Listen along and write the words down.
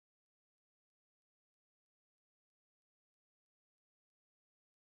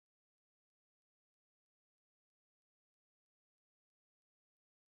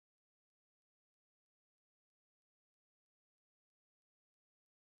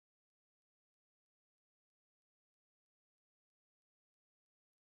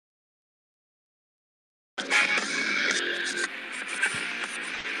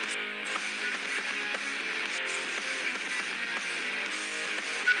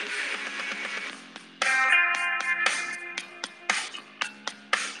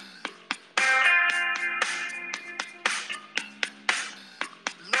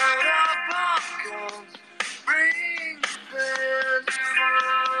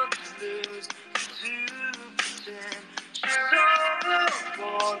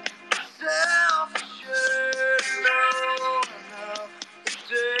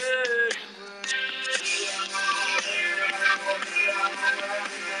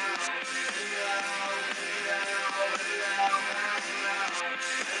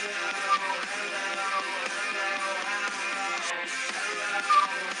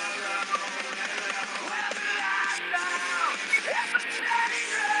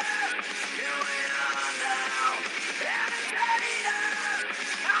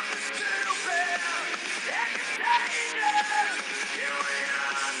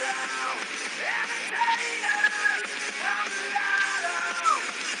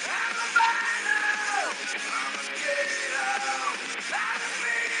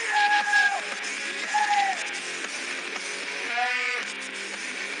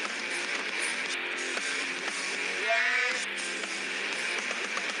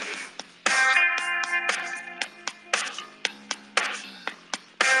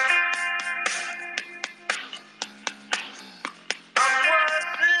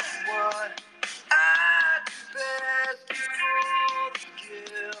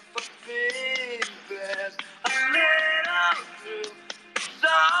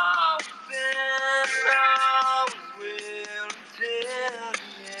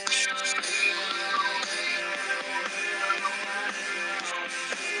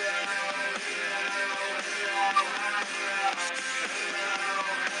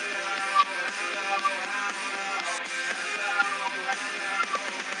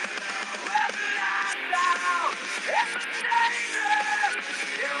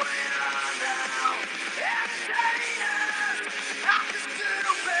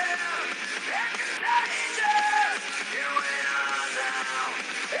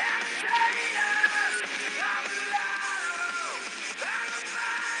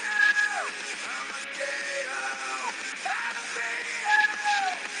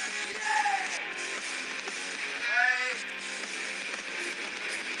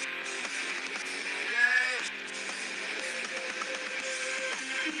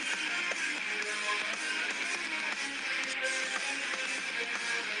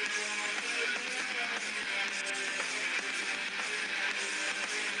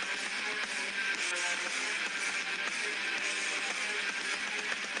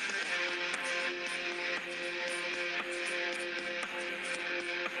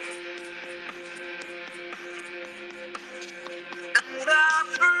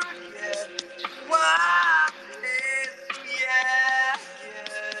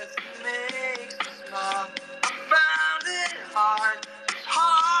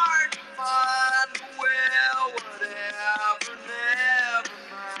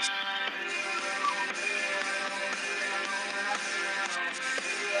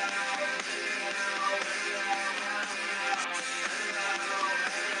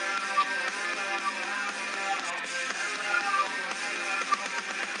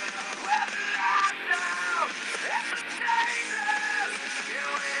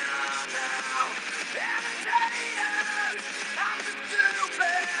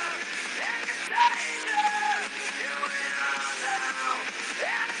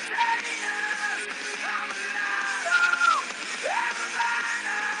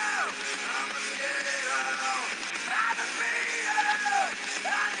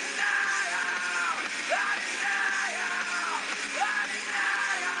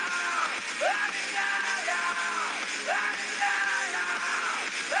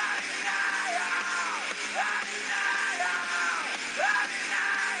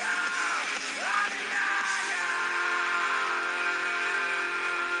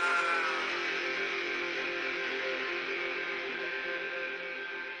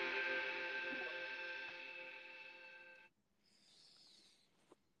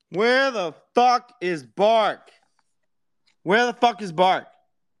Where the fuck is Bark? Where the fuck is Bark?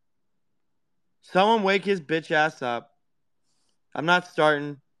 Someone wake his bitch ass up. I'm not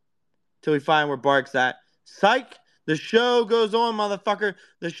starting till we find where Bark's at. Psych! The show goes on, motherfucker.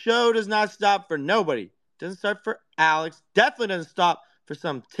 The show does not stop for nobody. Doesn't start for Alex. Definitely doesn't stop for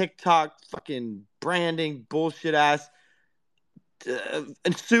some TikTok fucking branding bullshit ass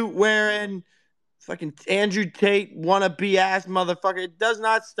and suit wearing fucking Andrew Tate wannabe ass motherfucker. It does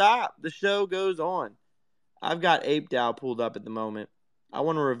not stop. The show goes on. I've got Ape Dow pulled up at the moment. I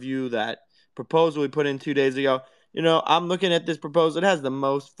want to review that proposal we put in 2 days ago. You know, I'm looking at this proposal. It has the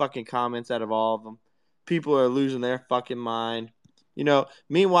most fucking comments out of all of them. People are losing their fucking mind. You know,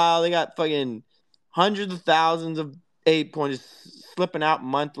 meanwhile, they got fucking hundreds of thousands of ape coins slipping out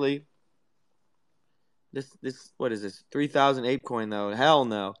monthly. This what is this? 3,000 ape coin though? Hell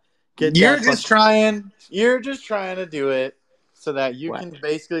no. Get You're that just fucking trying to do it so that you what? can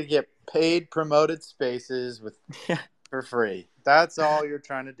basically get paid promoted spaces Yeah. for free. That's all you're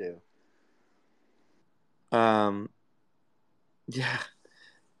trying to do. Yeah.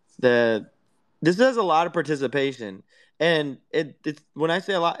 This has a lot of participation, and it's when I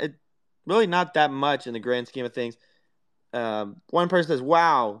say a lot, it really not that much in the grand scheme of things. One person says,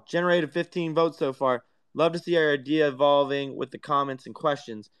 "Wow, generated 15 votes so far. Love to see our idea evolving with the comments and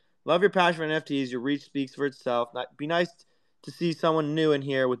questions. Love your passion for NFTs. Your reach speaks for itself. Be nice to see someone new in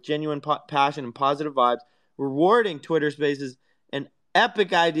here with genuine passion and positive vibes. Rewarding Twitter Spaces, an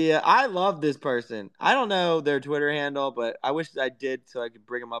epic idea. I love this person. I don't know their Twitter handle, but I wish I did so I could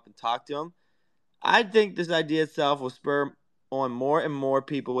bring them up and talk to them. I think this idea itself will spur on more and more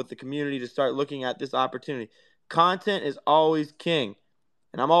people with the community to start looking at this opportunity. Content is always king,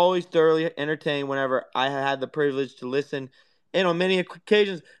 and I'm always thoroughly entertained whenever I had the privilege to listen. And on many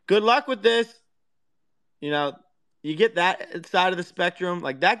occasions, good luck with this. You know, you get that side of the spectrum.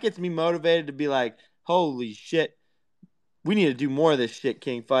 Like, that gets me motivated to be like, holy shit, we need to do more of this shit,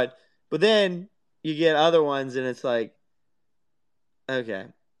 King Fud. But then you get other ones, and it's like, okay.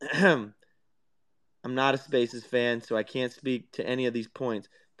 I'm not a Spaces fan, so I can't speak to any of these points,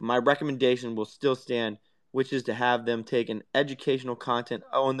 but my recommendation will still stand, which is to have them take an educational content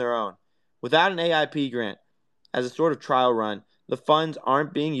on their own. Without an AIP grant, as a sort of trial run, the funds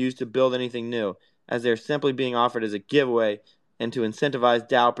aren't being used to build anything new, as they're simply being offered as a giveaway and to incentivize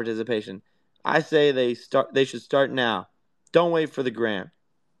DAO participation. I say they should start now. Don't wait for the grant.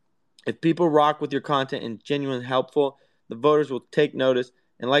 If people rock with your content and genuinely helpful, the voters will take notice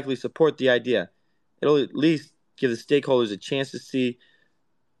and likely support the idea. It'll at least give the stakeholders a chance to see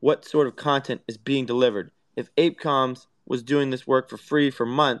what sort of content is being delivered. If ApeComs was doing this work for free for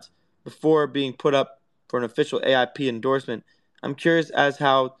months before being put up for an official AIP endorsement, I'm curious as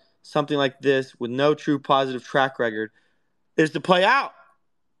how something like this with no true positive track record is to play out.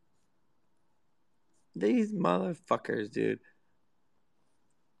 These motherfuckers, dude.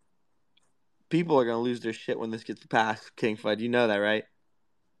 People are going to lose their shit when this gets passed, King Fud. You know that, right?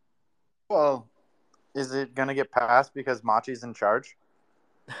 Well, is it going to get passed because Machi's in charge?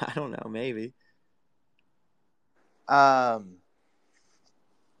 I don't know, maybe. So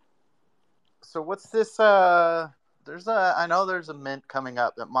what's this? I know there's a mint coming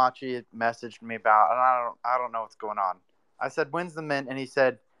up that Machi messaged me about, and I don't know what's going on. I said, when's the mint? And he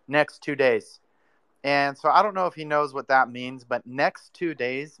said, next 2 days. And so I don't know if he knows what that means, but next 2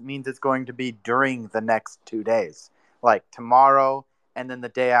 days means it's going to be during the next 2 days, like tomorrow and then the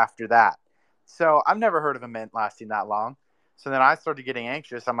day after that. So I've never heard of a mint lasting that long. So then I started getting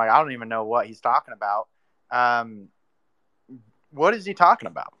anxious. I'm like, I don't even know what he's talking about. What is he talking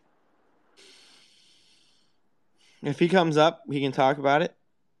about? If he comes up, he can talk about it.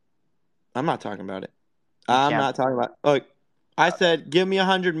 I'm not talking about it. I'm not talking about. Look, I said, give me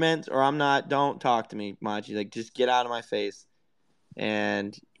 100 mints, or I'm not. Don't talk to me, Machi. Like, just get out of my face.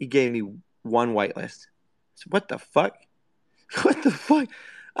 And he gave me one whitelist. So what the fuck? What the fuck?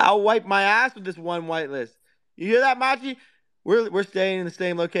 I'll wipe my ass with this one whitelist. You hear that, Machi? We're staying in the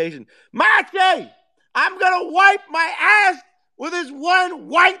same location. Machi! I'm gonna wipe my ass with this one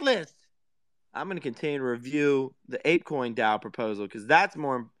whitelist. I'm gonna continue to review the ApeCoin DAO proposal because that's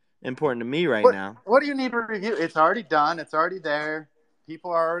more important to me right now. What do you need to review? It's already done. It's already there.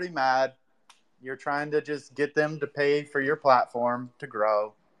 People are already mad. You're trying to just get them to pay for your platform to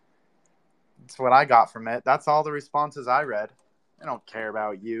grow. That's what I got from it. That's all the responses I read. They don't care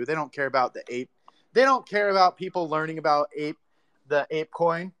about you. They don't care about the ape. They don't care about people learning about the ape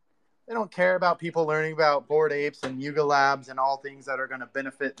coin. They don't care about people learning about Bored Apes and Yuga Labs and all things that are going to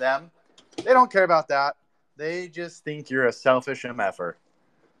benefit them. They don't care about that. They just think you're a selfish MFer.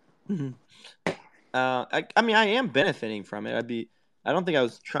 I mean, I am benefiting from it. I don't think I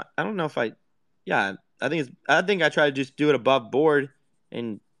was trying. I don't know if I. Yeah, I think I try to just do it above board,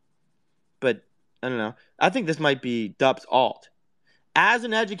 and but I don't know. I think this might be Dup's alt. As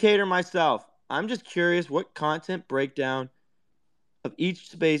an educator myself, I'm just curious what content breakdown of each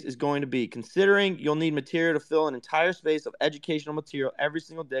space is going to be, considering you'll need material to fill an entire space of educational material every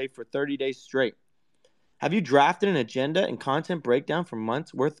single day for 30 days straight. Have you drafted an agenda and content breakdown for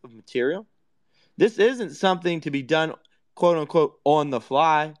months worth of material? This isn't something to be done, quote unquote, on the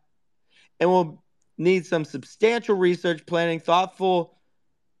fly, and will need some substantial research, planning, thoughtful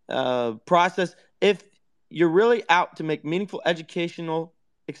process if you're really out to make meaningful educational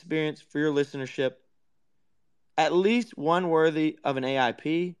experience for your listenership, at least one worthy of an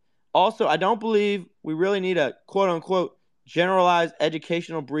AIP. Also, I don't believe we really need a quote unquote generalized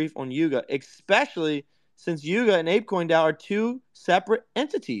educational brief on Yuga, especially since Yuga and ApeCoin DAO are two separate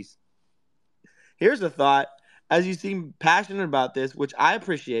entities. Here's a thought. As you seem passionate about this, which I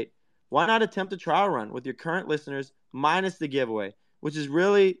appreciate, why not attempt a trial run with your current listeners minus the giveaway, which is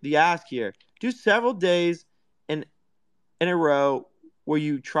really the ask here? Do several days in, in a row where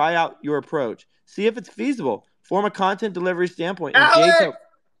you try out your approach. See if it's feasible. Form a content delivery standpoint. Engage Alex,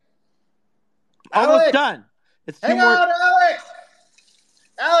 how. Almost Alex, done. It's two hang more. on, Alex.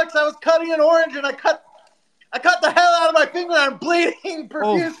 Alex, I was cutting an orange and I cut the hell out of my finger. I'm bleeding Oh,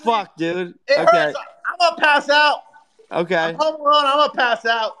 profusely. fuck, dude. It hurts. Okay. I'm gonna pass out. I'm Okay. home alone. I'm gonna pass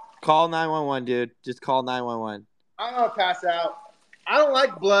out. Call 911, dude. Just call 911. I'm gonna pass out. I don't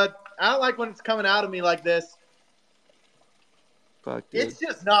like blood. I don't like when it's coming out of me like this. Fuck, dude. It's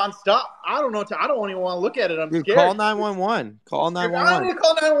just nonstop. I don't know. I don't even want to look at it. I'm Dude, call scared. 911. Call I don't 911. need to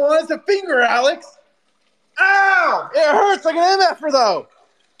call 911. It's a finger, Alex. Ow! It hurts like an MF though.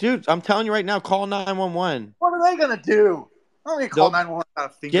 Dude, I'm telling you right now, call 911. What are they gonna do? I don't need to call They'll 911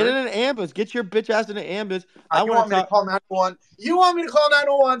 about a get in finger. an ambulance. Get your bitch ass in an ambulance. I You want want to me to talk. call 911? You want me to call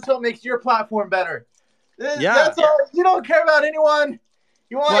 911 so it makes your platform better? Yeah. That's all. You don't care about anyone.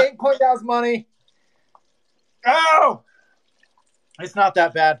 You want What? 8.0's money. Oh! It's not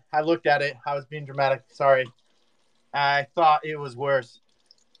that bad. I looked at it. I was being dramatic. Sorry. I thought it was worse.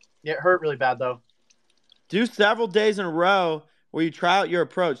 It hurt really bad, though. Do several days in a row where you try out your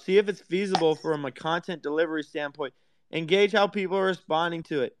approach. See if it's feasible from a content delivery standpoint. Engage how people are responding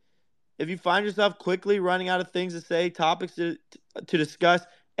to it. If you find yourself quickly running out of things to say, topics to discuss,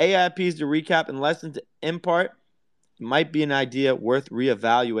 AIPs to recap, and lessons to impart, it might be an idea worth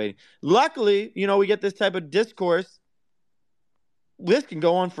reevaluating. Luckily, we get this type of discourse. This can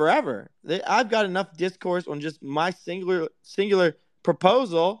go on forever. I've got enough discourse on just my singular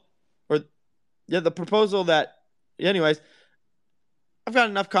proposal, or yeah, the proposal that. Anyways, I've got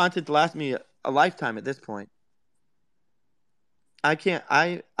enough content to last me a lifetime at this point. I can't.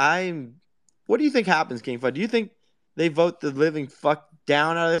 I'm. What do you think happens, King Fud? Do you think they vote the living fuck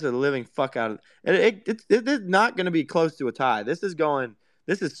down out of this or the living fuck out of it? It is not going to be close to a tie. This is going.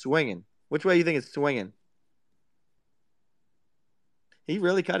 This is swinging. Which way do you think it's swinging? He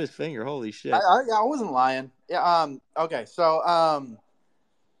really cut his finger. Holy shit. I wasn't lying. Yeah. Okay. So I'm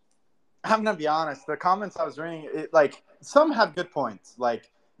gonna be honest. The comments I was reading, like some have good points. Like,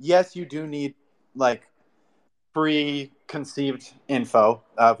 yes, you do need like preconceived info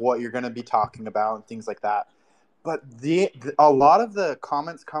of what you're going to be talking about and things like that. But a lot of the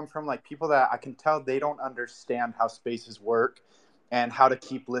comments come from like people that I can tell they don't understand how spaces work and how to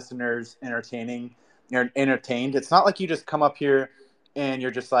keep listeners entertained. It's not like you just come up here and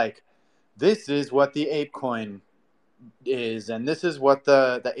you're just like, this is what the ape coin is, and this is what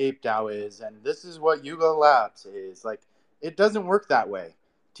the ape DAO is, and this is what Yuga Labs is. Like, it doesn't work that way.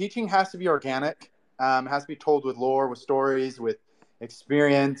 Teaching has to be organic. Has to be told with lore, with stories, with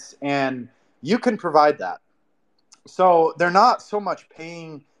experience, and you can provide that. So they're not so much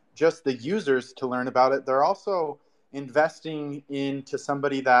paying just the users to learn about it. They're also investing into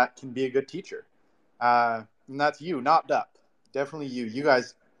somebody that can be a good teacher. And that's you, not Dup. Definitely you. You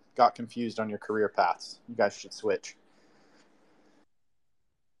guys got confused on your career paths. You guys should switch.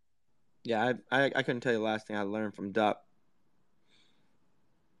 Yeah, I couldn't tell you the last thing I learned from Dup.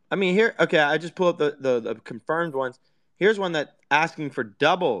 I mean, here, okay, I just pulled up the confirmed ones. Here's one that asking for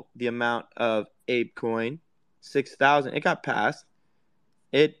double the amount of Ape Coin, 6,000. It got passed.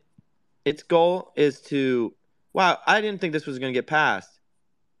 Its goal is to. Wow, I didn't think this was gonna get passed.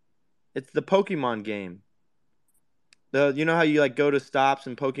 It's the Pokemon game. You know how you like go to stops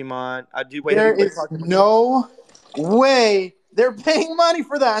in Pokemon. I do. Wait, have There you played is Pokemon? no way they're paying money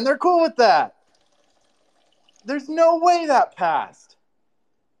for that, and they're cool with that. There's no way that passed.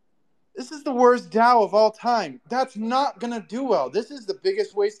 This is the worst DAO of all time. That's not going to do well. This is the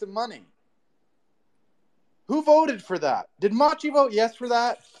biggest waste of money. Who voted for that? Did Machi vote yes for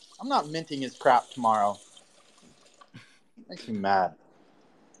that? I'm not minting his crap tomorrow. It makes me mad.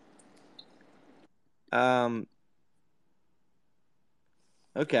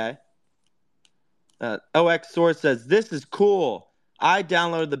 Okay. OX Source says, this is cool. I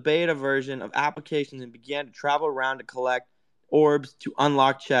downloaded the beta version of applications and began to travel around to collect orbs to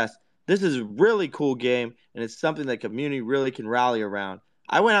unlock chests. This is a really cool game, and it's something that community really can rally around.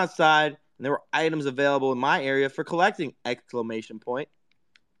 I went outside, and there were items available in my area for collecting! Exclamation point.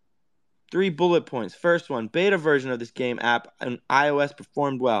 3 bullet points. First one, beta version of this game app on iOS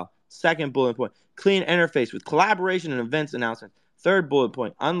performed well. Second bullet point, clean interface with collaboration and events announcements. Third bullet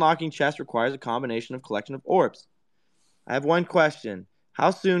point, unlocking chests requires a combination of collection of orbs. I have one question. How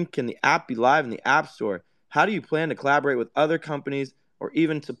soon can the app be live in the App Store? How do you plan to collaborate with other companies or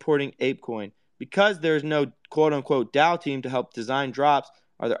even supporting ApeCoin? Because there's no quote-unquote DAO team to help design drops,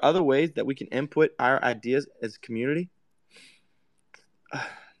 are there other ways that we can input our ideas as a community? I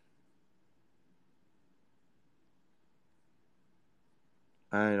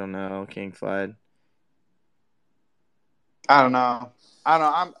don't know, King Flood. I don't know.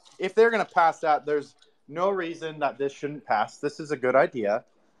 If they're gonna pass that, there's no reason that this shouldn't pass. This is a good idea.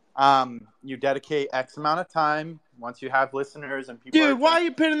 You dedicate X amount of time once you have listeners and people are Dude, why attending. are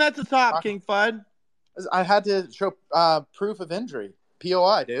you pinning that to the top, King Flood? I had to show proof of injury.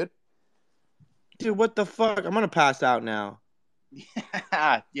 POI, dude. Dude, what the fuck? I'm gonna pass out now.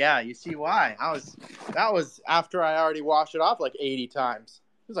 Yeah, you see why. That was after I already washed it off like 80 times.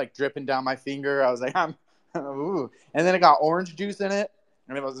 It was like dripping down my finger. I was like, ooh. And then it got orange juice in it,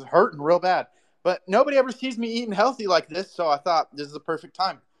 and it was hurting real bad. But nobody ever sees me eating healthy like this, so I thought this is the perfect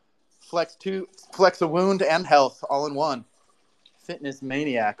time. Flex a wound and health all in one. Fitness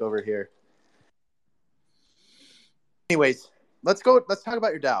maniac over here. Anyways, let's talk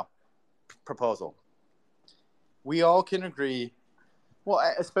about your DAO proposal. We all can agree. Well,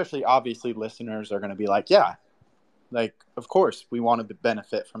 especially obviously listeners are going to be like, yeah, like, of course we want to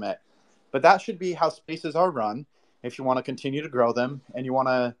benefit from it. But that should be how spaces are run if you want to continue to grow them and you want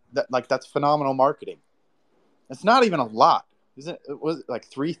to, that's phenomenal marketing. It's not even a lot. Was it like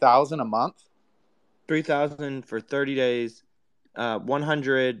 3,000 a month? 3,000 for 30 days,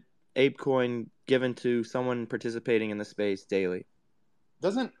 100 ApeCoin given to someone participating in the space daily.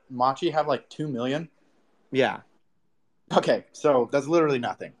 Doesn't Machi have like 2 million? Yeah. Okay, so that's literally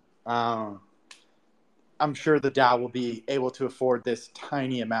nothing. I'm sure the DAO will be able to afford this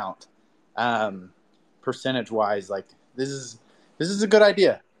tiny amount. Percentage wise, like this is a good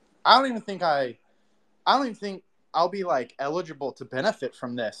idea. I don't even think I'll be like eligible to benefit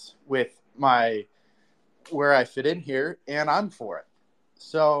from this with my where I fit in here, and I'm for it.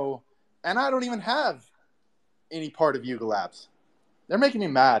 So, and I don't even have any part of Yuga Labs. They're making me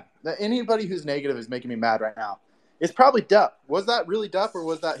mad. Anybody who's negative is making me mad right now. It's probably Dup. Was that really Dup, or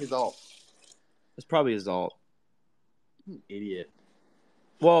was that his alt? It's probably his alt. Idiot.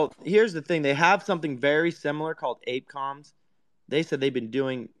 Well, here's the thing. They have something very similar called ApeComs. They said they've been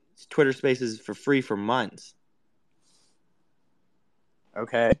doing Twitter Spaces for free for months.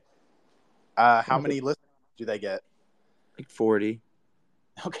 Okay. How many listeners do they get? Like 40.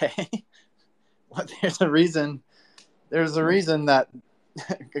 Okay. Well, there's a reason. There's a reason that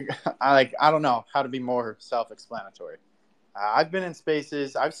I don't know how to be more self-explanatory. I've been in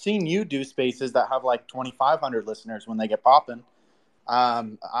spaces. I've seen you do spaces that have like 2,500 listeners when they get popping.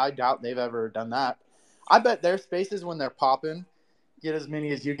 I doubt they've ever done that. I bet their spaces when they're popping get as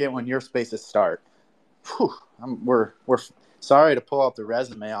many as you get when your spaces start. Whew, we're sorry to pull out the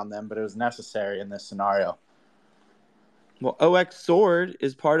resume on them, but it was necessary in this scenario. Well, OX Sword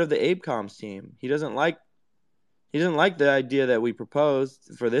is part of the ApeComs team. He doesn't like the idea that we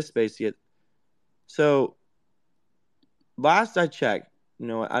proposed for this space yet. So last I checked,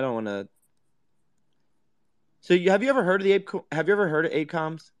 I don't want to. So have you ever heard of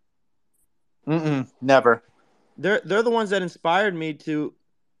ApeComs? Never. They're the ones that inspired me to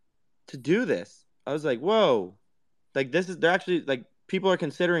do this. I was like, whoa, like they're actually like people are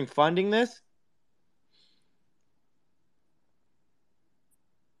considering funding this.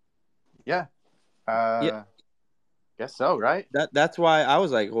 Yeah. Yeah, Guess so, right? that's why I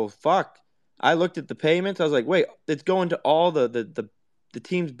was like, well, fuck. I looked at the payments. I was like, wait, it's going to all the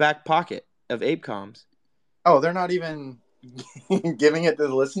team's back pocket of ApeComs. Oh, they're not even giving it to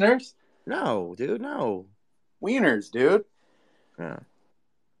the listeners? No, dude, no. Wieners, dude. Yeah.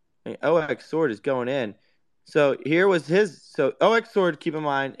 I mean, OX Sword is going in. So here was his. So OX Sword, keep in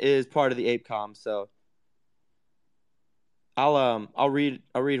mind, is part of the ApeCom. So I'll read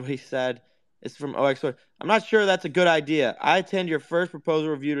what he said. It's from OX. I'm not sure that's a good idea. I attend your first proposal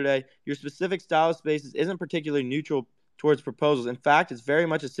review today. Your specific style of spaces isn't particularly neutral towards proposals. In fact, it's very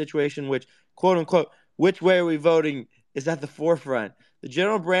much a situation which, quote unquote, which way are we voting is at the forefront. The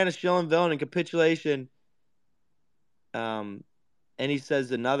general brand of shill and villain and capitulation, um, and he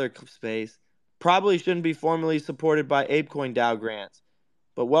says another space, probably shouldn't be formally supported by ApeCoin DAO grants.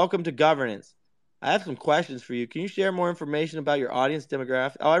 But welcome to governance. I have some questions for you. Can you share more information about your audience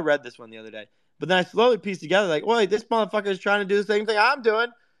demographic? Oh, I read this one the other day. But then I slowly pieced together, like, wait, this motherfucker is trying to do the same thing I'm doing,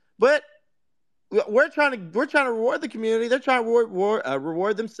 but we're trying to reward the community. They're trying to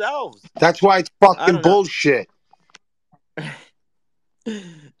reward themselves. That's why it's I fucking don't know. bullshit.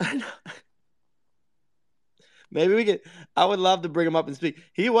 I know. Maybe we could. I would love to bring him up and speak.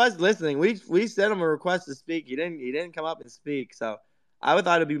 He was listening. We sent him a request to speak. He didn't come up and speak. So I would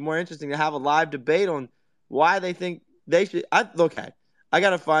thought it'd be more interesting to have a live debate on why they think they should. Okay. I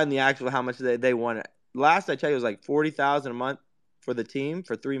gotta find the actual how much they want. Last I checked, it was like 40,000 a month for the team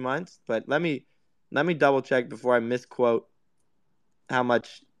for 3 months. But let me double check before I misquote how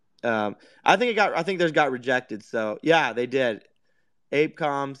much. I think it got. I think theirs got rejected. So yeah, they did.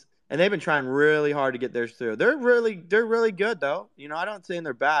 ApeComs, and they've been trying really hard to get theirs through. They're really good though. I don't saying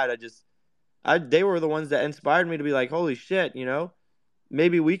they're bad. They were the ones that inspired me to be like, holy shit,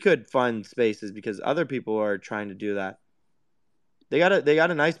 maybe we could fund spaces because other people are trying to do that. They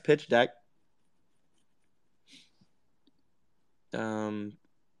got a nice pitch deck. Um,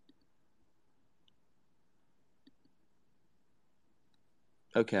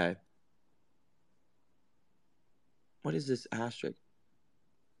 okay. What is this asterisk?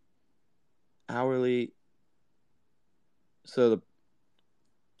 Hourly. So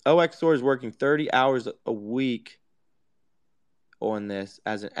the OX store is working 30 hours a week on this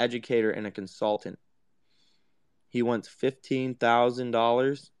as an educator and a consultant. He wants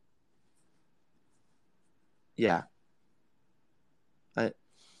 $15,000. Yeah. I,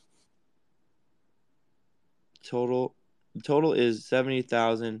 total is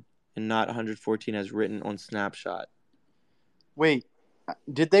 70,000 and not 114 as written on Snapshot. Wait,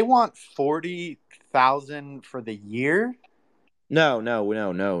 did they want 40,000 for the year? No, no,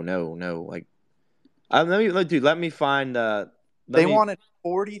 no, no, no, no. Like, let me find. Let They me. wanted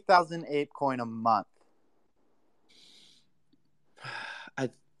 40,000 ApeCoin a month. I,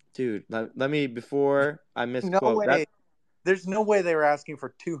 dude, let me before I No misquote that. way. There's no way they were asking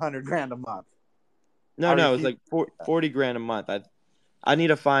for 200 grand a month. No, I no, it's refuse. like 40 grand a month. I need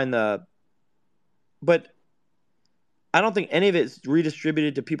to find but I don't think any of it's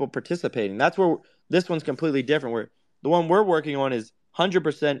redistributed to people participating. That's where this one's completely different. Where the one we're working on is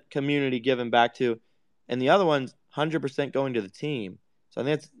 100% community given back to, and the other one's 100% going to the team. So I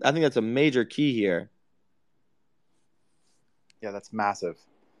think that's a major key here. Yeah, that's massive.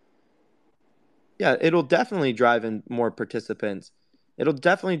 Yeah, it'll definitely drive in more participants. It'll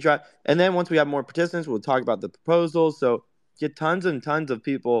definitely drive, and then once we have more participants, we'll talk about the proposals. So get tons and tons of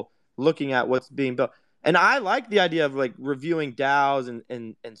people looking at what's being built. And I like the idea of like reviewing DAOs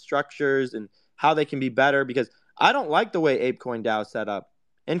and structures and how they can be better because I don't like the way ApeCoin DAO is set up.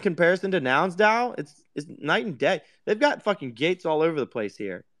 In comparison to Nouns DAO, it's night and day. They've got fucking gates all over the place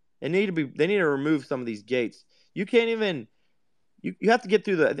here. They need to remove some of these gates. You can't even you have to get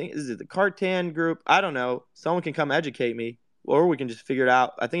through I think is it the Cartan group? I don't know. Someone can come educate me, or we can just figure it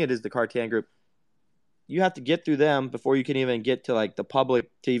out. I think it is the Cartan group. You have to get through them before you can even get to like the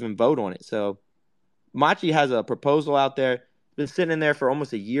public to even vote on it. So Machi has a proposal out there, been sitting in there for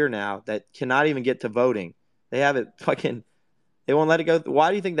almost a year now that cannot even get to voting. They have it fucking. They won't let it go. Why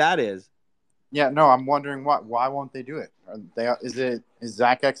do you think that is? Yeah, no, I'm wondering why won't they do it? Is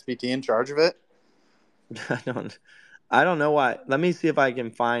Zach XBT in charge of it? I don't. I don't know why. Let me see if I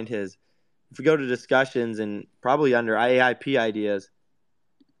can find his. If we go to discussions and probably under AIP ideas,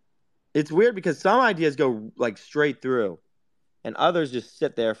 it's weird because some ideas go like straight through, and others just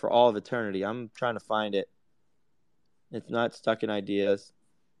sit there for all of eternity. I'm trying to find it. It's not stuck in ideas.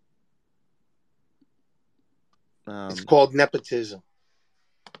 It's Um, called nepotism.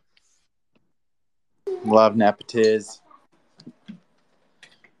 Love nepotiz.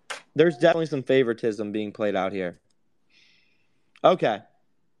 there's definitely some favoritism being played out here. Okay,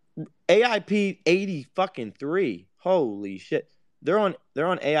 AIP 80 fucking 3. Holy shit. They're on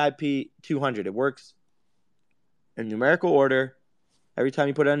AIP 200. It works in numerical order. Every time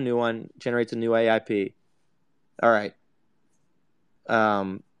you put in a new one, it generates a new AIP. All right.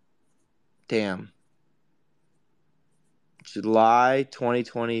 Um, damn. July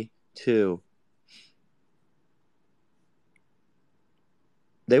 2022.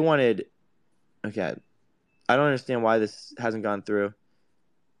 They wanted. Okay. I don't understand why this hasn't gone through.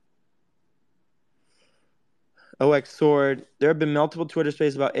 OX Sword. There have been multiple Twitter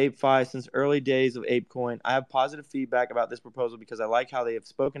spaces about ApeFi since early days of ApeCoin. I have positive feedback about this proposal because I like how they have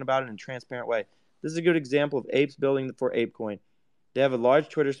spoken about it in a transparent way. This is a good example of apes building for ApeCoin. They have a large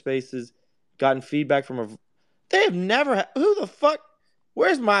Twitter spaces, gotten feedback from a. They have never. Who the fuck?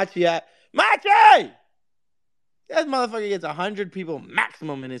 Where's Machi at? Machi! That motherfucker gets 100 people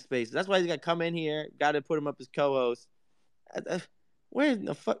maximum in his spaces. That's why he's got to come in here. Got to put him up as co-host. Where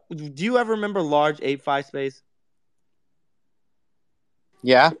the fuck? Do you ever remember large ApeFi space?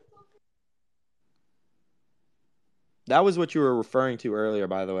 Yeah. That was what you were referring to earlier,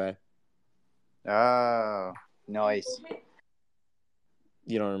 by the way. Oh, nice.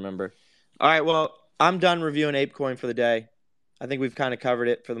 You don't remember. All right, well, I'm done reviewing ApeCoin for the day. I think we've kind of covered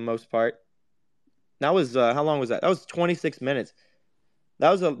it for the most part. That was how long was that? That was 26 minutes. That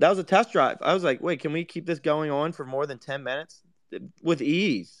was a test drive. I was like, wait, can we keep this going on for more than 10 minutes with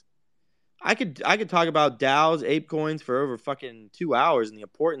ease? I could talk about DAOs, ape coins for over fucking 2 hours and the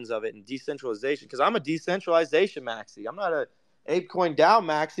importance of it and decentralization. Because I'm a decentralization maxi. I'm not a ape coin DAO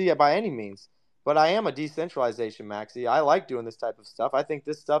maxi by any means, but I am a decentralization maxi. I like doing this type of stuff. I think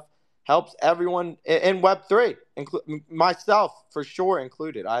this stuff helps everyone in Web3, myself for sure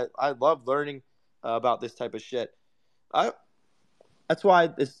included. I love learning about this type of shit. I That's why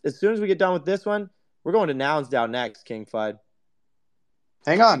as soon as we get done with this one, we're going to Nouns DAO next, King Fud.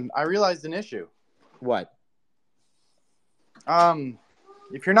 Hang on, I realized an issue. What?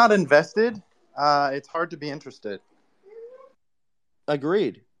 If you're not invested, it's hard to be interested.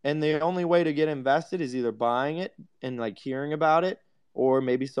 Agreed. And the only way to get invested is either buying it and like hearing about it, or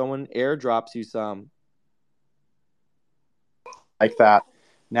maybe someone airdrops you some. Like that.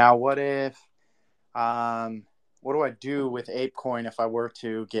 Now, what do I do with ApeCoin if I were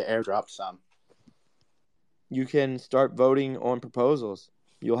to get airdropped some? You can start voting on proposals.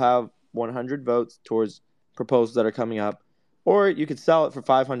 You'll have 100 votes towards proposals that are coming up, or you could sell it for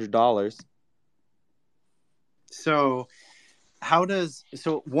 $500. So,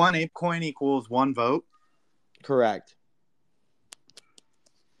 one ApeCoin equals one vote? Correct.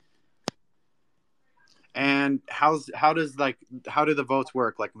 And how do the votes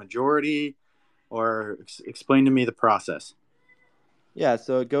work? Like majority, or explain to me the process. Yeah,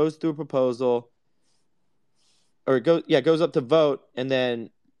 so it goes through a proposal, or it goes up to vote, and then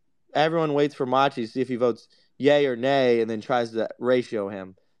everyone waits for Machi to see if he votes yay or nay, and then tries to ratio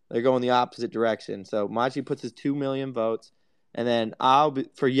him. They're going the opposite direction. So Machi puts his 2 million votes, and then I'll be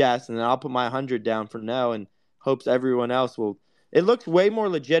for yes, and then I'll put my 100 down for no, and hopes everyone else will. It looks way more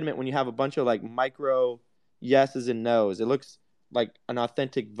legitimate when you have a bunch of like micro yeses and nos. It looks like an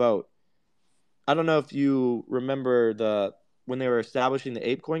authentic vote. I don't know if you remember when they were establishing the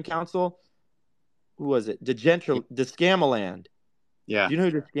ApeCoin Council. Who was it? Descamaland. Yeah. Do you know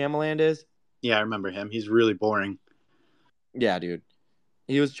who Descamaland is? Yeah, I remember him. He's really boring. Yeah, dude.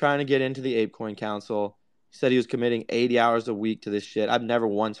 He was trying to get into the ApeCoin Council. He said he was committing 80 hours a week to this shit. I've never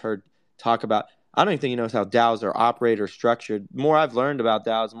once heard talk about. I don't even think he knows how DAOs are operated or structured. The more I've learned about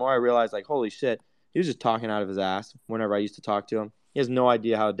DAOs, the more I realize, like, holy shit, he was just talking out of his ass whenever I used to talk to him. He has no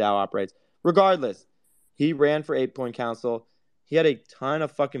idea how a DAO operates. Regardless, he ran for ApeCoin Council. He had a ton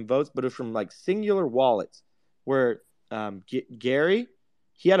of fucking votes, but it was from like singular wallets. Where Gary,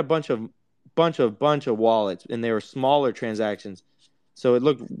 he had a bunch of wallets, and they were smaller transactions, so it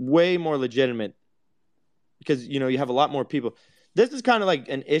looked way more legitimate because you have a lot more people. This is kind of like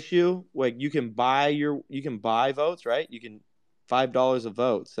an issue. Like you can buy votes, right? You can $5 a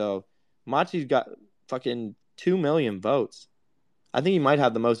vote. So Machi's got fucking 2 million votes. I think he might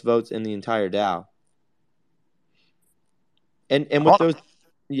have the most votes in the entire DAO. And with those,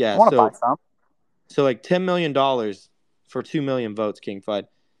 yeah. I want to buy some. So like $10 million for 2 million votes, King Fud,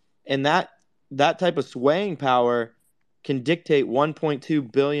 and that type of swaying power can dictate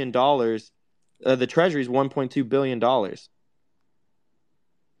 $1.2 billion. The Treasury's $1.2 billion.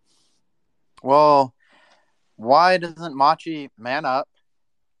 Well, why doesn't Machi man up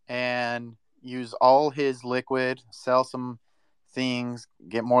and use all his liquid, sell some things,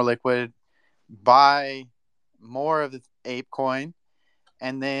 get more liquid, buy more of the ApeCoin,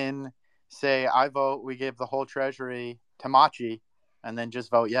 and then say, I vote, we give the whole treasury to Machi, and then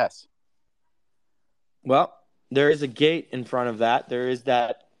just vote yes? Well, there is a gate in front of that. There is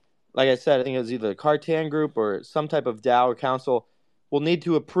that, like I said, I think it was either the Cartan group or some type of DAO or council will need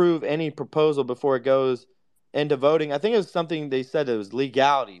to approve any proposal before it goes into voting. I think it was something they said it was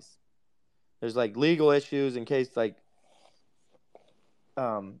legalities. There's like legal issues in case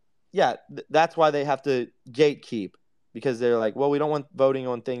that's why they have to gatekeep, because they're like, well, we don't want voting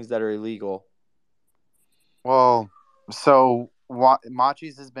on things that are illegal. Well, so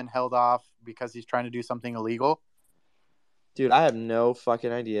Machi's has been held off because he's trying to do something illegal? Dude, I have no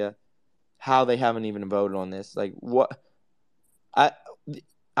fucking idea how they haven't even voted on this. Like, what? I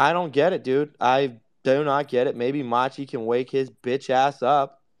I don't get it, dude. I do not get it. Maybe Machi can wake his bitch ass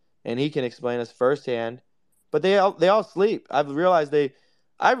up, and he can explain us firsthand. But they all sleep. I realized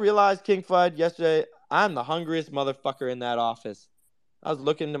King Fudd yesterday. I'm the hungriest motherfucker in that office. I was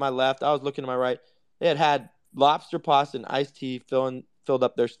looking to my left. I was looking to my right. They had lobster pasta and iced tea filled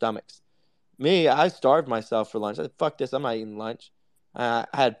up their stomachs. Me, I starved myself for lunch. I said, fuck this. I'm not eating lunch. I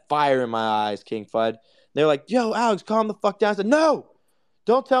had fire in my eyes, King Fudd. They were like, yo, Alex, calm the fuck down. I said, no,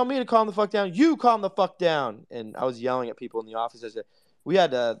 don't tell me to calm the fuck down. You calm the fuck down. And I was yelling at people in the office. I said, we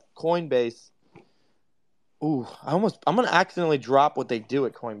had a Coinbase. Ooh, I'm going to accidentally drop what they do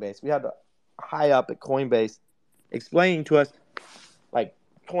at Coinbase. We had a high up at Coinbase explaining to us, like,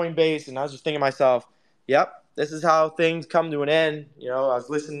 Coinbase. And I was just thinking to myself, yep, this is how things come to an end. I was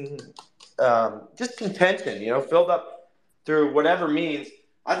listening, just contention, filled up through whatever means.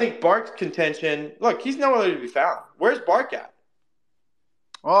 I think Bark's contention, look, he's nowhere to be found. Where's Bark at?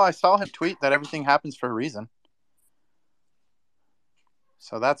 Well, I saw him tweet that everything happens for a reason.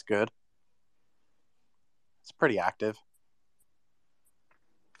 So that's good. It's pretty active.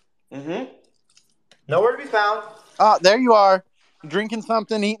 Mm-hmm. Nowhere to be found. Oh, there you are. Drinking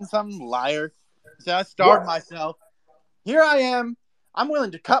something, eating something, liar. So I starved myself. Here I am. I'm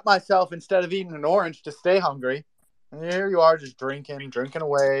willing to cut myself instead of eating an orange to stay hungry. And here you are just drinking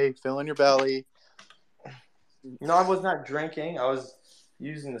away, filling your belly. No, I was not drinking. I was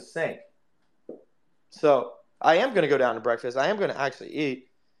using the sink. So I am going to go down to breakfast. I am going to actually eat.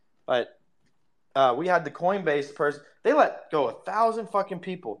 But we had the Coinbase person. They let go 1,000 fucking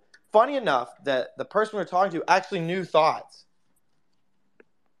people. Funny enough that the person we were talking to actually knew Thoughts.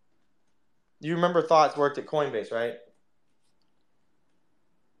 You remember Thoughts worked at Coinbase, right?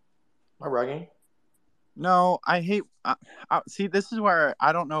 Am I rugging? No, I hate. See, this is where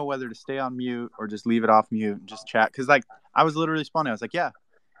I don't know whether to stay on mute or just leave it off mute and just chat. Because, like, I was literally responding. I was like, yeah.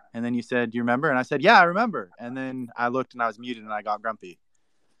 And then you said, do you remember? And I said, yeah, I remember. And then I looked and I was muted and I got grumpy.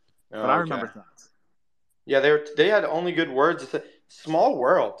 But I Oh, okay. remember Thoughts. Yeah, they had only good words. It's a small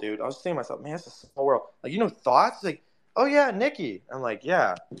world, dude. I was thinking to myself, man, it's a small world. Like, Thoughts? Like, oh yeah, Nikki. I'm like,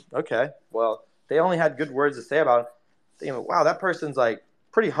 yeah, okay. Well, they only had good words to say about it. Thinking, wow, that person's like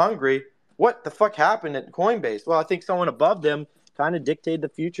pretty hungry. What the fuck happened at Coinbase? Well, I think someone above them kind of dictated the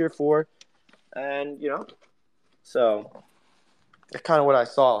future and so that's kind of what I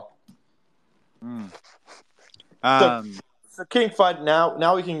saw. Mm. So, so King Fud.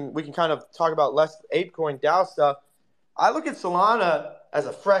 Now we can kind of talk about less ApeCoin DAO stuff. I look at Solana as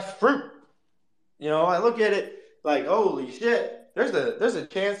a fresh fruit. I look at it like, holy shit. There's a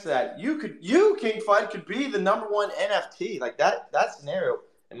chance that you King Fud could be the number one NFT. Like that scenario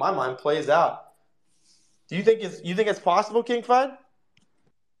in my mind plays out. Do you think it's possible, King Fud?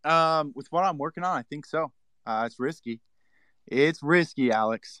 With what I'm working on, I think so. It's risky. It's risky,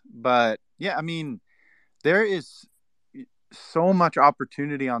 Alex. But yeah, I mean, there is so much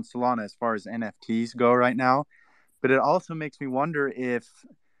opportunity on Solana as far as NFTs go right now. But it also makes me wonder if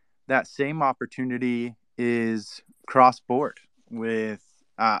that same opportunity is cross board with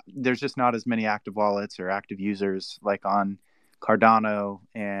there's just not as many active wallets or active users like on Cardano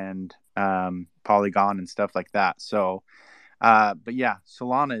and Polygon and stuff like that. So, but yeah,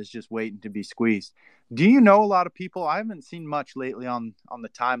 Solana is just waiting to be squeezed. Do you know a lot of people? I haven't seen much lately on the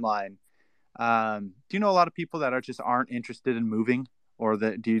timeline. Do you know a lot of people that are just aren't interested in moving, or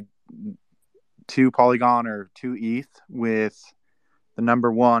that do to Polygon or to ETH with the number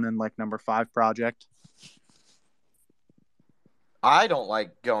 1 and like number 5 project? I don't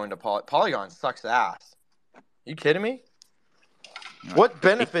like going to Polygon. Sucks ass. You kidding me? What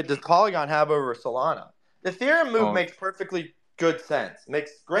benefit does Polygon have over Solana? The Ethereum move Oh, makes perfectly good sense.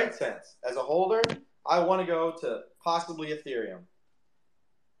 Makes great sense. As a holder, I want to go to possibly Ethereum.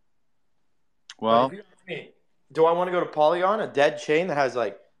 But if well, you ask me, do I want to go to Polygon, a dead chain that has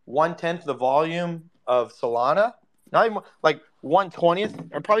like 1/10 the volume of Solana? Not even like 1/20th,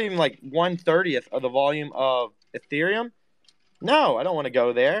 or probably even like 1/30th of the volume of Ethereum? No, I don't want to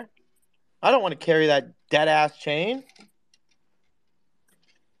go there. I don't want to carry that dead ass chain.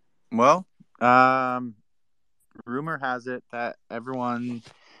 well, rumor has it that everyone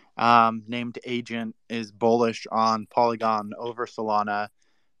named Agent is bullish on Polygon over Solana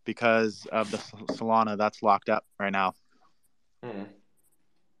because of the Solana that's locked up right now. Hmm.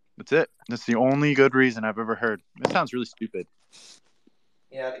 That's it. That's the only good reason I've ever heard. It sounds really stupid.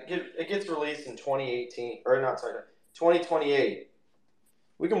 Yeah, it gets released in 2018, or not, sorry, 2028.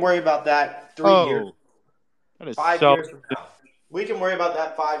 We can worry about that 3 years, Oh, that is 5 so. years from now. We can worry about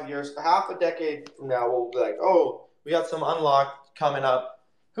that 5 years, half a decade from now. We'll be like, oh, We got some unlocked coming up.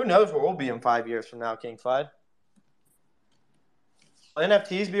 Who knows where we'll be in 5 years from now, King Fud? Will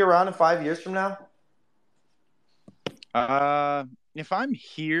NFTs be around in 5 years from now? If I'm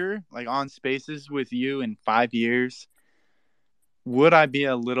here, like on Spaces with you in 5 years, would I be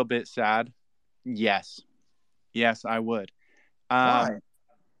a little bit sad? Yes. Yes, I would. Why?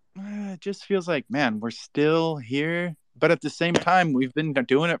 It just feels like, man, we're still here, but at the same time, we've been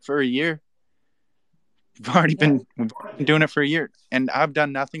doing it for a year. We've been doing it for a year, and I've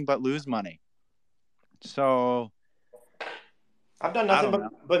done nothing but lose money. So I've done I nothing don't know.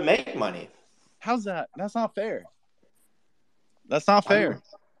 but make money. How's that? That's not fair. That's not I mean, fair.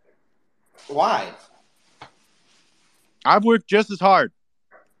 why? I've worked just as hard.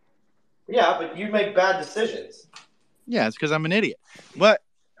 Yeah, but you make bad decisions. Yeah, it's because I'm an idiot. But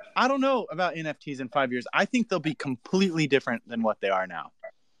I don't know about NFTs in 5 years. I think they'll be completely different than what they are now.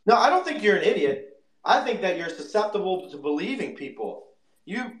 No, I don't think you're an idiot. I think that you're susceptible to believing people.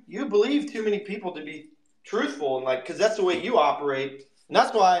 You believe too many people to be truthful and like because that's the way you operate, and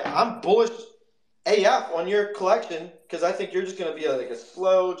that's why I'm bullish AF on your collection because I think you're just gonna be like a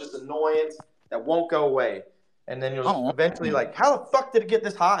slow, just annoyance that won't go away, and then you'll just Oh, eventually like, how the fuck did it get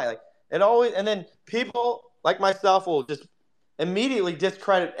this high? Like it always, and then people like myself will just immediately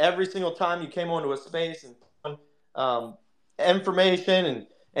discredit every single time you came onto a space and um, information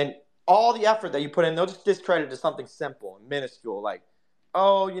and all the effort that you put in. They'll just discredit to something simple and minuscule, like,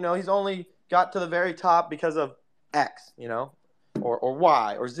 oh, he's only got to the very top because of X, or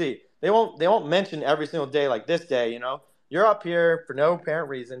Y or Z. They won't mention every single day like this day. You're up here for no apparent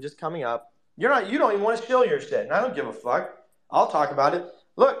reason, just coming up. You don't even want to shill your shit, and I don't give a fuck. I'll talk about it.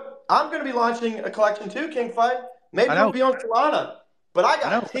 Look, I'm going to be launching a collection too, King Fight. Maybe I it'll know. be on Solana, but I I know.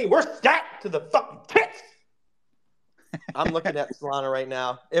 got a team. We're stacked to the fucking tits. I'm looking at Solana right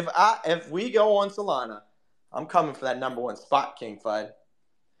now. If we go on Solana, I'm coming for that number one spot, King Fud.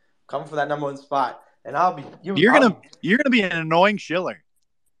 Coming for that number one spot, and I'll be you. You're gonna you're gonna be an annoying shiller.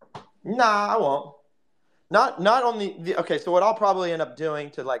 Nah, I won't. Not on the okay. So what I'll probably end up doing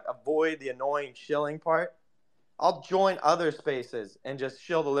to like avoid the annoying shilling part, I'll join other spaces and just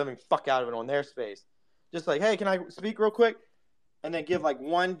shill the living fuck out of it on their space. Just like, hey, can I speak real quick? And then give like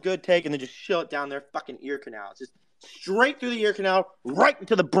one good take and then just shill it down their fucking ear canal. Just straight through the ear canal, right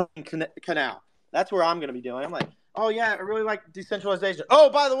into the brain canal. That's where I'm going to be doing. I'm like, oh yeah, I really like decentralization. Oh,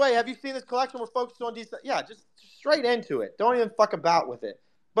 by the way, have you seen this collection? We're focused on Yeah, just straight into it. Don't even fuck about with it.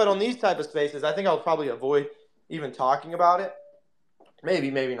 But on these type of spaces, I think I'll probably avoid even talking about it.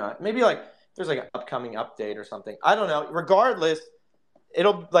 Maybe, maybe not. Maybe like there's like an upcoming update or something. I don't know. Regardless,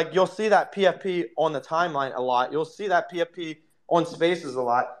 it'll like you'll see that PFP on the timeline a lot. You'll see that PFP on spaces a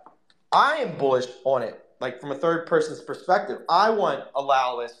lot. I am bullish on it, like from a third person's perspective. I want a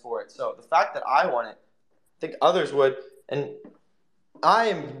allow list for it. So the fact that I want it, I think others would. And I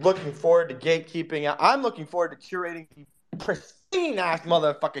am looking forward to gatekeeping. I'm looking forward to curating the pristine ass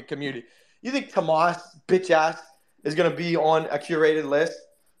motherfucking community. You think Tomas, bitch ass, is gonna be on a curated list?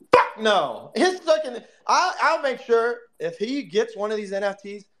 Fuck no. His fucking I'll make sure if he gets one of these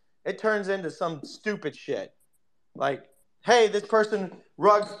NFTs, it turns into some stupid shit. Like, hey, this person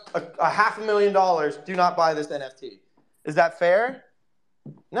rugged a $500,000. Do not buy this NFT. Is that fair?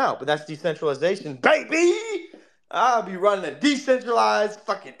 No, but that's decentralization, baby. I'll be running a decentralized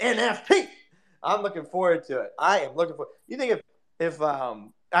fucking NFT. I'm looking forward to it. I am looking for. You think if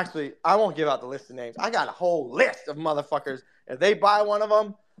actually I won't give out the list of names. I got a whole list of motherfuckers. If they buy one of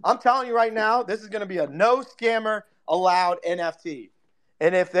them, I'm telling you right now, this is going to be a no scammer allowed NFT.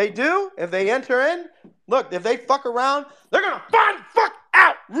 And if they do, if they enter in, look, if they fuck around, they're gonna find the fuck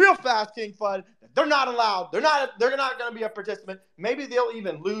out real fast, King Fud. They're not allowed. They're not gonna be a participant. Maybe they'll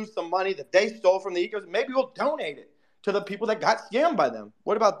even lose some money that they stole from the ecosystem. Maybe we'll donate it to the people that got scammed by them.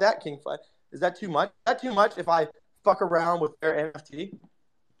 What about that, King Fud? Is that too much? Is that too much if I fuck around with their NFT?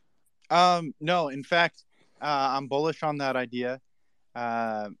 No, in fact, I'm bullish on that idea.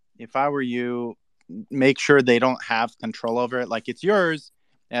 If I were you, make sure they don't have control over it. Like it's yours,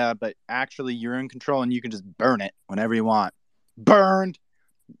 but actually you're in control and you can just burn it whenever you want. Burned.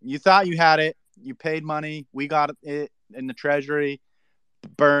 You thought you had it. You paid money. We got it in the treasury.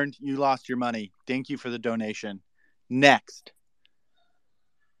 Burned. You lost your money. Thank you for the donation. Next.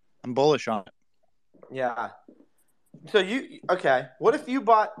 I'm bullish on it. Yeah. So okay? What if you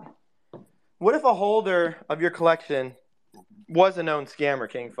bought? What if a holder of your collection was a known scammer,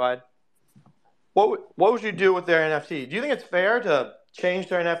 King Fud? What would you do with their NFT? Do you think it's fair to change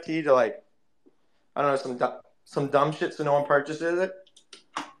their NFT to like I don't know some dumb shit so no one purchases it?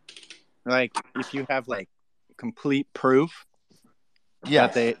 Like if you have like complete proof that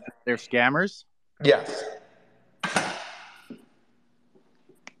Yes. they're scammers. Yes.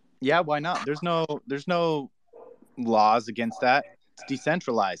 Yeah, why not? There's no laws against that. It's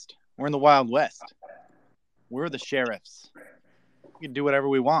decentralized. We're in the Wild West. We're the sheriffs. We can do whatever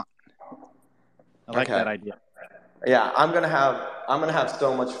we want. I like Okay. that idea. Yeah, I'm gonna have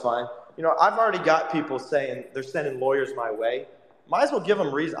so much fun. I've already got people saying they're sending lawyers my way. Might as well give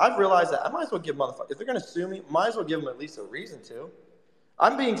them reason. I've realized that I might as well give motherfuckers if they're gonna sue me. Might as well give them at least a reason to.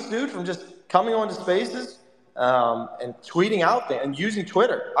 I'm being sued from just coming onto spaces and tweeting out there and using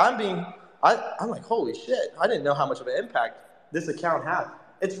Twitter. I'm like, holy shit! I didn't know how much of an impact this account had.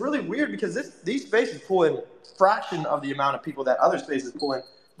 It's really weird because these spaces pull in fraction of the amount of people that other spaces pull in.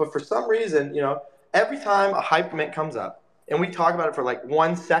 But for some reason, every time a hype mint comes up and we talk about it for like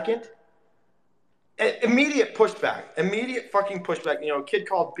 1 second, immediate pushback, immediate fucking pushback. A kid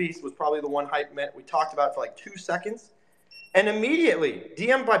called Beast was probably the one hype mint. We talked about it for like 2 seconds. And immediately,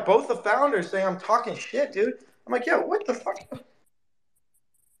 DM'd by both the founders saying I'm talking shit, dude. I'm like, yo, what the fuck?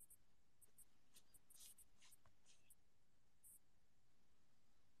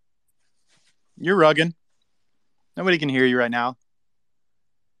 You're rugging. Nobody can hear you right now.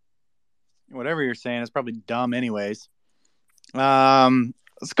 Whatever you're saying is probably dumb, anyways.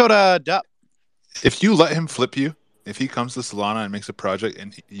 Let's go to Dup. If you let him flip you, if he comes to Solana and makes a project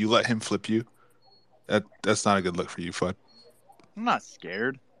and you let him flip you, that's not a good look for you, Fudd. I'm not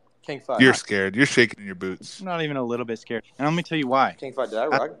scared. King Fudd. You're scared. You're shaking in your boots. I'm not even a little bit scared. And let me tell you why. King Fudd, did I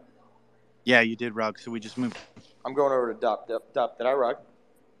rug? Yeah, you did rug, so we just moved. I'm going over to Dup. Dup, did I rug?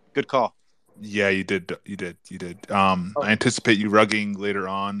 Good call. Yeah, you did. You did. I anticipate you rugging later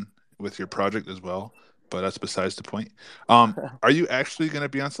on with your project as well, but that's besides the point. Are you actually going to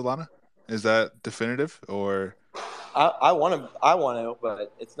be on Solana? Is that definitive or? I want to,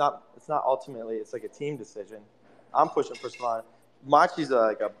 but it's not ultimately. It's like a team decision. I'm pushing for Solana. Machi's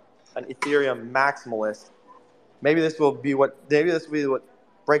an Ethereum maximalist. Maybe this will be what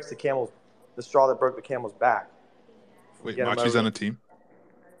breaks the straw that broke the camel's back. Wait, Machi's on a team?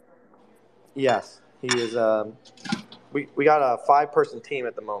 Yes, he is. We got a 5-person team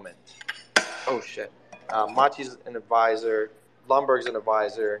at the moment. Oh shit. Machi's an advisor. Lumberg's an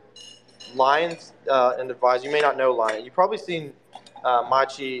advisor. Lion's an advisor. You may not know Lion. You've probably seen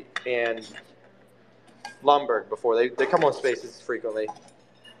Machi and Lumberg before. They come on spaces frequently.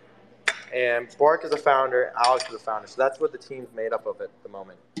 And Bark is a founder. Alex is a founder. So that's what the team's made up of at the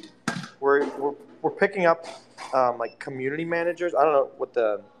moment. We're picking up like community managers. I don't know what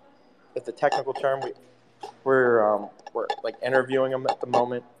the technical term. We're like interviewing them at the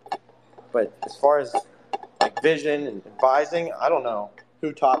moment. But as far as like vision and advising, I don't know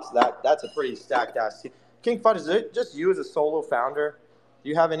who tops that. That's a pretty stacked ass team. King Fudd, is it just you as a solo founder? Do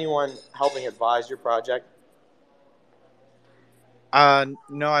you have anyone helping advise your project?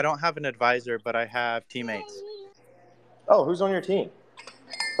 No, I don't have an advisor, but I have teammates. Oh, who's on your team?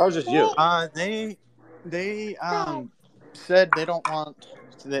 That was just you. They said they don't want.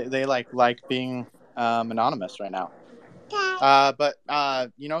 They like being anonymous right now. But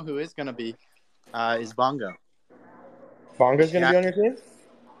you know who is going to be is Bongo. Bongo's going to be on your team?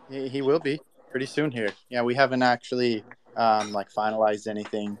 He will be pretty soon here. Yeah, we haven't actually like finalized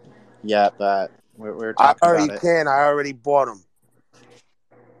anything yet, but we're talking about it. I already bought him.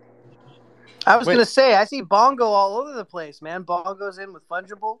 I was going to say, I see Bongo all over the place, man. Bongo's in with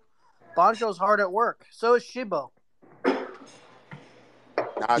Fungible. Bongo's hard at work. So is Shibo. I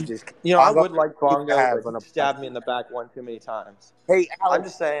would like Bongo, but he stabbed me in the back one too many times. Hey, Alex, I'm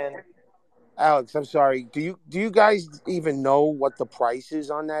just saying. Alex, I'm sorry. Do you guys even know what the price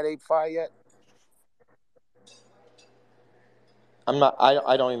is on that 8.5 yet? I'm not.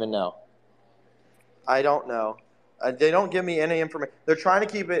 I don't even know. I don't know. They don't give me any information. They're trying to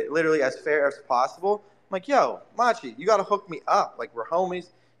keep it literally as fair as possible. I'm like, yo, Machi, you got to hook me up. Like, we're homies.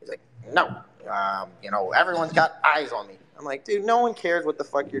 He's like, no. Everyone's got eyes on me. I'm like, dude, no one cares what the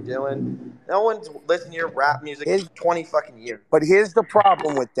fuck you're doing. No one's listening to your rap music in 20 fucking years. But here's the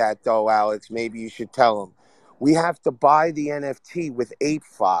problem with that, though, Alex. Maybe you should tell them. We have to buy the NFT with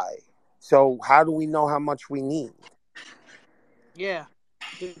 8.5. So how do we know how much we need? Yeah.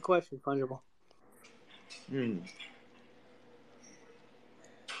 Good question, Fungible.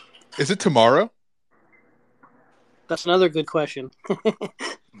 Is it tomorrow? That's another good question.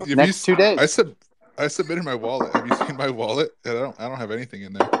 Next 2 days. I submitted my wallet. Have you seen my wallet? I don't have anything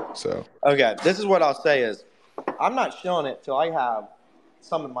in there. So okay, this is what I'll say is, I'm not showing it till I have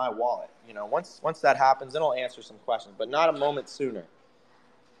some in my wallet. Once that happens, then I'll answer some questions, but not a moment sooner.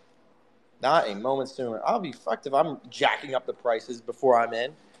 Not a moment sooner. I'll be fucked if I'm jacking up the prices before I'm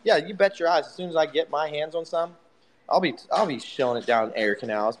in. Yeah, you bet your eyes. As soon as I get my hands on some, I'll be showing it down air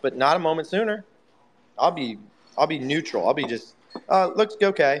canals, but not a moment sooner. I'll be neutral. I'll be just Looks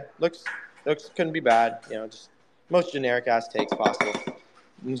okay. Looks couldn't be bad. Just most generic ass takes possible.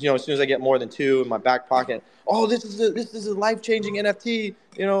 As soon as I get more than two in my back pocket, oh, this is a life changing NFT.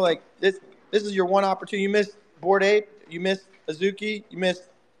 Like this is your one opportunity. You missed Bored Ape, you missed Azuki, you missed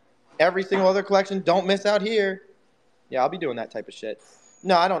every single other collection. Don't miss out here. Yeah, I'll be doing that type of shit.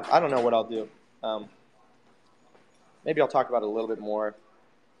 No, I don't know what I'll do. Maybe I'll talk about it a little bit more.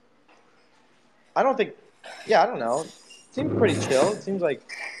 I don't think. Yeah, I don't know. It seems pretty chill. It seems like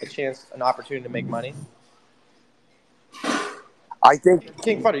an opportunity to make money. I think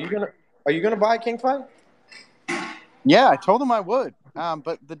King Fud, are you gonna buy King Fud? Yeah, I told him I would.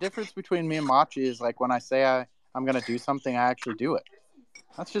 But the difference between me and Machi is like when I say I'm going to do something, I actually do it.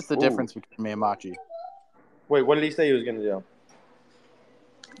 That's just the Ooh. difference between me and Machi. Wait, what did he say he was gonna do?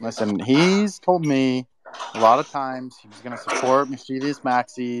 Listen, he's told me a lot of times he was going to support Mischievous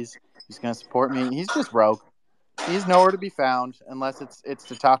Maxis. He's going to support me. He's just rogue. He's nowhere to be found unless it's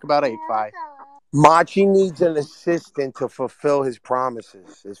to talk about ApeFi. Machi needs an assistant to fulfill his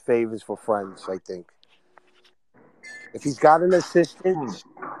promises, his favors for friends, I think. If he's got an assistant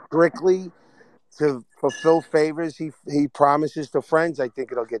strictly to fulfill favors he promises to friends, I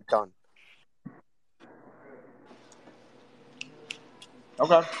think it'll get done.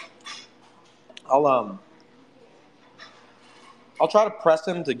 Okay. I'll I'll try to press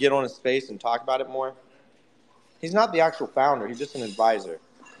him to get on his space and talk about it more. He's not the actual founder. He's just an advisor.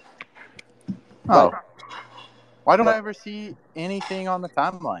 Oh, But why don't I ever see anything on the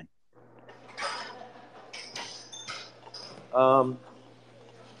timeline? um,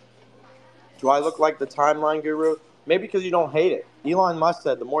 do I look like the timeline guru? Maybe because you don't hate it. Elon Musk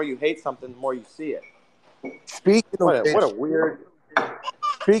said, "The more you hate something, the more you see it." Speaking of What a which, weird.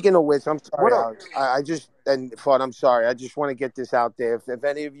 I'm What sorry, a. Alex. I just and Fudd, I'm sorry. I just want to get this out there. If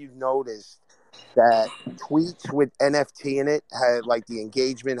any of you noticed that tweets with NFT in it had like the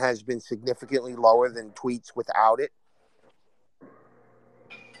engagement has been significantly lower than tweets without it.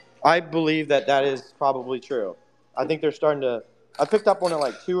 I believe that is probably true. I think they're starting to. I picked up on it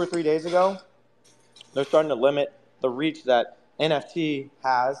like 2 or 3 days ago. They're starting to limit the reach that NFT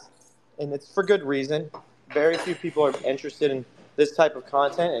has, and it's for good reason. Very few people are interested in this type of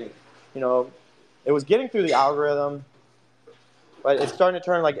content, and you know, it was getting through the algorithm, but it's starting to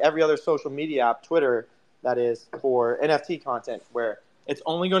turn like every other social media app, Twitter, that is for NFT content, where it's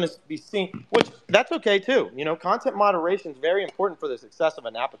only going to be seen. Which that's okay too. Content moderation is very important for the success of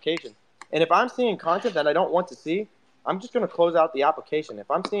an application. And if I'm seeing content that I don't want to see, I'm just going to close out the application.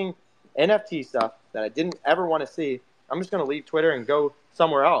 If I'm seeing NFT stuff that I didn't ever want to see, I'm just going to leave Twitter and go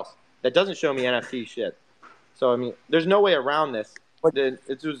somewhere else that doesn't show me NFT shit. So I mean, there's no way around this. But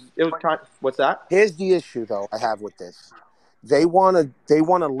What's that? here's the issue, though, I have with this. They want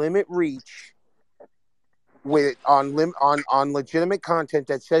to limit reach with on legitimate content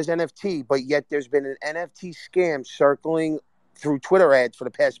that says NFT, but yet there's been an NFT scam circling through Twitter ads for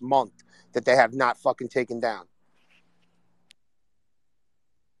the past month that they have not fucking taken down.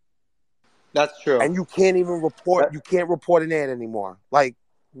 That's true. And you can't even report. You can't report an ad anymore. Like,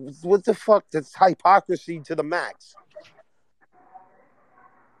 what the fuck? That's hypocrisy to the max.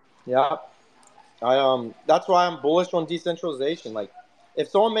 Yeah. That's why I'm bullish on decentralization. Like, if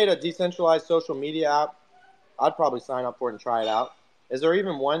someone made a decentralized social media app, I'd probably sign up for it and try it out. Is there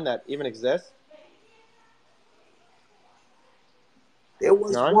even one that even exists? There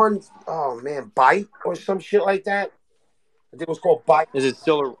was None? one, oh man, Bite or some shit like that. I think it was called Bite. Is it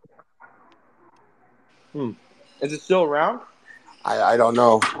still Is it still around? I don't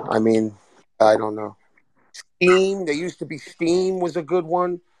know. I mean, I don't know. Steam. There used to be Steam was a good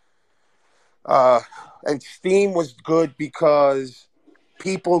one. And Steam was good because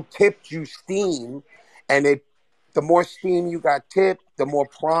people tipped you Steam, and the more Steam you got tipped, the more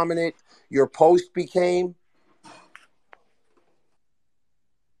prominent your post became.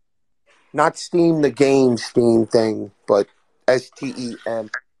 Not Steam, the game Steam thing, but STEM.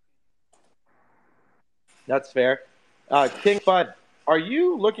 That's fair. King Bud, are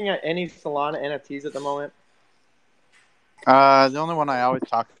you looking at any Solana NFTs at the moment? The only one I always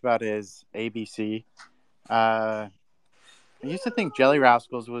talk about is ABC. I used to think Jelly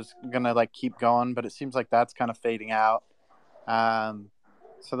Rascals was gonna like keep going, but it seems like that's kind of fading out.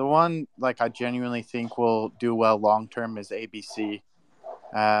 So the one like I genuinely think will do well long term is ABC.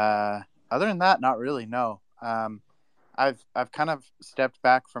 Other than that, not really. No. I've kind of stepped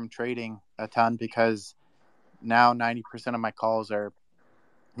back from trading a ton because now 90% of my calls are,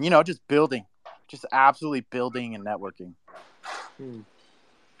 just building, just absolutely building and networking.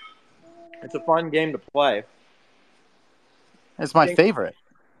 It's a fun game to play. It's my favorite.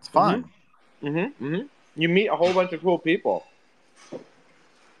 It's fun. You meet a whole bunch of cool people. Oh,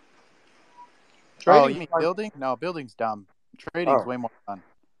 you Trading's mean fun. building? No, building's dumb. Trading's Oh. way more fun.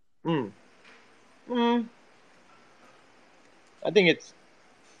 Mm. Mm. I think it's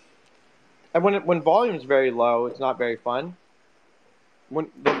and when volume's very low, it's not very fun. When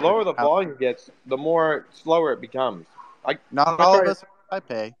the lower the Uh, volume gets, the more slower it becomes. I Not I all of try. us are in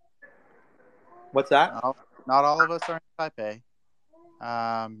Taipei. What's that? No, not all of us are in Taipei.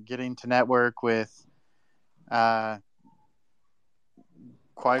 Getting to network with uh,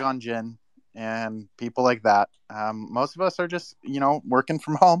 Qui-Gon Jinn and people like that. Most of us are just, working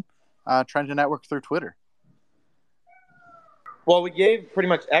from home, trying to network through Twitter. Well, we gave pretty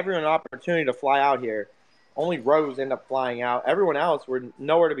much everyone an opportunity to fly out here. Only Rose ended up flying out. Everyone else were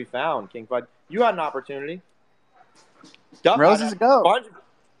nowhere to be found. King Bud, you had an opportunity. Duff had Roses go. fun.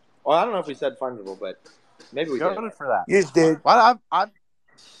 Well, I don't know if we said fungible, but maybe we did. Go for that. You just did. Why? I've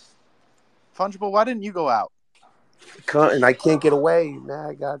Fungible. Why didn't you go out? And I can't get away, man.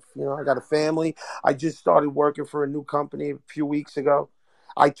 I got a family. I just started working for a new company a few weeks ago.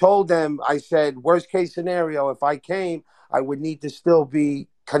 I told them, I said, worst case scenario, if I came, I would need to still be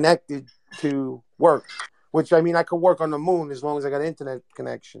connected to work, which I mean, I could work on the moon as long as I got internet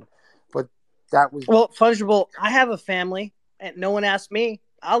connection. But that was Well, Fungible, I have a family, and no one asked me.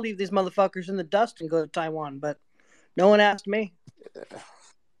 I'll leave these motherfuckers in the dust and go to Taiwan, but no one asked me.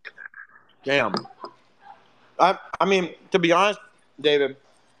 Damn. I mean, to be honest, David,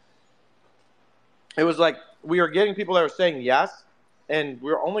 it was like we were getting people that were saying yes, and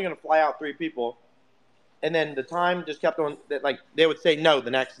we were only going to fly out 3 people, and then the time just kept on. That like they would say no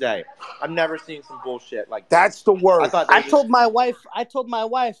the next day. I've never seen some bullshit like that. that's the I worst. thought they I were just told my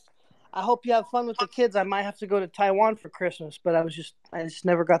wife, I hope you have fun with the kids. I might have to go to Taiwan for Christmas, but I just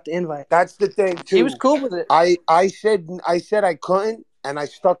never got the invite. That's the thing She was too. cool with it. I said I couldn't, and I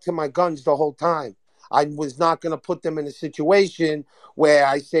stuck to my guns the whole time. I was not going to put them in a situation where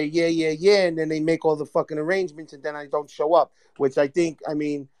I say yeah, yeah, yeah, and then they make all the fucking arrangements, and then I don't show up. Which I think, I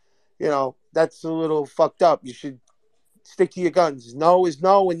mean, that's a little fucked up. You should stick to your guns. No is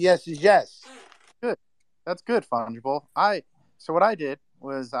no, and yes is yes. Good. That's good, Fungible. So what I did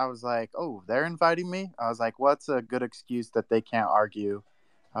was I was like, oh, they're inviting me. I was like, what's a good excuse that they can't argue?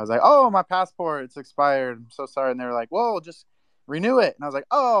 I was like, oh, my passport, it's expired. I'm so sorry. And they were like, whoa, just renew it. And I was like,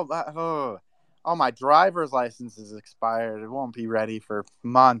 oh, my driver's license is expired. It won't be ready for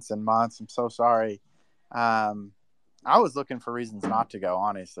months and months. I'm so sorry. I was looking for reasons not to go,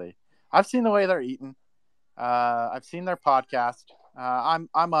 honestly. I've seen the way they're eating. I've seen their podcast. I'm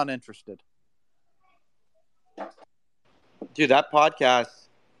uninterested. dude. That podcast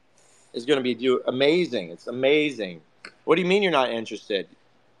is going to be amazing. It's amazing. What do you mean you're not interested?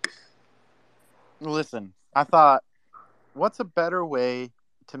 Listen, I thought, what's a better way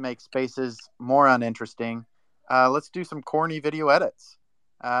to make spaces more uninteresting? Let's do some corny video edits.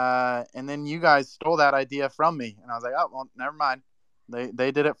 And then you guys stole that idea from me, and I was like, oh well, never mind.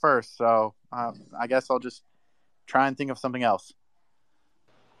 They did it first, so I guess I'll just try and think of something else.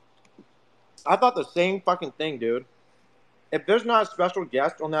 I thought the same fucking thing, dude. If there's not a special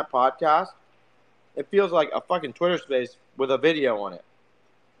guest on that podcast, it feels like a fucking Twitter space with a video on it.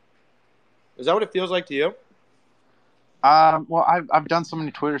 Is that what it feels like to you? Well, I've done so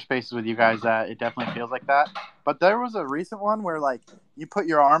many Twitter spaces with you guys that it definitely feels like that. But there was a recent one where like you put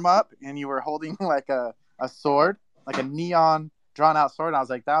your arm up and you were holding like a sword, like a neon drawn out sword. And I was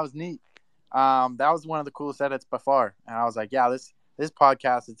like, that was neat. That was one of the coolest edits by far. And I was like, yeah, this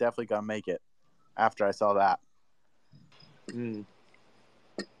podcast is definitely gonna make it. After I saw that. I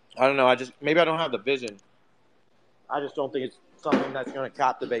don't know. Maybe I don't have the vision. I just don't think it's something that's going to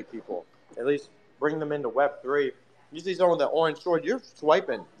captivate people. At least bring them into Web3. You see someone with an orange sword, you're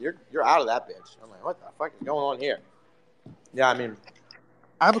swiping. You're out of that bitch. I'm like, what the fuck is going on here? Yeah, I mean,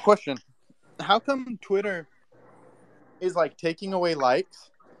 I have a question. How come Twitter is like taking away likes,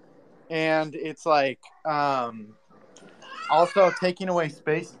 and it's like also taking away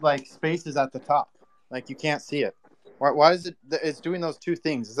spaces at the top, like you can't see it? Why is it? It's doing those two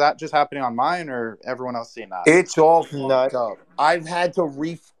things. Is that just happening on mine, or everyone else seeing that? It's all no. fucked up. I've had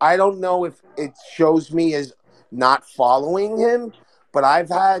to I don't know if it shows me as not following him, but I've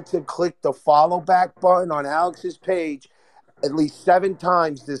had to click the follow back button on Alex's page at least 7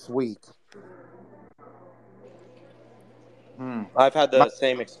 times this week. I've had the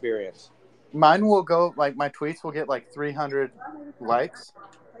same experience. Mine will go like my tweets will get like 300 likes,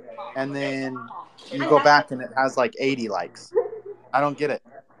 and then you go back and it has like 80 likes. I don't get it.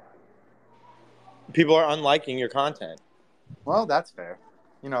 People are unliking your content. Well, that's fair.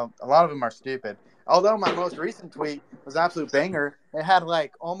 A lot of them are stupid. Although my most recent tweet was an absolute banger. It had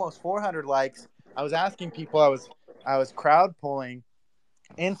like almost 400 likes. I was asking people, I was I was crowd pulling,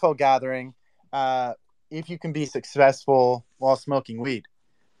 info gathering, if you can be successful while smoking weed.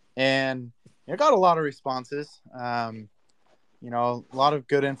 And it got a lot of responses. A lot of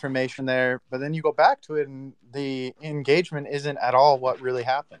good information there. But then you go back to it, and the engagement isn't at all what really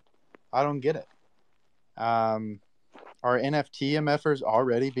happened. I don't get it. Are NFT MFers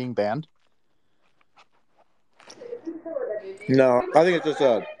already being banned? No, I think it's just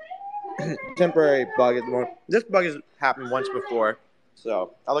a temporary bug at the moment. This bug has happened once before,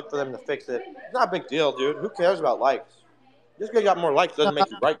 so I look for them to fix it. It's not a big deal, dude. Who cares about likes? Just because you got more likes doesn't make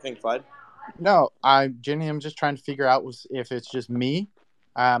you right, King Fud. No, Jenny, I'm just trying to figure out if it's just me,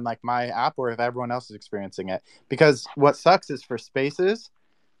 like my app, or if everyone else is experiencing it. Because what sucks is for spaces,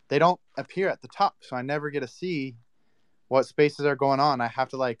 they don't appear at the top, so I never get to see what spaces are going on. I have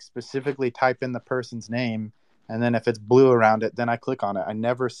to like specifically type in the person's name, and then if it's blue around it, then I click on it. I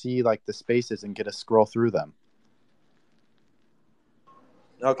never see like the spaces and get to scroll through them.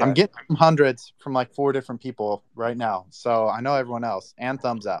 Okay. I'm getting hundreds from like 4 different people right now, so I know everyone else, and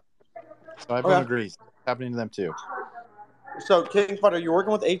thumbs up. So everyone agrees. It's happening to them too. So, King Fud, are you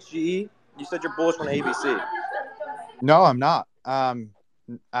working with HGE? You said you're bullish on ABC. No, I'm not.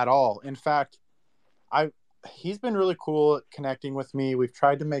 At all. In fact, he's been really cool at connecting with me. We've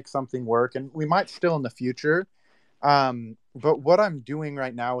tried to make something work, and we might still in the future. But what I'm doing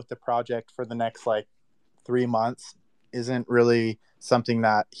right now with the project for the next like 3 months isn't really something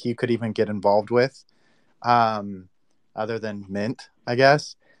that he could even get involved with, other than Mint, I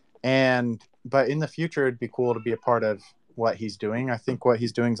guess. But in the future, it'd be cool to be a part of what he's doing. I think what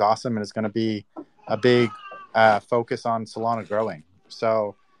he's doing is awesome, and it's going to be a big focus on Solana growing.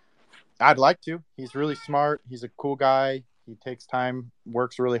 So I'd like to. He's really smart. He's a cool guy. He takes time,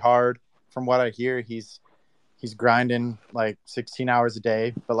 works really hard. From what I hear, he's grinding like 16 hours a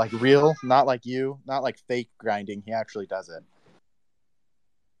day, but like real, not like you, not like fake grinding. He actually does it.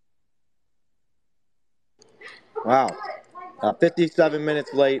 Wow. 57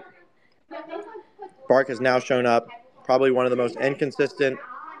 minutes late. Bark has now shown up. Probably one of the most inconsistent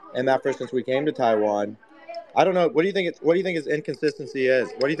MFers since we came to Taiwan. I don't know. What do you think? What do you think his inconsistency is?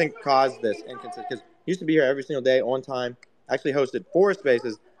 What do you think caused this inconsistency? Because he used to be here every single day on time. Actually hosted 4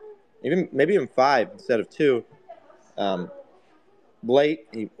 spaces, maybe even 5 instead of 2. Late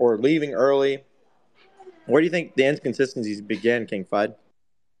or leaving early. Where do you think the inconsistencies began, King Fud?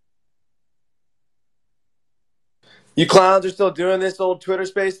 You clowns are still doing this old Twitter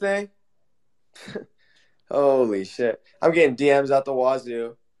space thing? Holy shit. I'm getting DMs out the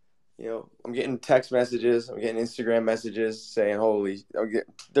wazoo. I'm getting text messages. I'm getting Instagram messages saying,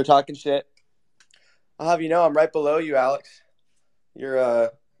 they're talking shit. I'll have you know, I'm right below you, Alex.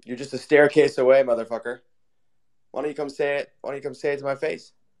 You're just a staircase away, motherfucker. Why don't you come say it? Why don't you come say it to my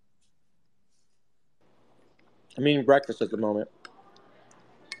face? I'm eating breakfast at the moment.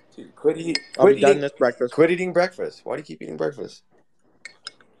 Dude, quit eating this breakfast. Quit eating breakfast. Why do you keep eating breakfast?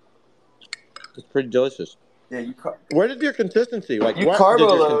 It's pretty delicious. Yeah, where did your consistency? Like, you what carbo did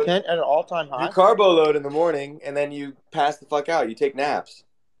your load content at an all-time high? You carbo load in the morning, and then you pass the fuck out. You take naps.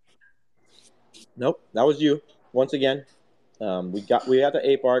 Nope, that was you. Once again, we got the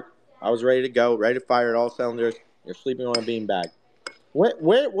ape arc. I was ready to go, ready to fire at all cylinders. You're sleeping on a beanbag. What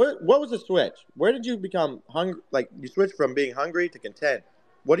was the switch? Where did you become hungry? Like, you switched from being hungry to content.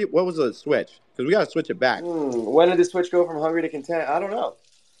 What was the switch? Because we got to switch it back. When did the switch go from hungry to content? I don't know.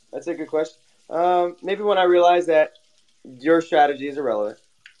 That's a good question. Maybe when I realized that your strategy is irrelevant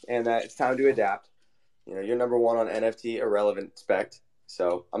and that it's time to adapt. You're number 1 on NFT irrelevant spec.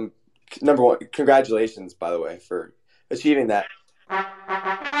 So I'm number 1. Congratulations, by the way, for achieving that.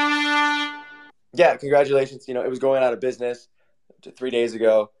 Yeah, congratulations. It was going out of business 3 days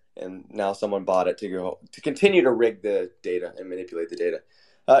ago, and now someone bought it to continue to rig the data and manipulate the data.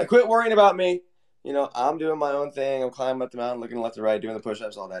 Quit worrying about me. I'm doing my own thing. I'm climbing up the mountain, looking left and right, doing the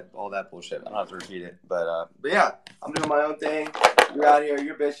push-ups, all that bullshit. I don't have to repeat it, but yeah, I'm doing my own thing. You're out here,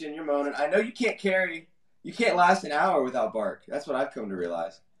 you're bitching, you're moaning. I know you can't last an hour without Bark. That's what I've come to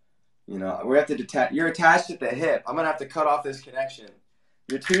realize. We have to detach. You're attached at the hip. I'm gonna have to cut off this connection.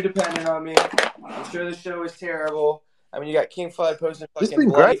 You're too dependent on me. I'm sure the show is terrible. I mean, you got King Flood posting fucking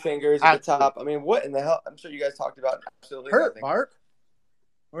bloody fingers at the top. I mean, what in the hell? I'm sure you guys talked about absolutely nothing. Mark.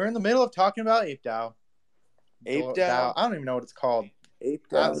 We're in the middle of talking about Ape DAO. Ape DAO? I don't even know what it's called. Ape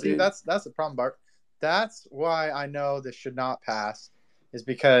DAO. See, that's the problem, Bark. That's why I know this should not pass, is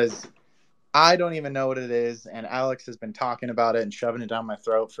because I don't even know what it is, and Alex has been talking about it and shoving it down my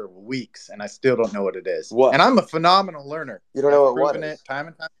throat for weeks, and I still don't know what it is. What? And I'm a phenomenal learner. You don't know I've what proven it is? it time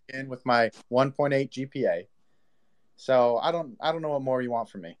and time again with my 1.8 GPA. So I don't know what more you want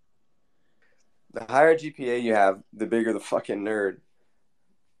from me. The higher GPA you have, the bigger the fucking nerd.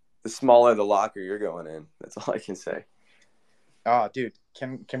 The smaller the locker you're going in. That's all I can say. Oh, dude,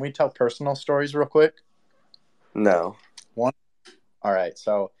 can we tell personal stories real quick? No. One. All right.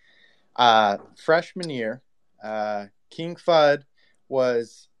 So, freshman year, King Fudd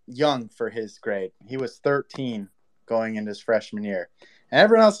was young for his grade. He was 13 going into his freshman year, and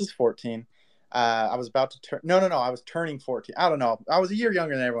everyone else is 14. I was about to turn. No. I was turning 14. I don't know. I was a year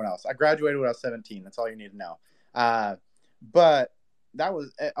younger than everyone else. I graduated when I was 17. That's all you need to know. But that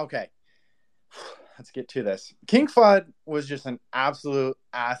was okay. Let's get to this. King Fudd was just an absolute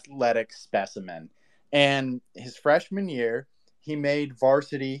athletic specimen. And his freshman year, he made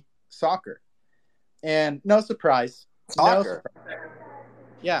varsity soccer. And no surprise. Soccer? No surprise.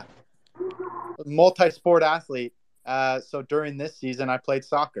 Yeah. Multi-sport athlete. So during this season, I played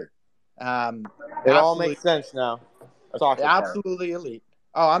soccer. It all makes sense now. Soccer absolutely elite.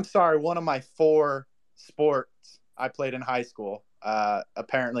 Oh, I'm sorry. One of my 4 sports I played in high school.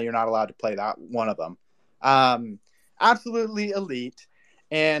 Apparently, you're not allowed to play that one of them. Absolutely elite.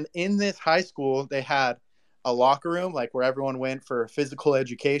 And in this high school, they had a locker room, like where everyone went for physical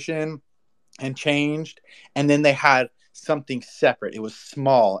education and changed. And then they had something separate. It was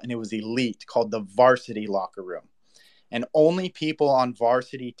small and it was elite, called the varsity locker room. And only people on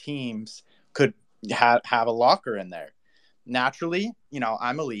varsity teams could have a locker in there. Naturally,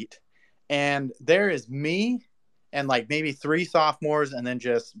 I'm elite. And there is me and like maybe 3 sophomores and then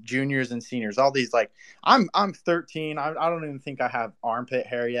just juniors and seniors. All these, like, I'm 13. I don't even think I have armpit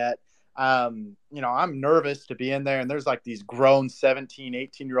hair yet. I'm nervous to be in there. And there's like these grown 17,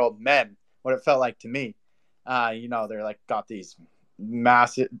 18-year-old men, what it felt like to me. They're like got these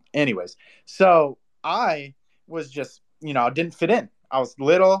massive, anyways. So I was just, didn't fit in. I was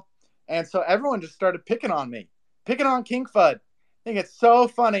little. And so everyone just started picking on me, picking on King Fudd. I think it's so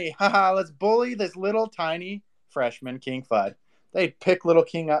funny. Haha, let's bully this little tiny freshman King Fudd. They'd pick little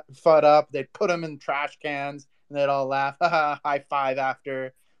King Fudd up. They'd put him in trash cans and they'd all laugh. Haha, high five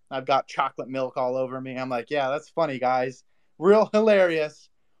after. I've got chocolate milk all over me. I'm like, yeah, that's funny, guys. Real hilarious.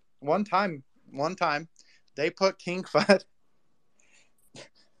 One time, they put King Fudd.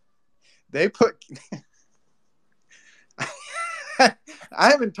 They put. I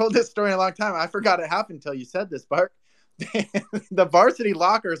haven't told this story in a long time. I forgot it happened until you said this, Bart. The varsity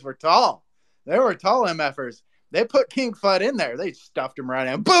lockers were tall. They were tall MFers. They put King Fudd in there. They stuffed him right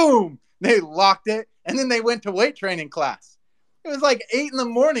in. Boom! They locked it, and then they went to weight training class. It was like 8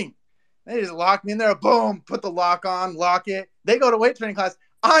 a.m. They just locked me in there. Boom! Put the lock on, lock it. They go to weight training class.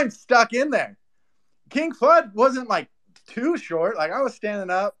 I'm stuck in there. King Fudd wasn't like too short. Like I was standing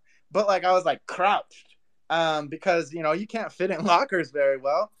up, but like I was like crouched. Because you can't fit in lockers very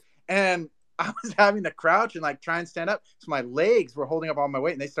well, and I was having to crouch and like try and stand up, so my legs were holding up all my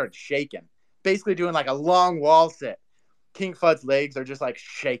weight, and they started shaking, basically doing like a long wall sit. King Fudd's legs are just like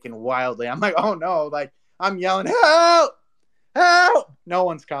shaking wildly. I'm like, oh no! Like I'm yelling, help, help! No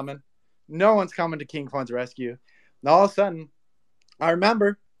one's coming to King Fudd's rescue. And all of a sudden, I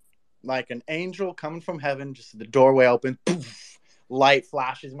remember like an angel coming from heaven, just the doorway open, poof, light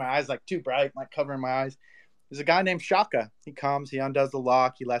flashes in my eyes, like too bright, like covering my eyes. There's a guy named Shaka. He comes, he undoes the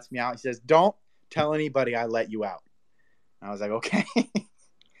lock, he lets me out. He says, don't tell anybody I let you out. And I was like, okay.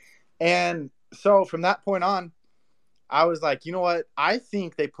 And so from that point on, I was like, you know what? I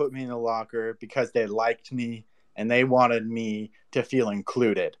think they put me in the locker because they liked me and they wanted me to feel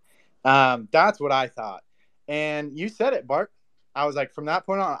included. That's what I thought. And you said it, Bart. I was like, from that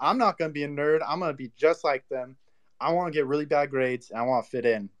point on, I'm not going to be a nerd. I'm going to be just like them. I want to get really bad grades and I want to fit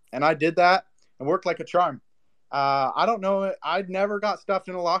in. And I did that and worked like a charm. I don't know. I never got stuffed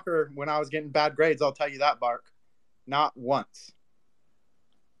in a locker when I was getting bad grades. I'll tell you that, Bark. Not once.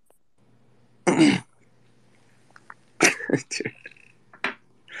 Dude.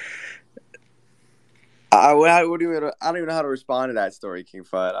 I don't even know how to respond to that story, King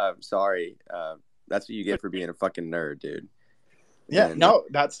Fudd. I'm sorry. That's what you get for being a fucking nerd, dude. Yeah, no,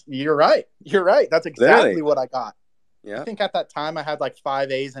 you're right. You're right. That's exactly what I got. Yeah. I think at that time I had like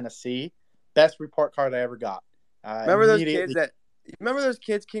 5 A's and a C. Best report card I ever got. Remember those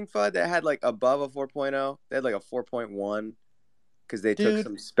kids, King Fudd, that had like above a 4.0? They had like a 4.1 because they took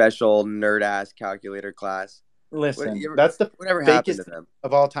some special nerd ass calculator class. Listen, that's the fakest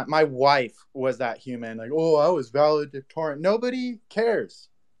of all time. My wife was that human. Like, oh, I was valedictorian. Nobody cares.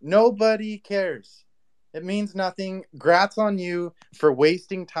 Nobody cares. It means nothing. Grats on you for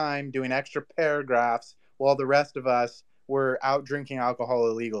wasting time doing extra paragraphs while the rest of us were out drinking alcohol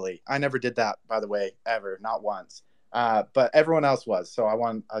illegally. I never did that, by the way, ever, not once. But everyone else was. So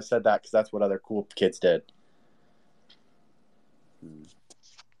I said that because that's what other cool kids did.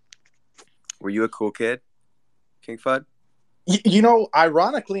 Were you a cool kid, King Fudd? You know,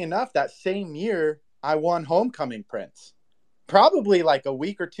 ironically enough, that same year I won Homecoming Prince. Probably like a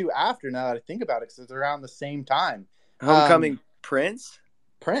week or two after. Now that I think about it, because it's around the same time. Homecoming Prince?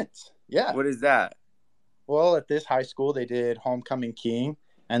 Prince, yeah. What is that? Well, at this high school, they did Homecoming King,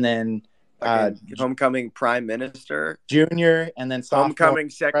 and then Homecoming Prime Minister, junior, and then sophomore.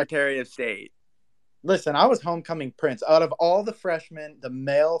 Homecoming Secretary of State. Listen, I was Homecoming Prince. Out of all the freshmen, the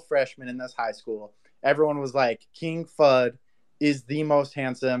male freshmen in this high school, everyone was like, King Fudd is the most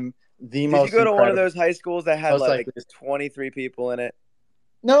handsome, the most. Did you go to one of those high schools that had like 23 people in it?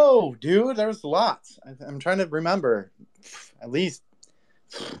 No, dude, there was lots. I'm trying to remember. At least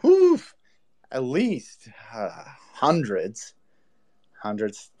hundreds,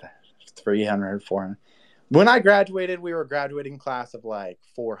 300, 400. When I graduated, we were a graduating class of like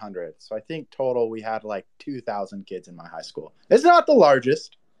 400. So I think total we had like 2,000 kids in my high school. It's not the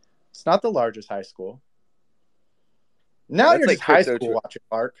largest. It's not the largest high school. Now you're like just high school watching,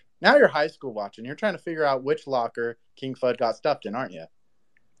 Mark. Now you're high school watching. You're trying to figure out which locker King Fudd got stuffed in, aren't you?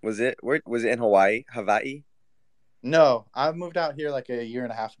 Was it in Hawaii? No, I moved out here like a year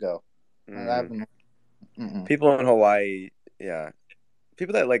and a half ago. People in Hawaii, yeah.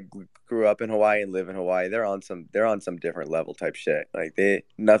 People that like grew up in Hawaii and live in Hawaii, they're on some different level type shit. Like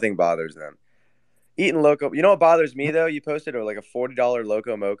nothing bothers them. Eating loco, you know what bothers me though? You posted like a $40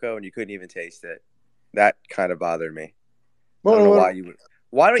 loco moco and you couldn't even taste it. That kind of bothered me. I don't know why you would.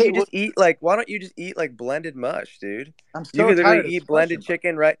 Why don't you just eat like blended mush, dude? I'm so you could tired eat blended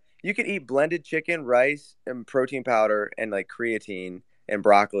chicken, right? You could eat blended chicken, rice, and protein powder, and like creatine and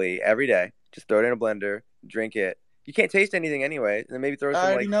broccoli every day. Just throw it in a blender, drink it. You can't taste anything anyway. And then maybe throw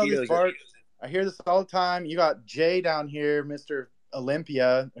some like Cheetos. I hear this all the time. You got Jay down here, Mr.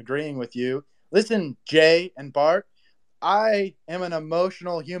 Olympia, agreeing with you. Listen, Jay and Bart, I am an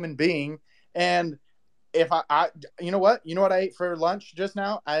emotional human being, and if I you know what I ate for lunch just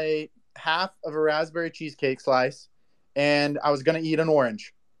now? I ate half of a raspberry cheesecake slice, and I was gonna eat an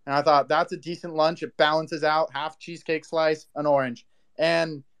orange. And I thought that's a decent lunch. It balances out, half cheesecake slice, an orange,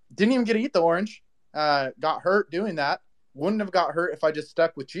 and didn't even get to eat the orange. Got hurt doing that. Wouldn't have got hurt if I just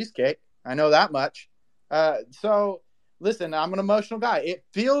stuck with cheesecake. I know that much. So listen, I'm an emotional guy. It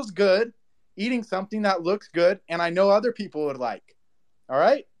feels good eating something that looks good, and I know other people would like. All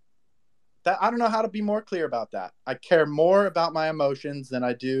right. I don't know how to be more clear about that. I care more about my emotions than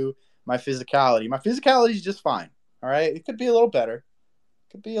I do my physicality. My physicality is just fine. All right. It could be a little better.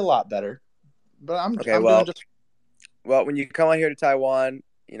 It could be a lot better. But I'm doing just. Well, when you come out here to Taiwan,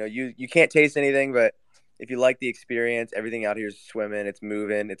 you know, you can't taste anything, but if you like the experience, everything out here is swimming, it's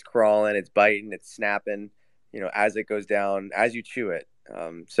moving, it's crawling, it's biting, it's snapping, you know, as it goes down, as you chew it.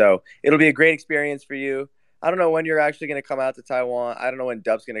 So it'll be a great experience for you. I don't know when you're actually going to come out to Taiwan. I don't know when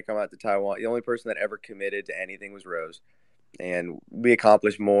Dub's going to come out to Taiwan. The only person that ever committed to anything was Rose. And we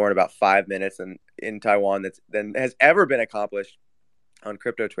accomplished more in about 5 minutes in Taiwan than has ever been accomplished on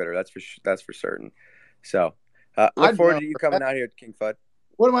crypto Twitter. That's for certain. So look forward to you coming out here, King Fudd.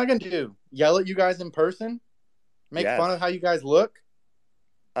 What am I going to do? Yell at you guys in person? Make fun of how you guys look?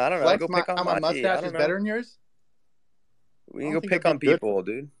 I don't know. Flex how my mustache is better than yours? We can go pick on people,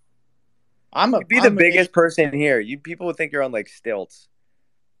 dude. You'd be the biggest person here. People would think you're on like stilts.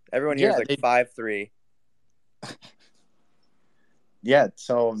 Everyone here is like 5'3". Yeah,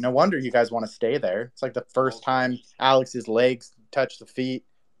 so no wonder you guys want to stay there. It's like the first time Alex's legs touch the feet.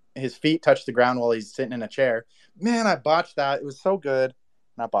 His feet touch the ground while he's sitting in a chair. Man, I botched that. It was so good.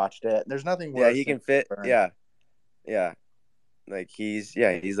 And I botched it. There's nothing worse. Yeah, he can fit. Yeah. Like he's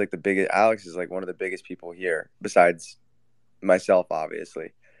like the biggest. Alex is like one of the biggest people here besides myself,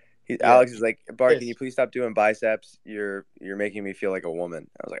 obviously. Alex is like, Bart, can you please stop doing biceps? You're making me feel like a woman.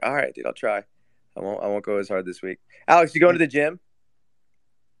 I was like, all right, dude, I'll try. I won't go as hard this week. Alex, you going to the gym?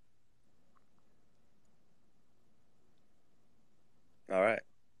 All right.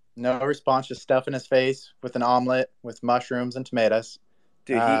 No response, just stuffing his face with an omelet with mushrooms and tomatoes.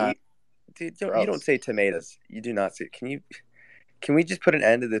 Dude, you don't say tomatoes. You do not say. Can we just put an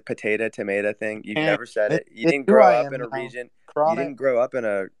end to the tomato thing? You've never said it. You didn't grow up in a region. You didn't grow up in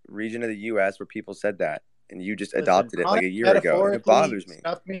a region of the U.S. where people said that, and you just adopted it like a year ago. It bothers me.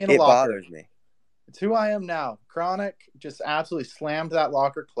 It bothers me. It's who I am now. Chronic just absolutely slammed that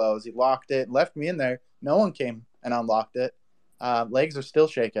locker closed. He locked it, left me in there. No one came and unlocked it. Legs are still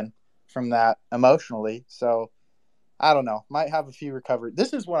shaking from that emotionally. So I don't know. Might have a few recovery.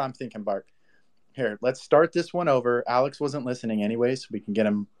 This is what I'm thinking, Bart. Here, let's start this one over. Alex wasn't listening anyway, so we can get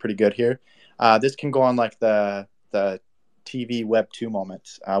him pretty good here. This can go on like the TV Web 2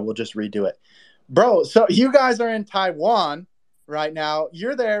 moments. We'll just redo it. Bro, so you guys are in Taiwan, right now.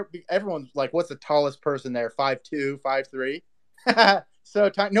 You're there. Everyone's like, what's the tallest person there? 5'2", 5'3". So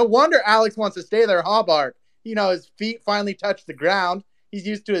tiny. No wonder Alex wants to stay there, huh, Bark? His feet finally touch the ground. He's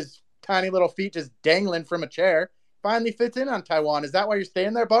used to his tiny little feet just dangling from a chair. Finally fits in on Taiwan. Is that why you're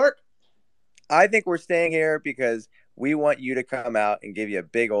staying there, Bark? I think we're staying here because we want you to come out and give you a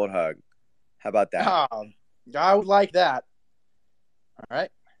big old hug. How about that? I would like that. All right.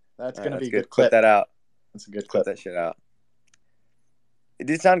 That's going to be a good clip. Put that out. That's a good clip. Put that shit out. It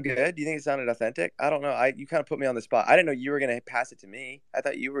did sound good. Do you think it sounded authentic? I don't know. You kind of put me on the spot. I didn't know you were going to pass it to me. I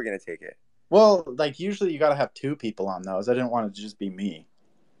thought you were going to take it. Well, like usually you got to have two people on those. I didn't want it to just be me.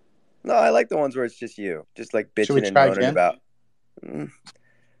 No, I like the ones where it's just you. Just like bitching and moaning about.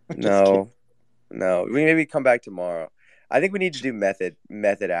 No. We maybe come back tomorrow. I think we need to do method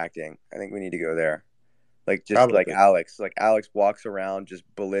acting. I think we need to go there. Like just Probably. Like Alex. Like Alex walks around just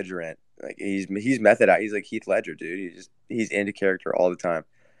belligerent. Like he's method act. He's like Heath Ledger, dude. He's into character all the time.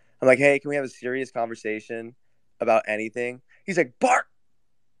 I'm like, hey, can we have a serious conversation about anything? He's like, Bart,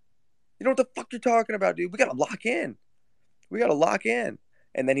 you know what the fuck you're talking about, dude? We gotta lock in.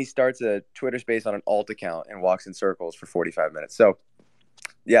 And then he starts a Twitter space on an alt account and walks in circles for 45 minutes. So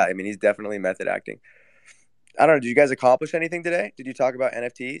yeah, I mean, he's definitely method acting. I don't know. Did you guys accomplish anything today? Did you talk about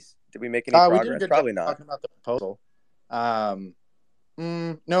NFTs? Did we make any progress? We did Probably not. Talking about the proposal.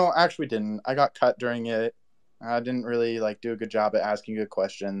 No, actually didn't. I got cut during it. I didn't really do a good job at asking good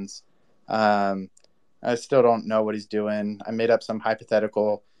questions. I still don't know what he's doing. I made up some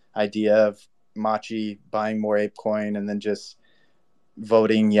hypothetical idea of Machi buying more ApeCoin and then just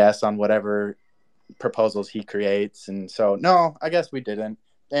voting yes on whatever proposals he creates. And so, no, I guess we didn't.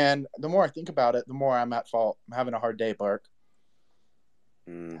 And the more I think about it, the more I'm at fault. I'm having a hard day, Bark.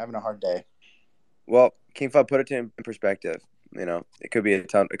 Having a hard day. Well, King Fub, put it in perspective. It could be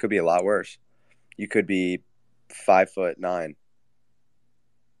It could be a lot worse. You could be 5'9".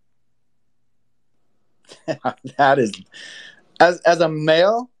 That is, as a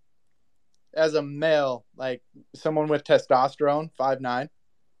male, like someone with testosterone, 5'9".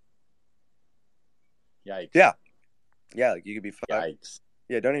 Yikes. Yeah, like you could be 5. Yikes.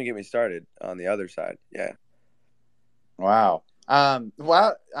 Yeah, don't even get me started on the other side. Yeah. Wow.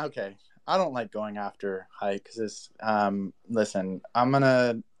 Well, okay. I don't like going after height because listen, I'm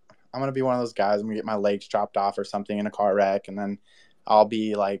gonna be one of those guys. I'm gonna get my legs chopped off or something in a car wreck, and then I'll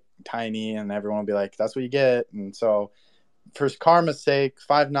be like tiny, and everyone will be like, "That's what you get." And so, for karma's sake,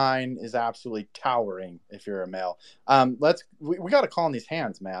 5'9" is absolutely towering if you're a male. We got to call in these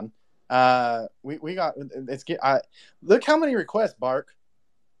hands, man. Look how many requests, Bark.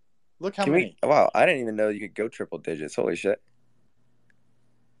 Look how many. Wow, I didn't even know you could go triple digits. Holy shit.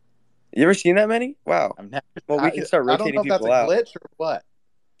 You ever seen that many? Wow. Well, we can start rotating people out. I don't know if that's a glitch or what.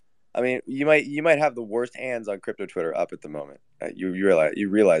 I mean, you might have the worst hands on crypto Twitter up at the moment. You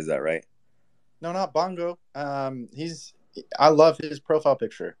realize that, right? No, not Bongo. I love his profile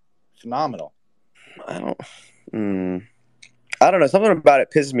picture. Phenomenal. I don't know. Something about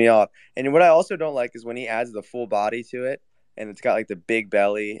it pisses me off. And what I also don't like is when he adds the full body to it, and it's got like the big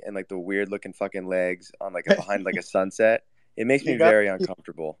belly and like the weird looking fucking legs on behind like a sunset. It makes me very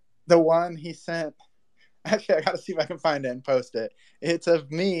uncomfortable. The one he sent. Actually, I got to see if I can find it and post it. It's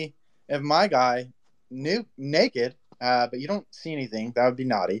of my guy, naked, but you don't see anything. That would be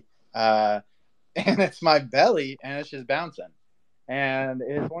naughty. And it's my belly, and it's just bouncing. And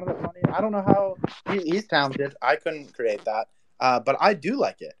it's one of the funny. I don't know how he's talented. I couldn't create that, but I do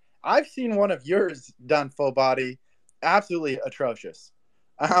like it. I've seen one of yours done full body, absolutely atrocious.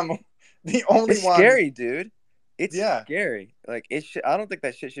 The only it's one. Scary, dude. It's scary. Like I don't think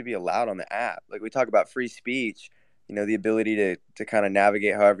that shit should be allowed on the app. Like we talk about free speech, the ability to kind of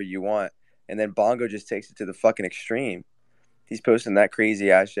navigate however you want, and then Bongo just takes it to the fucking extreme. He's posting that crazy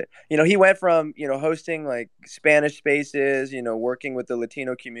ass shit. He went from, hosting like Spanish spaces, working with the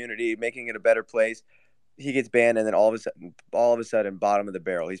Latino community, making it a better place. He gets banned, and then all of a sudden, bottom of the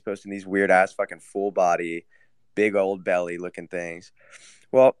barrel, he's posting these weird ass fucking full body, big old belly looking things.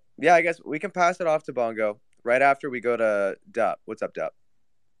 Well, yeah, I guess we can pass it off to Bongo right after we go to Dup. What's up, Dup?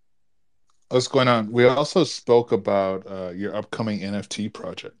 What's going on? We also spoke about your upcoming NFT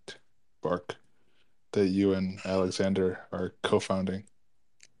project, Bark, that you and Alexander are co-founding.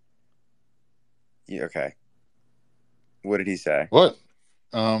 Yeah, okay. What did he say? What?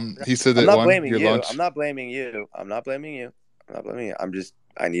 He said that I'm not blaming you.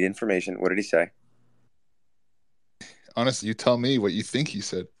 I need information. What did he say? Honestly, you tell me what you think he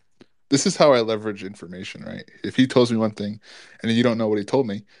said. This is how I leverage information, right? If he tells me one thing and you don't know what he told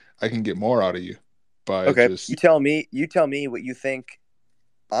me, I can get more out of you by just... You tell me what you think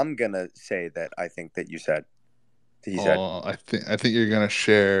I'm going to say that I think that you said. He said. I think you're gonna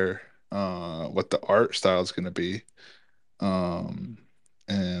share what the art style is gonna be, um,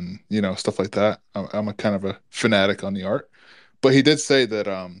 and stuff like that. I'm a kind of a fanatic on the art, but he did say that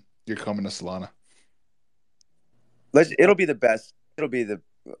you're coming to Solana. It'll be the best. It'll be the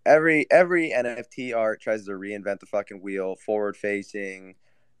every NFT art tries to reinvent the fucking wheel, forward facing,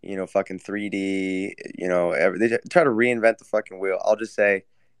 fucking 3D. They try to reinvent the fucking wheel. I'll just say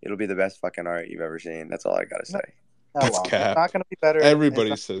it'll be the best fucking art you've ever seen. That's all I gotta say. No, That's won't. It's cap. not going to be better.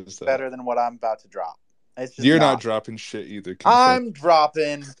 Everybody It's says that. better than what I'm about to drop. It's just You're not not. dropping shit either, King. I'm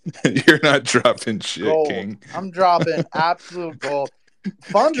dropping You're not dropping shit, gold. King. I'm dropping absolute gold.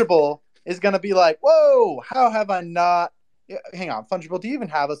 Fungible is going to be like, whoa, how have I not? Hang on, Fungible, do you even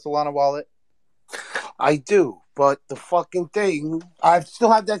have a Solana wallet? I do, but the fucking thing, I still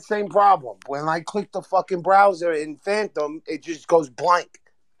have that same problem. When I click the fucking browser in Phantom, it just goes blank.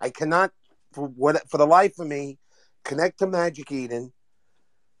 I cannot, for the life of me, connect to Magic Eden,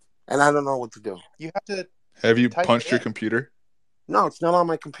 and I don't know what to do. You have to. Have you type punched it your in. computer? No, it's not on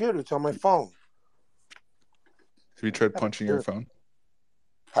my computer. It's on my phone. Have you tried punching your phone?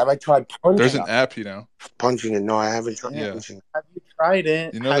 Have I tried punching? There's an app, Punching it? No, I haven't tried Yeah. punching it. Have you tried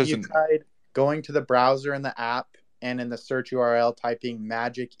it? Have you there's tried going to the browser in the app and in the search URL typing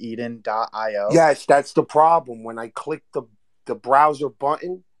magiceden.io? Yes, that's the problem. When I click the browser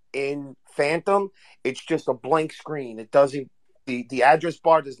button in Phantom, it's just a blank screen. It doesn't, the address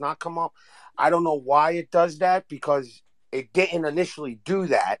bar does not come up. I don't know why it does that, because it didn't initially do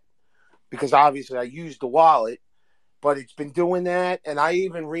that, because obviously I used the wallet, but it's been doing that, and I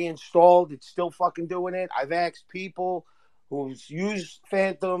even reinstalled. It's still fucking doing it. I've asked people who's used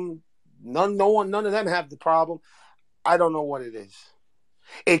Phantom. None of them have the problem. I don't know what it is.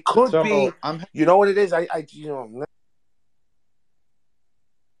 It could be. You know what it is? I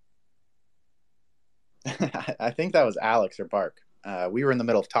think that was Alex or Bark. We were in the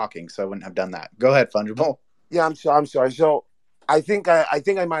middle of talking, so I wouldn't have done that. Go ahead, Fungible. Yeah, I'm sorry. So I think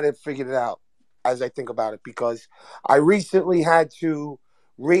I might have figured it out as I think about it, because I recently had to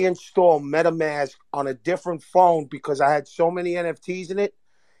reinstall MetaMask on a different phone because I had so many NFTs in it.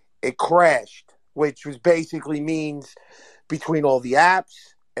 It crashed, which was basically means between all the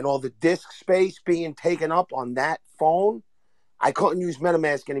apps and all the disk space being taken up on that phone, I couldn't use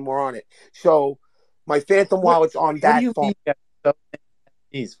MetaMask anymore on it. So my Phantom wallet's on that phone. What do you mean? So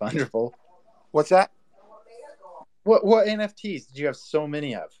NFTs, Fungible. What's that? What NFTs did you have so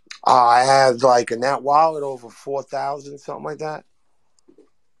many of? I had like in that wallet over 4,000, something like that.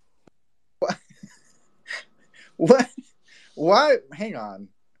 What? Why? Hang on.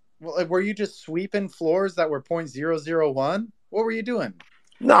 Well, were you just sweeping floors that were 0.001? What were you doing?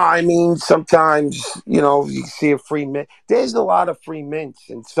 No, I mean, sometimes, you see a free mint. There's a lot of free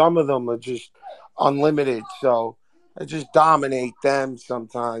mints, and some of them are just unlimited. So I just dominate them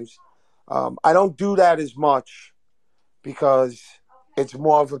sometimes. I don't do that as much because it's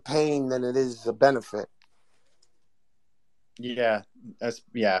more of a pain than it is a benefit. Yeah,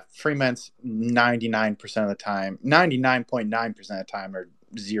 free mints 99% of the time, 99.9% of the time are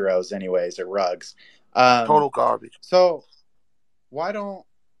zeros anyways, or rugs. Total garbage. So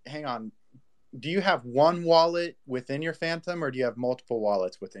hang on. Do you have one wallet within your Phantom, or do you have multiple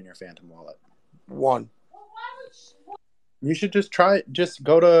wallets within your Phantom wallet? One. You should just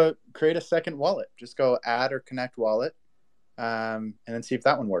go to create a second wallet. Just go add or connect wallet, and then see if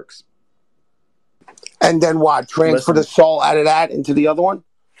that one works. And then what? Transfer the soul out of that into the other one?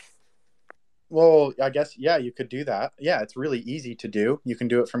 Well, I guess, yeah, you could do that. Yeah, it's really easy to do. You can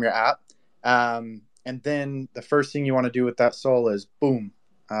do it from your app. And then the first thing you want to do with that soul is, boom,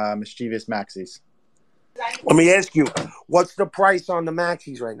 mischievous maxis. Let me ask you, what's the price on the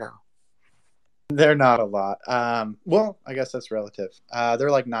maxis right now? They're not a lot. Well, I guess that's relative.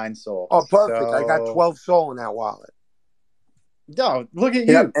 They're like 9 soul. Oh, perfect. I got 12 soul in that wallet. No, look at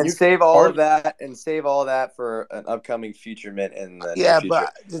you. Yep, and save all of that for an upcoming future mint in the near future.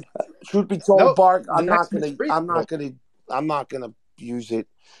 But truth be told, Bark, I'm not gonna use it.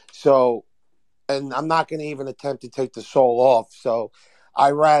 So, and I'm not gonna even attempt to take the soul off. So,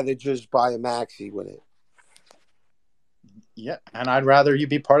 I'd rather just buy a maxi with it. Yeah, and I'd rather you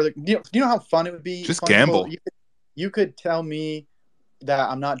be part of the. Do you know how fun it would be? Just gamble. You could tell me that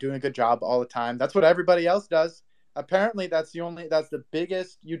I'm not doing a good job all the time. That's what everybody else does. Apparently, that's the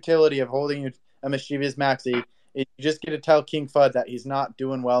biggest utility of holding a mischievous maxi. You just get to tell King Fud that he's not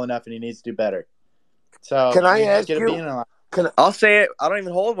doing well enough and he needs to do better. So can I ask you? I'll say it. I don't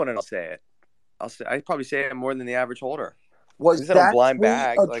even hold one, and I'll say it. I'd probably say it more than the average holder. Was that a blind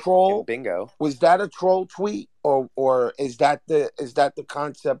bag, a troll? Bingo. Was that a troll tweet, or is that the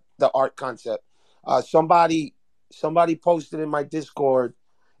concept, the art concept? Somebody somebody posted in my Discord,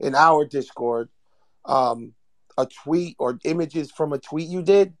 in our Discord, um, a tweet or images from a tweet you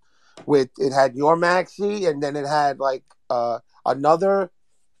did with it had your maxi and then it had like another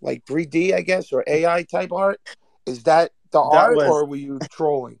like 3D, I guess, or AI type art. Is that the That art was or were you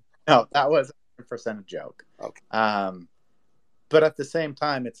trolling? no, that was 100% a joke. Okay. But at the same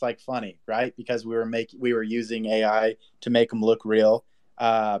time, it's like funny, right? Because we were using AI to make them look real.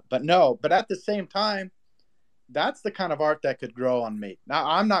 But at the same time, that's the kind of art that could grow on me. Now,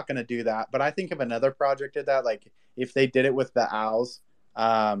 I'm not going to do that, but I think if another project did that, like if they did it with the owls,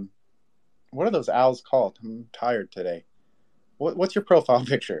 what are those owls called? I'm tired today. What's your profile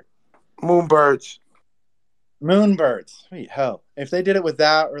picture? Moonbirds. Moonbirds. Sweet hell. If they did it with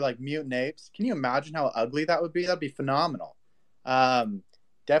that or like mutant apes, can you imagine how ugly that would be? That'd be phenomenal. Um,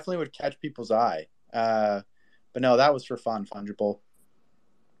 Definitely would catch people's eye. But no, that was for fun, Fungible.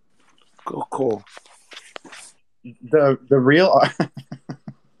 Cool. The real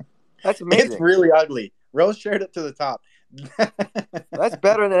That's it's amazing. really ugly. Rose shared it to the top. That's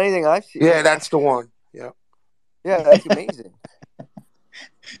better than anything I've seen. Yeah, that's the one. Yeah. Yeah, that's amazing.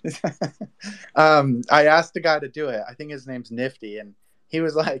 I asked the guy to do it. I think his name's Nifty, and he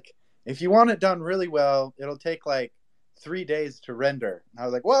was like, "If you want it done really well, it'll take like 3 days to render." And I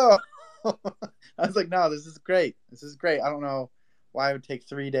was like, "Whoa!" I was like, "No, this is great. This is great. I don't know why it would take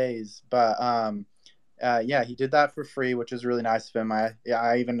 3 days, but yeah, he did that for free, which is really nice of him. I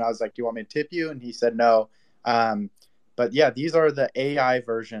was like, "Do you want me to tip you?" And he said no. But yeah, these are the AI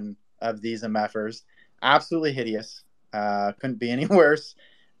version of these MFers. Absolutely hideous. Couldn't be any worse.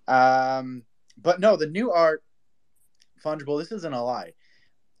 But no, the new art, Fungible, this isn't a lie,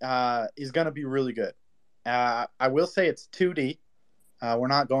 is going to be really good. I will say it's 2D. We're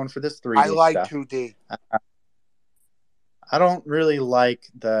not going for this 3D I like stuff. 2D. I don't really like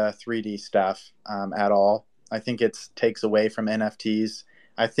the 3D stuff at all. I think it takes away from NFTs.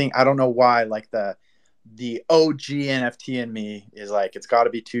 I don't know why, like the OG NFT in me is like, it's got to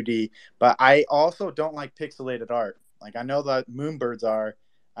be 2D. But I also don't like pixelated art. Like, I know that Moonbirds are,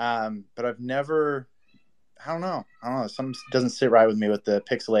 but I've never, I don't know. Something doesn't sit right with me with the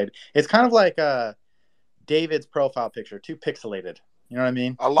pixelated. It's kind of like David's profile picture, too pixelated. You know what I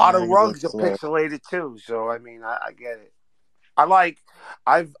mean? A lot of It rugs are looks a little... pixelated too, so I mean, I get it.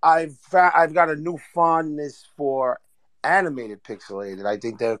 I've got a new fondness for animated pixelated. I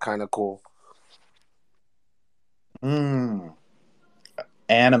think they're kind of cool. Anime.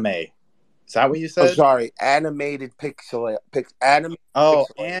 Is that what you Oh, said? sorry, animated animated. Oh,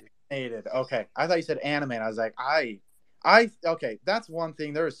 pixelated. animated. Okay, I thought you said anime. And I was like, okay. That's one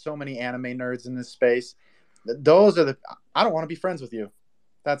thing. There are so many anime nerds in this space. Those are I don't want to be friends with you.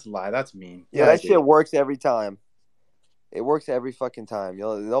 That's a lie. That's mean. Yeah, that shit works every time. It works every fucking time.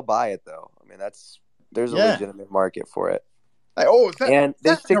 They'll buy it though. I mean, there's a legitimate market for it. Like, oh, is that, and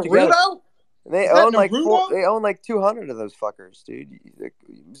they stick Naruto? together. And they Is own that like Naruto? they own like 200 of those fuckers, dude.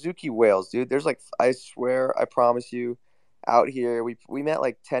 Zuki whales, dude. There's like, I swear, I promise you, out here we met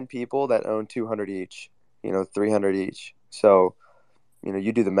like 10 people that own 200 each. 300 each. So,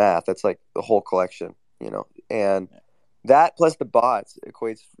 you do the math. That's like the whole collection. And that plus the bots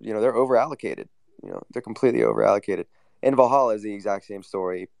equates. They're over allocated. They're completely over allocated. And Valhalla is the exact same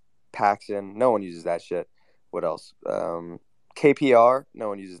story. Paxson, no one uses that shit. What else? KPR, no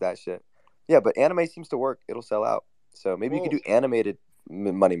one uses that shit. Yeah, but anime seems to work. It'll sell out. So maybe you could do animated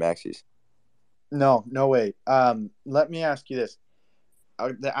money maxis. No way. Let me ask you this.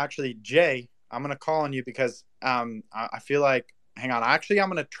 Actually, Jay, I'm gonna call on you because I feel like. Hang on. Actually, I'm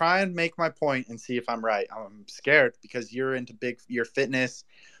gonna try and make my point and see if I'm right. I'm scared because you're into your fitness.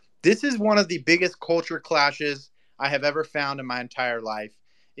 This is one of the biggest culture clashes I have ever found in my entire life.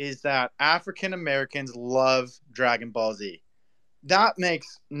 Is that African Americans love Dragon Ball Z? That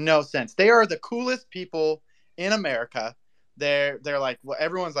makes no sense. They are the coolest people in America. They're like, well,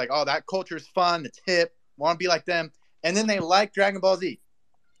 everyone's like, oh, that culture is fun. It's hip. Want to be like them. And then they like Dragon Ball Z.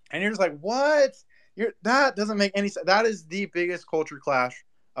 And you're just like, what? That doesn't make any sense. That is the biggest culture clash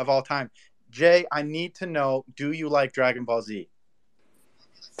of all time. Jay, I need to know, do you like Dragon Ball Z?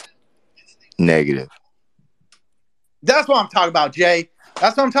 Negative. That's what I'm talking about, Jay.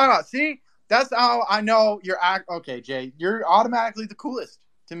 That's what I'm talking about. See? That's how I know you're okay, Jay. You're automatically the coolest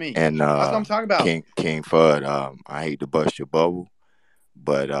to me. And that's what I'm talking about. King Fudd, I hate to bust your bubble,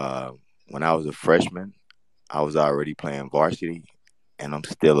 but when I was a freshman, I was already playing varsity, and I'm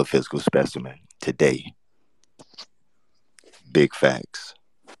still a physical specimen today. Big facts.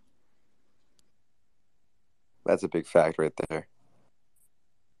 That's a big fact right there.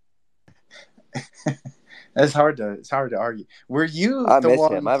 It's hard to argue. Were you I the miss him.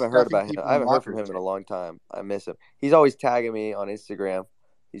 one I haven't heard stuffing about him. people I in haven't heard from lockers, him in Jay? a long time. I miss him. He's always tagging me on Instagram.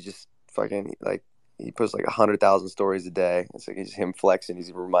 He's just fucking like he posts like 100,000 stories a day. It's like he's him flexing.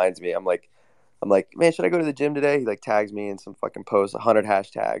 He reminds me. I'm like, man, should I go to the gym today? He like tags me in some fucking post, 100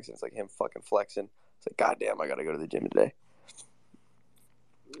 hashtags. And it's like him fucking flexing. It's like, goddamn, I gotta go to the gym today.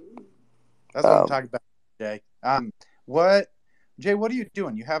 That's what I'm talking about, Jay. Jay, what are you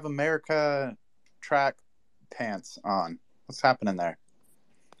doing? You have America track pants on. What's happening there?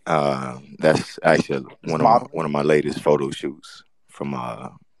 That's actually Just one modeling? of my latest photo shoots from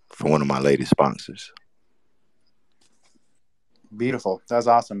one of my latest sponsors. Beautiful. That's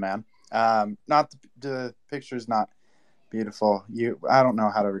awesome, man. Not the picture's not beautiful. I don't know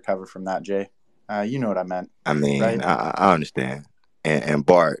how to recover from that, Jay. You know what I meant. I mean, right? I understand. And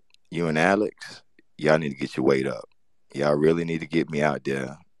Bart, you and Alex, y'all need to get your weight up. Y'all really need to get me out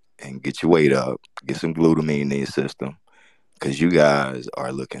there and get your weight up. Get some glutamine in your system, because you guys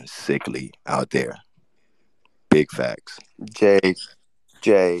are looking sickly out there. Big facts.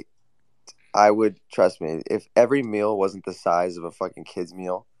 Jay, I would trust me if every meal wasn't the size of a fucking kid's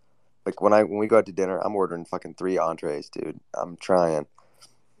meal. Like when we go out to dinner, I'm ordering fucking 3 entrees, dude. I'm trying.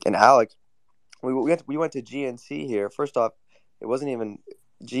 And Alex, we went to GNC here. First off, it wasn't even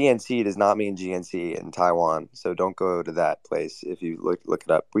GNC does not mean GNC in Taiwan, so don't go to that place if you look it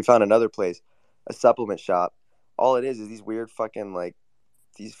up. We found another place, a supplement shop. All it is these weird fucking like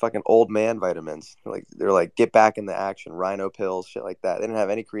these fucking old man vitamins. They're like get back in the action, rhino pills, shit like that. They didn't have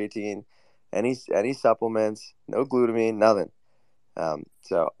any creatine, any supplements, no glutamine, nothing.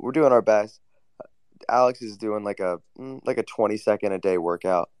 So we're doing our best. Alex is doing like a 20-second a day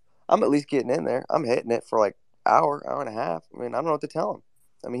workout. I'm at least getting in there. I'm hitting it for like hour and a half. I mean, I don't know what to tell him.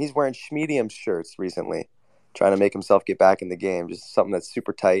 I mean, he's wearing medium shirts recently, trying to make himself get back in the game. Just something that's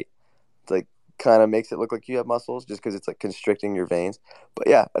super tight. It's like kind of makes it look like you have muscles just because it's like constricting your veins. But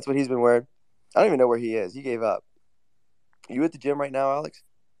yeah, that's what he's been wearing. I don't even know where he is. He gave up. You at the gym right now, Alex?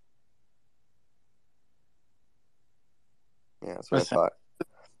 Yeah, that's what Listen, I thought.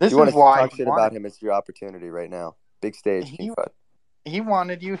 this If you want is to why talk he shit about him, it's your opportunity right now. Big stage, King Fud. He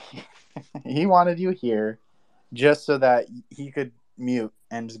wanted you. He wanted you here, just so that he could mute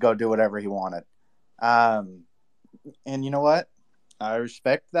and just go do whatever he wanted. And you know what? I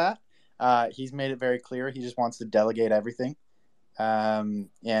respect that. He's made it very clear he just wants to delegate everything. And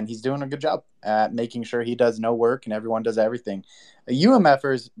he's doing a good job at making sure he does no work and everyone does everything.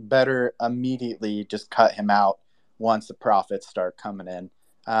 UMFers better immediately just cut him out once the profits start coming in.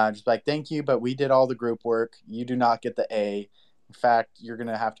 Just like, thank you, but we did all the group work. You do not get the A. In fact, you're going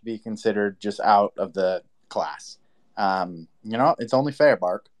to have to be considered just out of the class. It's only fair,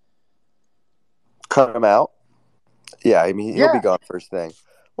 Bark. Cut him out? Yeah, I mean, he'll be Yeah. gone first thing.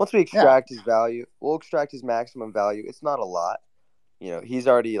 Once we extract his value, we'll extract his maximum value. It's not a lot. He's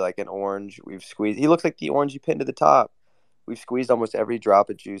already like an orange. We've squeezed. He looks like the orange you pinned to the top. We've squeezed almost every drop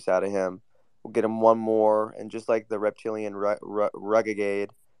of juice out of him. We'll get him one more, and just like the reptilian Ruggagade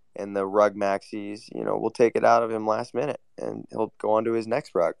and the Rug Maxis, we'll take it out of him last minute, and he'll go on to his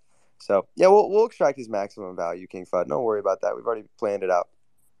next rug. So yeah, we'll extract his maximum value, King Fud. Don't worry about that. We've already planned it out.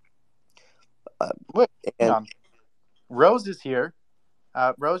 Wait, hang on. Rose is here.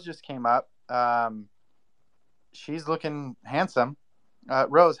 Rose just came up. She's looking handsome.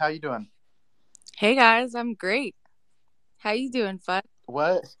 Rose, how you doing? Hey guys, I'm great. How you doing, Fud?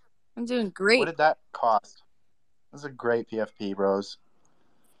 What? I'm doing great. What did that cost? That's a great PFP, Rose.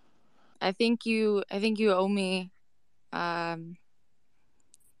 I think you owe me $10K.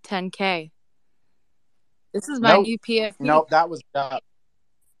 This is my new PFP. Nope, that was Dup.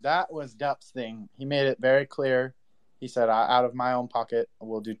 That was Dup's thing. He made it very clear. He said, out of my own pocket,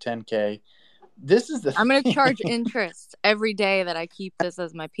 we'll do $10K. This is the I'm going to charge interest every day that I keep this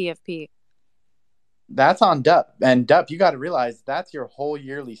as my PFP. That's on Dup. And Dup, you got to realize that's your whole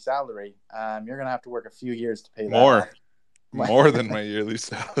yearly salary. You're going to have to work a few years to pay that off. More than my yearly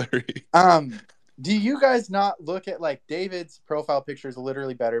salary. Do you guys not look at like David's profile picture is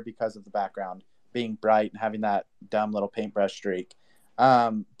literally better because of the background being bright and having that dumb little paintbrush streak?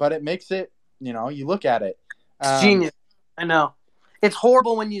 But it makes it, you look at it. It's genius. I know. It's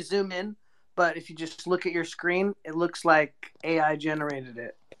horrible when you zoom in, but if you just look at your screen, it looks like AI generated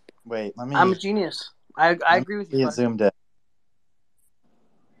it. Wait, I'm a genius. I agree with you. It zoomed in.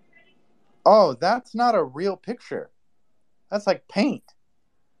 Oh, that's not a real picture. That's like paint.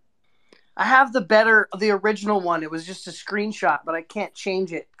 I have the original one. It was just a screenshot, but I can't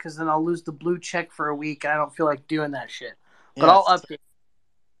change it because then I'll lose the blue check for a week. I don't feel like doing that shit. But I'll update.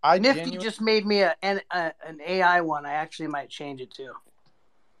 Nifty just made me an AI one. I actually might change it too.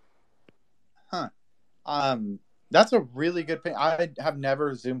 Huh. That's a really good thing. I have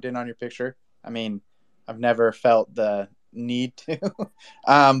never zoomed in on your picture. I mean, I've never felt the need to.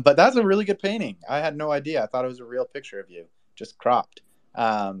 But that's a really good painting. I had no idea. I thought it was a real picture of you, just cropped.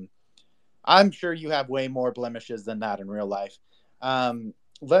 Um, I'm sure you have way more blemishes than that in real life.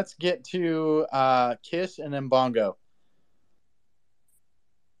 Let's get to Kiss and then Bongo.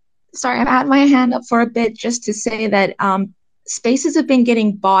 Sorry, I've had my hand up for a bit just to say that spaces have been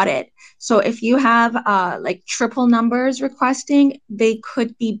getting botted. So if you have like triple numbers requesting, they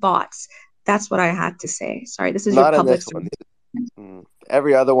could be bots. That's what I had to say. Sorry, this is your Not in public this service. one.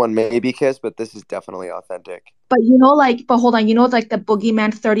 Every other one may be Kiss, but this is definitely authentic. But but hold on, like the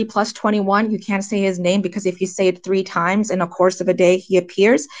boogeyman 30 plus 21, you can't say his name because if you say it 3 times in a course of a day, he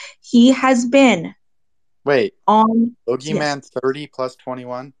appears. He has been Wait, on Boogeyman 30 plus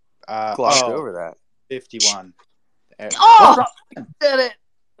 21? Glossed over that. 51. Oh, did it.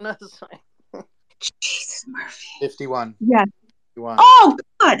 No, Jesus, Murphy. 51. Yes. 51. Oh,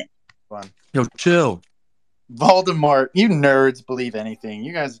 God. 51. Yo, chill. Voldemort, you nerds believe anything.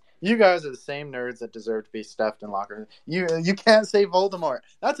 You guys are the same nerds that deserve to be stuffed in lockers. You can't say Voldemort.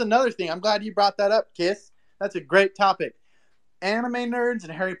 That's another thing. I'm glad you brought that up, Kiss. That's a great topic. Anime nerds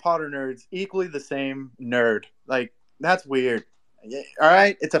and Harry Potter nerds equally the same nerd. Like, that's weird. All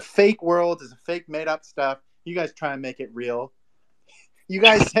right, it's a fake world. It's a fake made up stuff. You guys try and make it real. You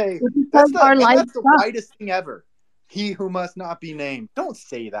guys say that's the whitest thing ever. He who must not be named. Don't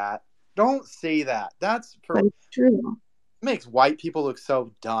say that. Don't say that. That's true. Makes white people look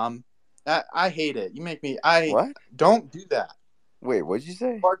so dumb. I hate it. You make me. What? Don't do that. Wait, what'd you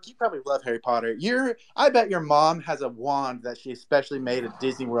say? Mark, you probably love Harry Potter. I bet your mom has a wand that she especially made at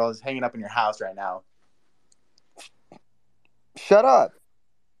Disney World is hanging up in your house right now. Shut up.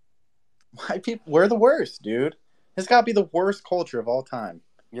 White people, we're the worst, dude. It's got to be the worst culture of all time.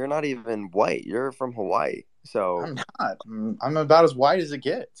 You're not even white. You're from Hawaii, so I'm not. I'm about as white as it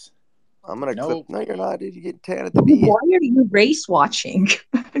gets. I'm gonna clip. No, you're not, dude. You get tan at the beach. Why are you race watching?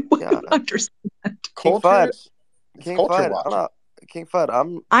 I don't understand. King Fudd. King Fudd. King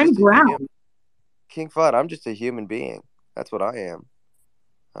Fudd. I'm brown. King Fudd. I'm just a human being. That's what I am.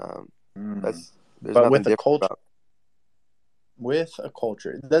 There's but nothing with a culture. With a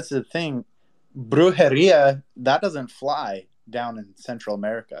culture. That's the thing. Brujeria, that doesn't fly down in Central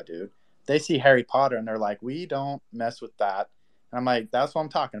America, dude. They see Harry Potter and they're like, we don't mess with that. And I'm like, that's what I'm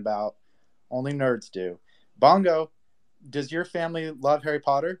talking about. Only nerds do. Bongo, does your family love Harry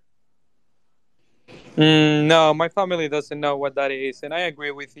Potter? No, my family doesn't know what that is, and I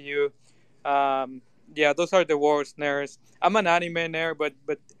agree with you. Yeah, those are the worst nerds. I'm an anime nerd,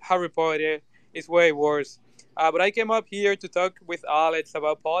 but Harry Potter is way worse. But I came up here to talk with Alex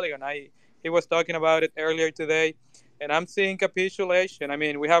about Polygon. He was talking about it earlier today, and I'm seeing capitulation. I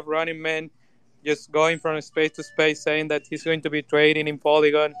mean, we have Running Man just going from space to space saying that he's going to be trading in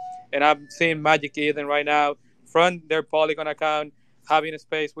Polygon, and I'm seeing Magic Eden right now from their Polygon account having a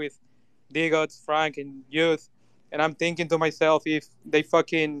space with Digots, Frank, and Youth. And I'm thinking to myself, if they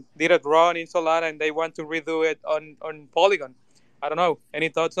fucking did it wrong in Solana and they want to redo it on Polygon. I don't know. Any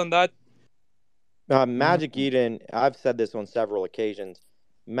thoughts on that? Magic Eden, I've said this on several occasions.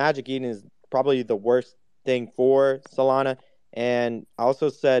 Magic Eden is probably the worst thing for Solana. And I also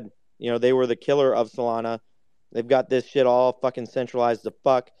said, they were the killer of Solana. They've got this shit all fucking centralized to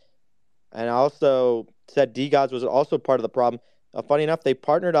fuck. And I also said DGods was also part of the problem. Funny enough, they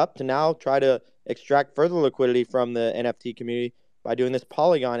partnered up to now try to extract further liquidity from the NFT community by doing this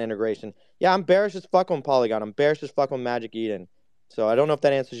Polygon integration. Yeah, I'm bearish as fuck on Polygon. I'm bearish as fuck on Magic Eden. So I don't know if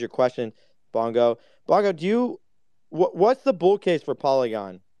that answers your question, Bongo. Bongo, what's the bull case for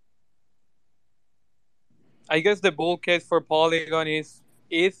Polygon? I guess the bull case for Polygon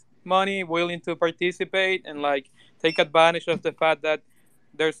is money willing to participate and take advantage of the fact that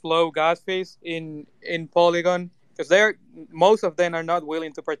there's low gas fees in Polygon, because most of them are not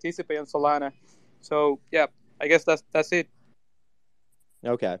willing to participate on Solana. So yeah, I guess that's it.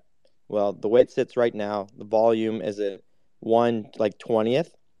 Okay. Well, the way it sits right now, the volume is at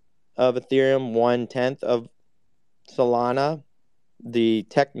 1/20th of Ethereum, 1/10th of Solana. The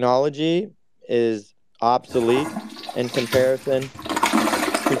technology is obsolete in comparison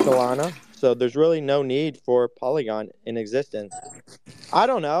to Solana. So there's really no need for Polygon in existence. I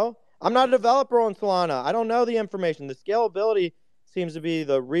don't know. I'm not a developer on Solana. I don't know the information. The scalability seems to be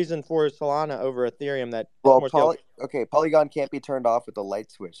the reason for Solana over Ethereum. Polygon can't be turned off with a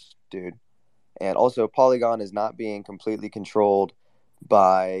light switch, dude. And also, Polygon is not being completely controlled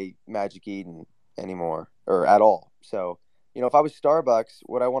by Magic Eden anymore, or at all. So, if I was Starbucks,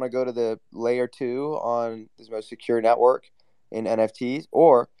 would I want to go to the layer 2 on this most secure network in NFTs?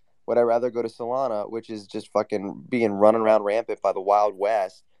 Or would I rather go to Solana, which is just fucking being run around rampant by the Wild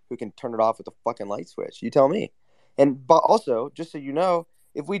West, who can turn it off with a fucking light switch? You tell me. And but also, just so you know,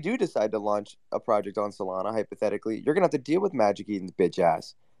 if we do decide to launch a project on Solana, hypothetically, you're gonna have to deal with Magic Eden's bitch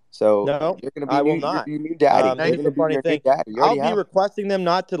ass. So No, you're gonna be I will not. your new daddy. This They're is gonna the be funny your new thing. daddy. You I'll already be have. requesting them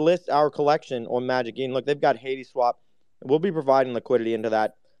not to list our collection on Magic Eden. Look, they've got Hades Swap. We'll be providing liquidity into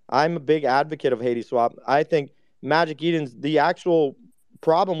that. I'm a big advocate of Hades Swap. I think Magic Eden's the actual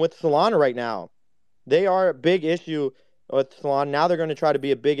problem with Solana right now. They are a big issue with Solana. Now they're going to try to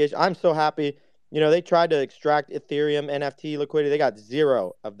be a big issue. I'm so happy. They tried to extract Ethereum NFT liquidity. They got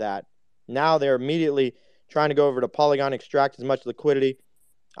zero of that. Now they're immediately trying to go over to Polygon, extract as much liquidity.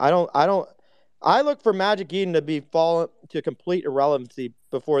 I look for Magic Eden to be fallen to complete irrelevancy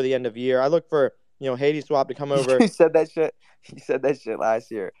before the end of the year. I look for, Hades Swap to come over. You said that shit. You said that shit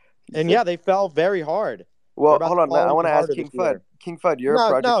last year. Yeah, they fell very hard. They're Well, about hold to on. fall I want even to ask harder King this year. Fudd. King Fudd, you're a No,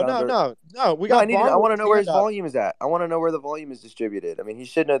 project no, founder. no. We No, got I want Barnwood to know where his stand up. volume is at. I want to know where the volume is distributed. I mean, he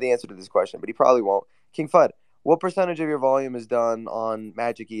should know the answer to this question, but he probably won't. King Fudd, what percentage of your volume is done on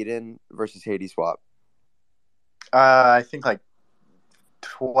Magic Eden versus Hades Swap? I think like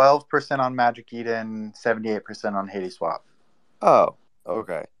 12% on Magic Eden, 78% on Hades Swap. Oh,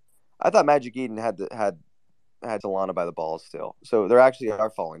 okay. I thought Magic Eden had Solana by the balls still, so they actually are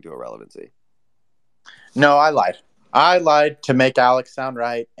falling to irrelevancy. No, I lied. I lied to make Alex sound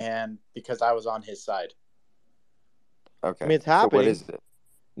right, and because I was on his side. Okay. I mean, it's happening. So what is it?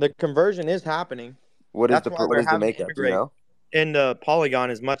 The conversion is happening. What is That's why what they're is the having to makeup? Do you integrate know? into Polygon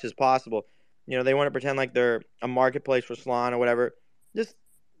as much as possible. They want to pretend like they're a marketplace for Solana or whatever. Just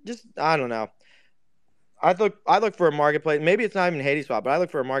I don't know. I look for a marketplace. Maybe it's not even Hades Swap, but I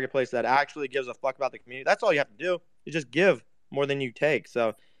look for a marketplace that actually gives a fuck about the community. That's all you have to do. You just give more than you take.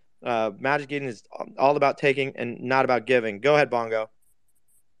 So, Magic Eden is all about taking and not about giving. Go ahead, Bongo.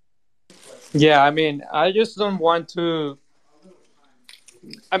 Yeah, I mean, I just don't want to.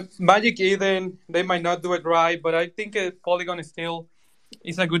 Magic Eden, they might not do it right, but I think Polygon is still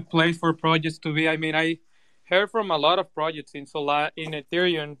is a good place for projects to be. I mean, I heard from a lot of projects in in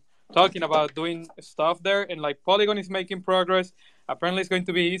Ethereum talking about doing stuff there, and like Polygon is making progress. Apparently, it's going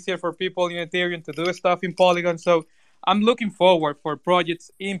to be easier for people in Ethereum to do stuff in Polygon. So I'm looking forward for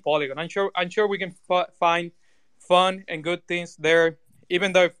projects in Polygon. I'm sure we can find fun and good things there,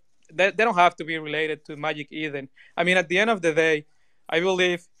 even though they don't have to be related to Magic Eden. I mean, at the end of the day, I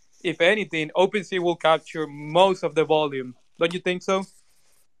believe if anything, OpenSea will capture most of the volume. Don't you think so?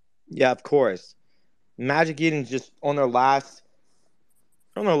 Yeah, of course. Magic Eden's just on their last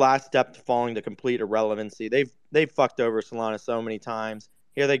step to falling to complete irrelevancy. They've fucked over Solana so many times.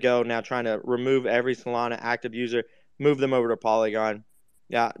 Here they go now trying to remove every Solana active user, move them over to Polygon.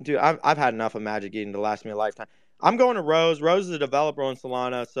 Yeah, dude, I've had enough of Magic Eden to last me a lifetime. I'm going to Rose. Rose is a developer on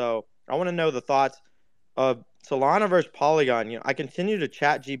Solana, so I want to know the thoughts of Solana versus Polygon. I continue to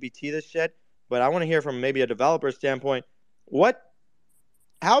chat GPT this shit, but I want to hear from maybe a developer standpoint.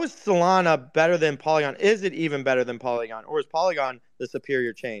 How is Solana better than Polygon? Is it even better than Polygon, or is Polygon the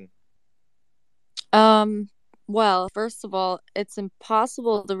superior chain? Well, first of all, it's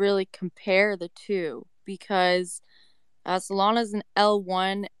impossible to really compare the two because Solana's an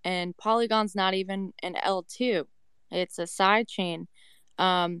L1 and Polygon's not even an L2. It's a side chain.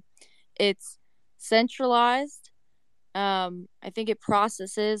 It's centralized. I think it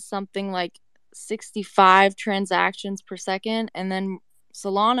processes something like 65 transactions per second, and then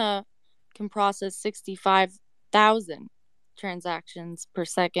Solana can process 65,000 transactions per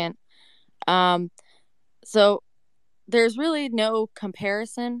second. So there's really no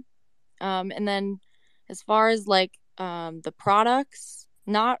comparison. And then as far as like the products,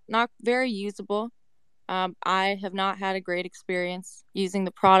 not very usable. I have not had a great experience using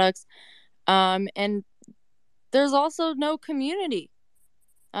the products. And there's also no community.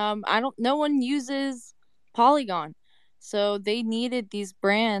 No one uses Polygon. So they needed these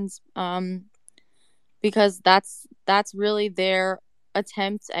brands because that's really their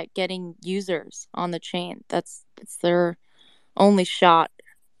attempt at getting users on the chain. It's their only shot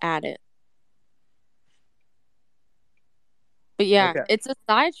at it. But yeah, Okay. it's a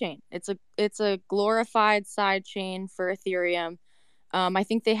side chain. It's a glorified side chain for Ethereum. I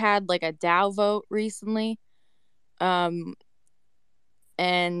think they had like a DAO vote recently. And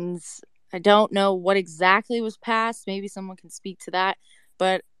I don't know what exactly was passed. Maybe someone can speak to that.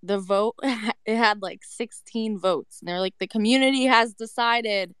 But the vote, it had like 16 votes. And they're like, the community has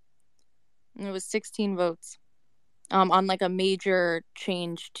decided. And it was 16 votes on like a major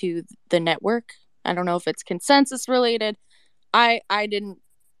change to the network. I don't know if it's consensus related. I didn't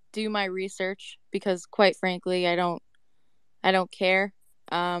do my research because quite frankly, I don't care.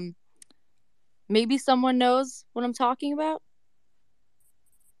 Um, maybe someone knows what I'm talking about.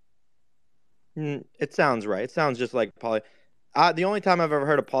 It sounds right. It sounds just like the only time I've ever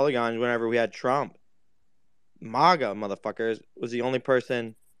heard of Polygon is whenever we had Trump. MAGA motherfuckers was the only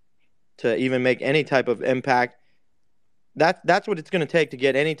person to even make any type of impact. That's what it's going to take to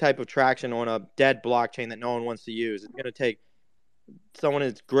get any type of traction on a dead blockchain that no one wants to use. It's going to take someone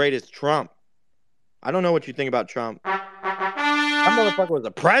as great as Trump. I don't know what you think about Trump. That motherfucker was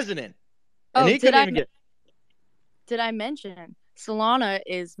a president, and he couldn't even get. Did I mention Solana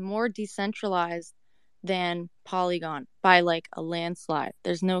is more decentralized than Polygon by like a landslide?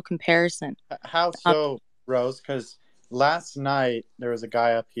 There's no comparison. How so, Rose? Because last night there was a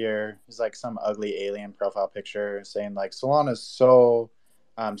guy up here who's like some ugly alien profile picture saying like Solana is so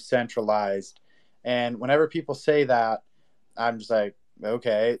centralized, and whenever people say that, I'm just like,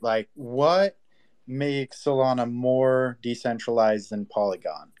 okay, like what makes Solana more decentralized than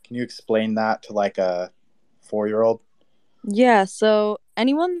Polygon? Can you explain that to like a 4-year-old? Yeah, so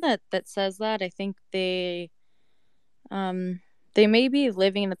anyone that says that, I think they may be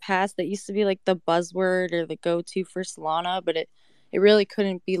living in the past. That used to be like the buzzword or the go-to for Solana, but it really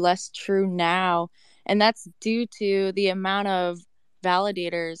couldn't be less true now. And that's due to the amount of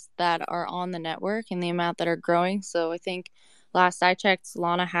validators that are on the network and the amount that are growing. So I think last I checked,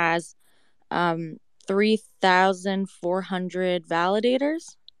 Solana has 3,400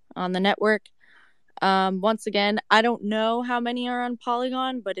 validators on the network. Once again, I don't know how many are on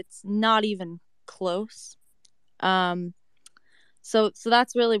Polygon, but it's not even close. So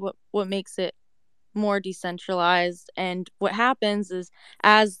that's really what makes it more decentralized. And what happens is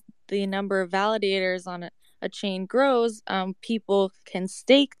as the number of validators on a chain grows, people can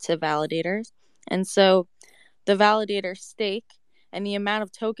stake to validators. And so the validator stake and the amount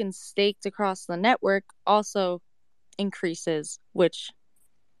of tokens staked across the network also increases, which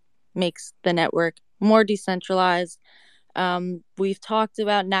makes the network more decentralized. We've talked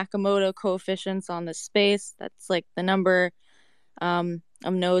about Nakamoto coefficients on the space. That's like the number of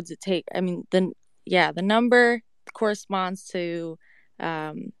nodes it take. I mean, the number corresponds to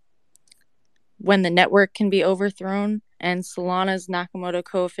when the network can be overthrown, and Solana's Nakamoto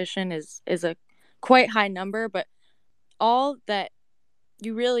coefficient is a quite high number. But all that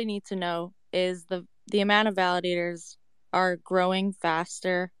you really need to know is the amount of validators are growing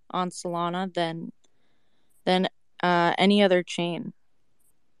faster on Solana than any other chain,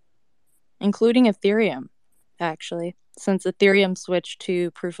 including Ethereum, actually, since Ethereum switched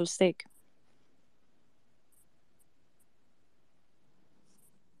to proof of stake.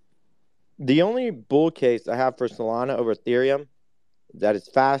 The only bull case I have for Solana over Ethereum is that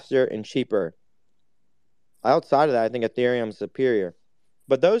it's faster and cheaper. Outside of that, I think Ethereum is superior.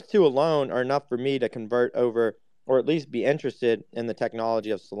 But those two alone are enough for me to convert over, or at least be interested in the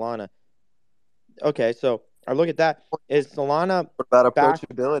technology of Solana. Okay, so I look at that. Is Solana What about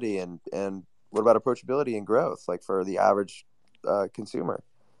approachability and what about approachability and growth, like for the average consumer?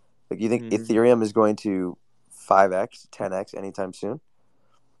 Like, you think Ethereum is going to 5x, 10x anytime soon?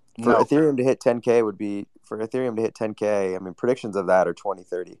 For Ethereum to hit 10K would be for Ethereum to hit 10K. I mean, predictions of that are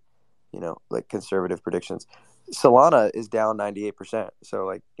 2030. Like conservative predictions. Solana is down 98%. So,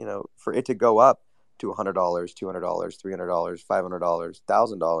 like, for it to go up to $100, $200, $300, $500,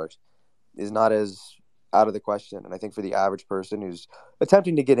 $1,000 is not as out of the question. And I think for the average person who's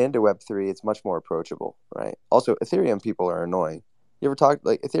attempting to get into Web3, it's much more approachable, right? Also, Ethereum people are annoying. You ever talk,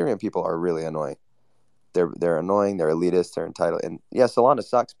 like, Ethereum people are really annoying. They're annoying, they're elitist, they're entitled. And yeah, Solana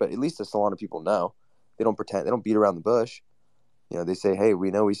sucks, but at least the Solana people know. They don't pretend, they don't beat around the bush. They say, hey,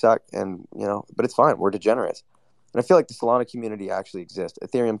 we know we suck, and, but it's fine. We're degenerates. And I feel like the Solana community actually exists.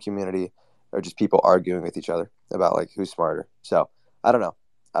 Ethereum community are just people arguing with each other about, like, who's smarter. So I don't know.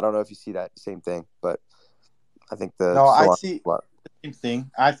 I don't know if you see that same thing, but I think I see the same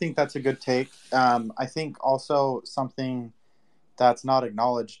thing. I think that's a good take. I think also something that's not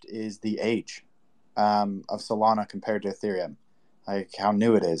acknowledged is the age of Solana compared to Ethereum, like how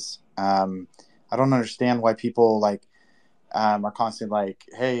new it is. I don't understand why people are constantly like,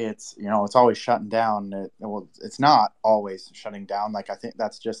 hey, it's always shutting down. It's not always shutting down. Like, I think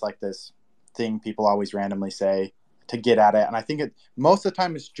that's just like this thing people always randomly say to get at it. And I think most of the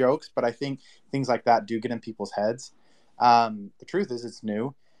time it's jokes, but I think things like that do get in people's heads. The truth is it's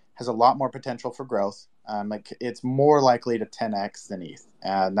new, has a lot more potential for growth. Like, it's more likely to 10x than ETH.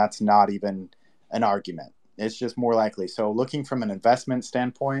 And that's not even an argument. It's just more likely. So looking from an investment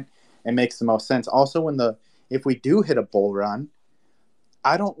standpoint, it makes the most sense. Also, if we do hit a bull run,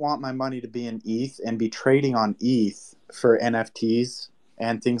 I don't want my money to be in ETH and be trading on ETH for NFTs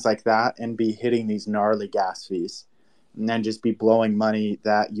and things like that and be hitting these gnarly gas fees. and then just be blowing money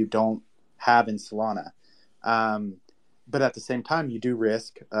that you don't have in Solana. But at the same time, you do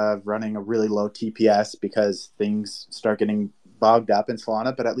risk of running a really low TPS because things start getting bogged up in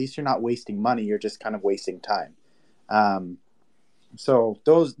Solana, but at least you're not wasting money. You're just kind of wasting time. So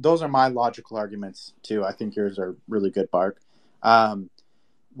those are my logical arguments too. I think yours are really good, Bark.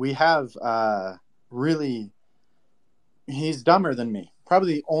 We have really, he's dumber than me.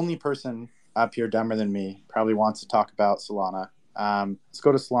 Probably the only person up here dumber than me probably wants to talk about Solana. Let's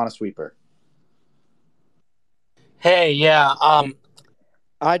go to Solana Sweeper. Hey, yeah.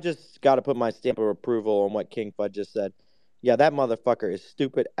 I just got to put my stamp of approval on what King Fud just said. Yeah, that motherfucker is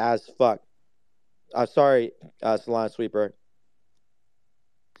stupid as fuck. Sorry, Solana Sweeper.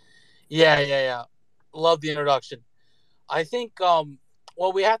 Yeah. Love the introduction. I think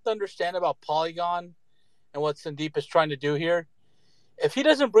what we have to understand about Polygon and what Sandeep is trying to do here, if he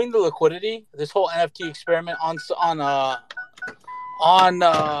doesn't bring the liquidity, this whole NFT experiment on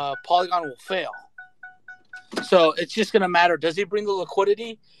Polygon will fail. So it's just going to matter. Does he bring the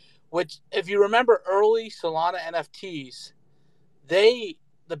liquidity? Which, if you remember early Solana NFTs, the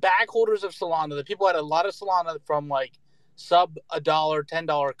bag holders of Solana, the people who had a lot of Solana from like sub $1,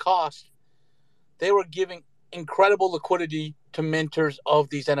 $10 cost, they were giving incredible liquidity to minters of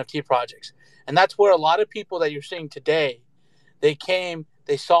these NFT projects. And that's where a lot of people that you're seeing today, they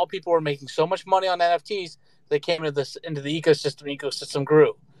saw people were making so much money on NFTs, they came into the ecosystem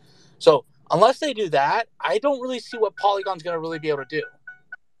grew. So unless they do that, I don't really see what Polygon's going to really be able to do.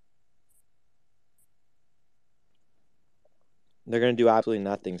 They're going to do absolutely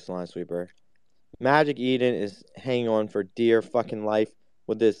nothing, Solana Sweeper. Magic Eden is hanging on for dear fucking life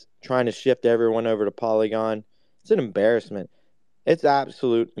with this trying to shift everyone over to Polygon. It's an embarrassment. It's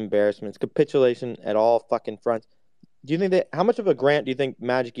absolute embarrassment. It's capitulation at all fucking fronts. Do you think that, how much of a grant do you think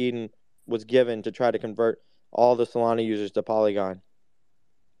Magic Eden was given to try to convert all the Solana users to Polygon?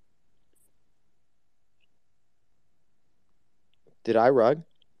 Did I rug?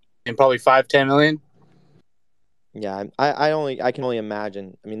 And probably 5-10 million. Yeah, I can only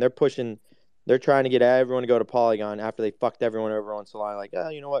imagine. I mean, they're trying to get everyone to go to Polygon after they fucked everyone over on Solana. Like, oh,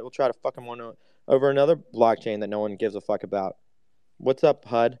 you know what? We'll try to fuck them over another blockchain that no one gives a fuck about. What's up,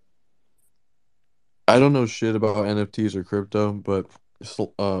 HUD? I don't know shit about NFTs or crypto, but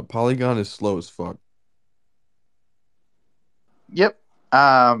Polygon is slow as fuck. Yep.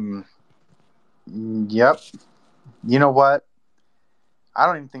 Yep. You know what? I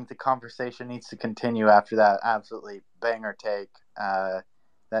don't even think the conversation needs to continue after that absolutely banger take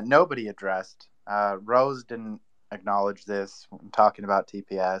that nobody addressed. Rose didn't acknowledge this when talking about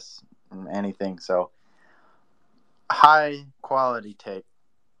TPS and anything. So, high quality take.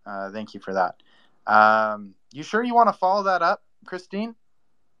 Thank you for that. You sure you want to follow that up, Christine?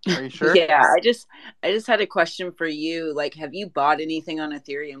 Are you sure? Yeah, I just had a question for you. Like, have you bought anything on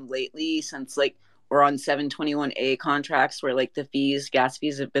Ethereum lately since like we're on 721A contracts where like the gas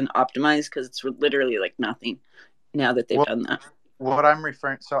fees have been optimized? Because it's literally like nothing now that they've done that. What I'm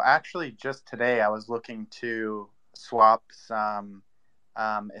referring, so actually just today I was looking to swap some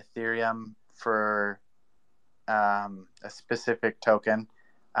Ethereum for a specific token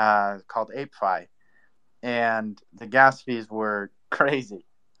called ApeFi, and the gas fees were crazy.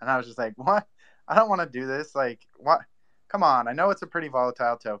 And I was just like, what? I don't want to do this. Like, what? Come on. I know it's a pretty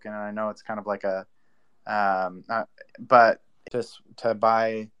volatile token, and I know it's kind of like a, but just to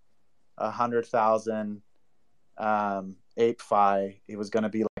buy 100,000 ApeFi, it was going to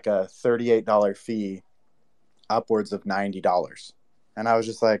be like a $38 fee, upwards of $90. And I was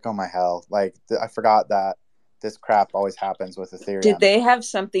just like, oh my hell. Like, I forgot that this crap always happens with Ethereum. Did they have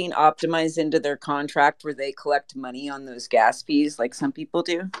something optimized into their contract where they collect money on those gas fees like some people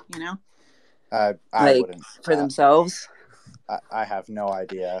do, you know? I like wouldn't. For themselves? I have no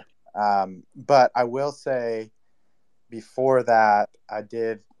idea. But I will say before that, I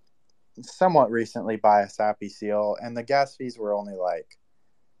did somewhat recently buy a Sappy Seal, and the gas fees were only like,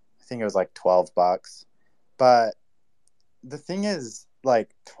 I think it was like $12. But the thing is,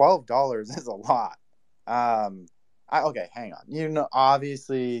 like, $12 is a lot. Okay, hang on. You know,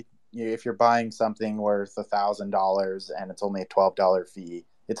 obviously, if you're buying something worth $1,000 and it's only a $12 fee,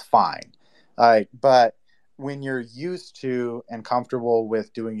 it's fine. But when you're used to and comfortable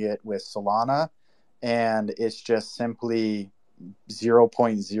with doing it with Solana, and it's just simply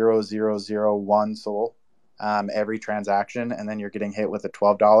 0.0001 Sol every transaction, and then you're getting hit with a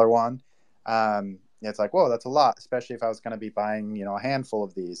 $12 one, it's like, whoa, that's a lot, especially if I was going to be buying, a handful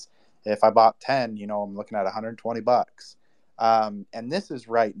of these. If I bought 10, I'm looking at $120. And this is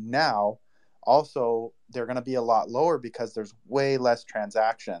right now. Also, they're going to be a lot lower because there's way less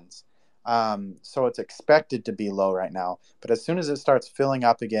transactions. So it's expected to be low right now. But as soon as it starts filling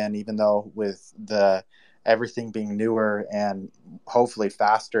up again, even though with the everything being newer and hopefully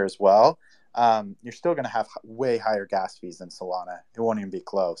faster as well, you're still going to have way higher gas fees than Solana. It won't even be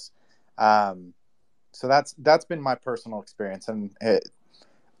close. So that's been my personal experience, and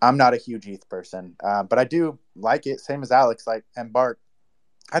I'm not a huge ETH person, but I do like it. Same as Alex, like and Bart.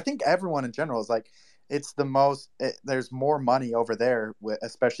 I think everyone in general is like, it's the most. There's more money over there,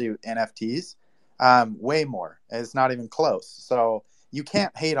 especially with NFTs. Way more. It's not even close. So you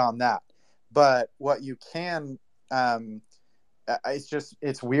can't hate on that. But what you can,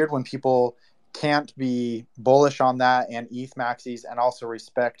 it's weird when people can't be bullish on that and ETH maxis and also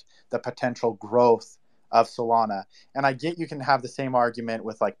respect the potential growth of Solana. And I get you can have the same argument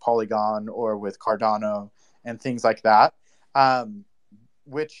with like Polygon or with Cardano and things like that,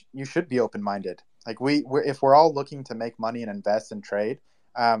 which you should be open-minded. Like if we're all looking to make money and invest and trade,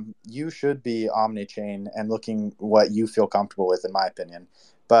 you should be omni-chain and looking what you feel comfortable with, in my opinion.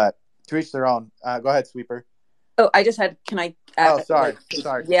 But to each their own. Go ahead, Sweeper. Oh, I just had. Can I? Sorry.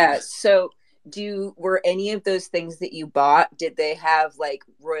 Yeah. So, were any of those things that you bought? Did they have like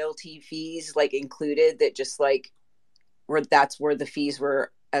royalty fees like included that just like that's where the fees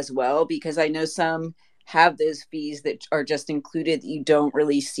were as well? Because I know some have those fees that are just included that you don't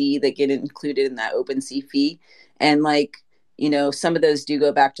really see that get included in that OpenSea fee, and like some of those do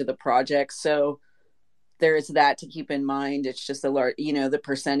go back to the project. So there is that to keep in mind. It's just a large, the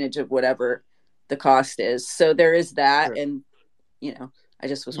percentage of whatever the cost is. So there is that. Sure. And, I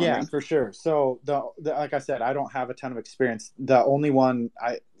just was wondering. Yeah, for sure. So the like I said, I don't have a ton of experience. The only one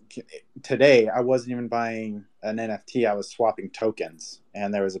today, I wasn't even buying an NFT. I was swapping tokens,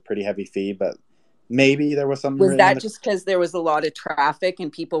 and there was a pretty heavy fee, but maybe there was some. Was that just because there was a lot of traffic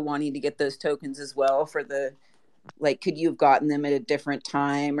and people wanting to get those tokens as well for the, like, could you have gotten them at a different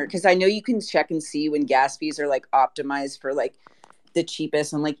time? Or because I know you can check and see when gas fees are like optimized for like the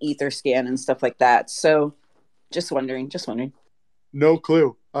cheapest on like Etherscan and stuff like that. So just wondering. No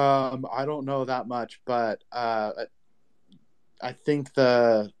clue. I don't know that much, but I think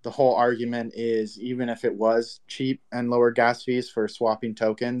the whole argument is, even if it was cheap and lower gas fees for swapping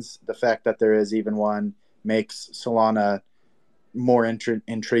tokens, the fact that there is even one makes Solana more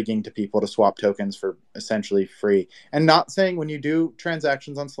intriguing to people to swap tokens for essentially free. And not saying when you do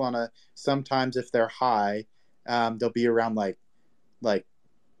transactions on Solana, sometimes if they're high, they'll be around like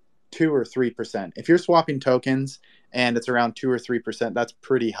 2 or 3%. If you're swapping tokens and it's around 2 or 3%, that's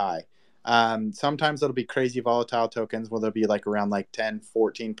pretty high. Sometimes it'll be crazy volatile tokens where they'll be like around like 10,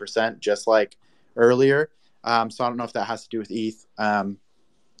 14%, just like earlier. So I don't know if that has to do with ETH.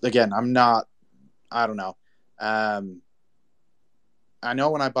 Again, I don't know. I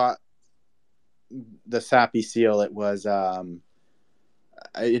know when I bought the Sappy seal, it was,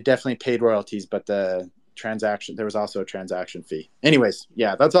 it definitely paid royalties, but there was also a transaction fee. Anyways,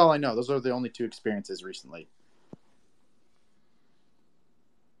 yeah, that's all I know. Those are the only two experiences recently.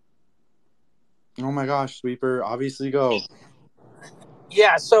 Oh my gosh, Sweeper, obviously go.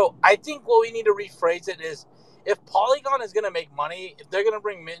 Yeah, so I think what we need to rephrase it is, if Polygon is going to make money, if they're going to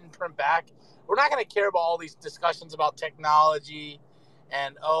bring mint and print back, we're not going to care about all these discussions about technology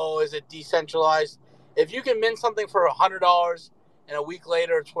and, is it decentralized? If you can mint something for $100 and a week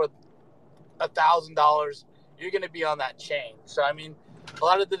later it's worth $1,000, you're going to be on that chain. So, I mean, a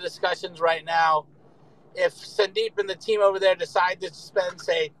lot of the discussions right now, if Sandeep and the team over there decide to spend,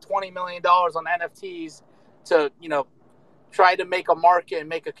 say, $20 million on NFTs to, try to make a market and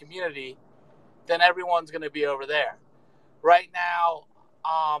make a community, then everyone's going to be over there. Right now,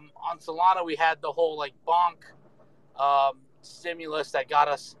 on Solana, we had the whole like bonk stimulus that got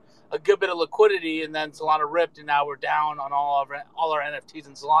us a good bit of liquidity, and then Solana ripped, and now we're down on all our NFTs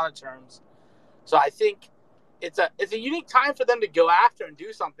in Solana terms. So I think it's a unique time for them to go after and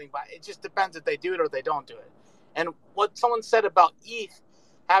do something, but it just depends if they do it or they don't do it. And what someone said about ETH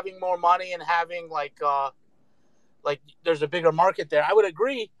having more money and having like there's a bigger market there, I would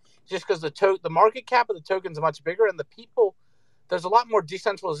agree, just because the market cap of the token is much bigger, and the people, there's a lot more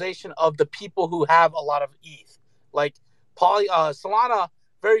decentralization of the people who have a lot of ETH. Like Solana,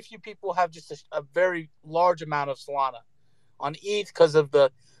 very few people have just a very large amount of Solana. On ETH, because of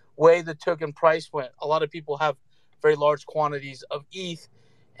the way the token price went, a lot of people have very large quantities of ETH,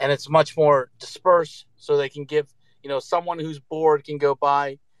 and it's much more dispersed, so they can give, someone who's bored can go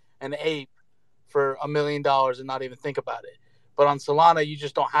buy an ape for $1 million and not even think about it. But on Solana, you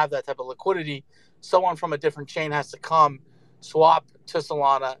just don't have that type of liquidity. Someone from a different chain has to come swap to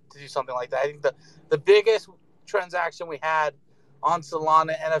Solana to do something like that. I think the biggest transaction we had on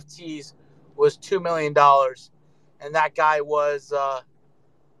Solana NFTs was $2 million. And that guy was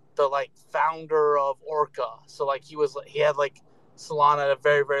the like founder of Orca. So like he had like Solana at a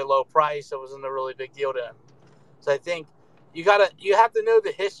very, very low price. It wasn't a really big deal to him. So I think you have to know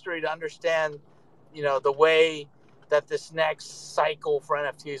the history to understand, the way that this next cycle for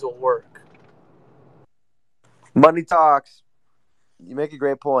NFTs will work. Money talks. You make a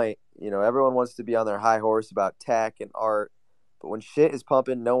great point. Everyone wants to be on their high horse about tech and art, but when shit is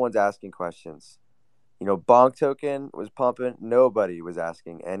pumping, no one's asking questions. Bonk token was pumping. Nobody was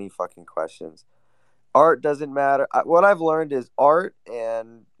asking any fucking questions. Art doesn't matter. What I've learned is art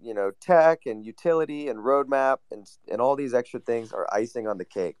and tech and utility and roadmap and all these extra things are icing on the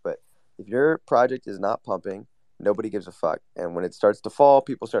cake. But if your project is not pumping, nobody gives a fuck. And when it starts to fall,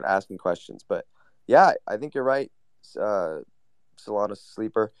 people start asking questions. But yeah, I think you're right, Solana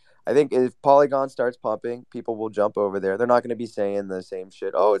Sleeper. I think if Polygon starts pumping, people will jump over there. They're not going to be saying the same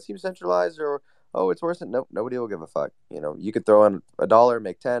shit. Oh, it seems centralized, or oh, it's worse than. Nope, nobody will give a fuck. You could throw in $1,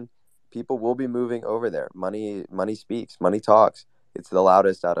 make 10. People will be moving over there. Money speaks. Money talks. It's the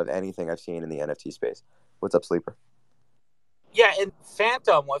loudest out of anything I've seen in the NFT space. What's up, Sleeper? Yeah, and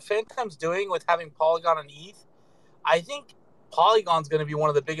what Phantom's doing with having Polygon and ETH, I think Polygon's going to be one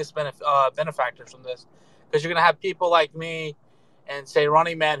of the biggest benefactors from this, because you're going to have people like me and say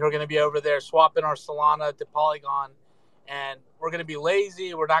Running Man who are going to be over there swapping our Solana to Polygon, and we're going to be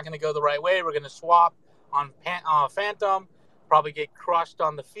lazy. We're not going to go the right way. We're going to swap on Phantom, probably get crushed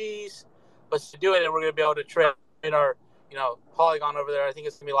on the fees, but to do it, we're going to be able to trade our Polygon over there. I think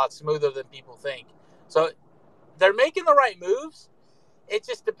it's going to be a lot smoother than people think. So they're making the right moves. It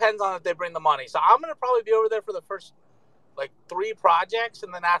just depends on if they bring the money. So I'm going to probably be over there for the first 3 projects,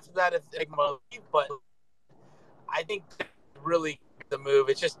 and then after that, if they leave. But I think really the move.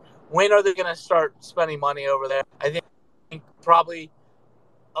 It's just, when are they going to start spending money over there? I think probably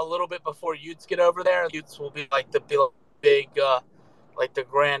a little bit before Utes get over there. Utes will be the big, the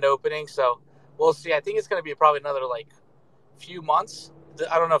grand opening. So we'll see. I think it's going to be probably another few months.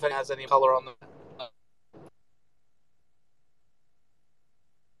 I don't know if it has any color on that.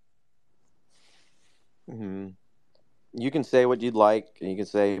 Mm-hmm. You can say what you'd like, and you can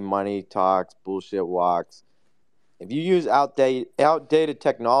say money talks, bullshit walks. If you use outdated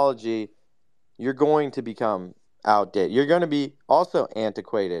technology, you're going to become outdated. You're going to be also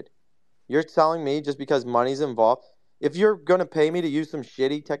antiquated. You're telling me just because money's involved, if you're going to pay me to use some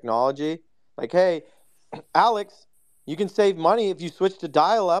shitty technology, hey, Alex, you can save money if you switch to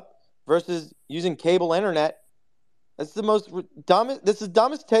dial-up versus using cable internet. That's the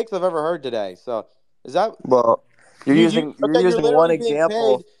dumbest takes I've ever heard today. So, is that Well, you're using you're one literally being paid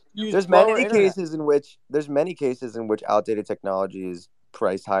example. to use There's slower many internet. cases in which outdated technology is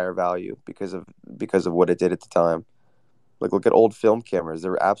priced higher value because of what it did at the time. Look at old film cameras.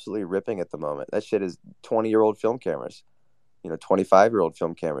 They're absolutely ripping at the moment. That shit is 20-year-old film cameras. 25-year-old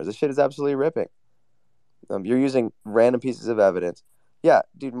film cameras. This shit is absolutely ripping. You're using random pieces of evidence. Yeah,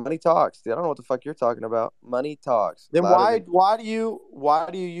 dude, money talks. Dude, I don't know what the fuck you're talking about. Money talks. Then why do you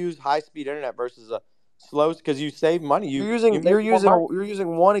use high speed internet versus a slow? Because you save money. You're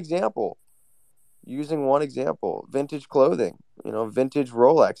using one example. Vintage clothing. Vintage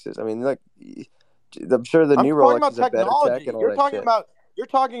Rolexes. I mean, I'm sure the new Rolexes have better tech and all that shit. You're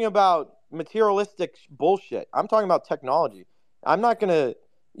talking about materialistic bullshit. I'm talking about technology. I'm not gonna.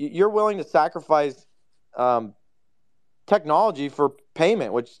 You're willing to sacrifice technology for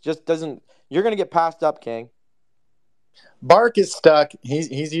payment, which just doesn't. You're gonna get passed up, King. Bark is stuck.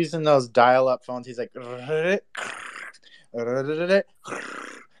 He's using those dial-up phones. He's like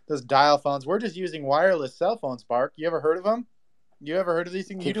those dial phones. We're just using wireless cell phones. Bark, you ever heard of them? You ever heard of these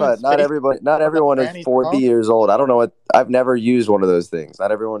things? Not everyone is 40 years old. I don't know what. I've never used one of those things.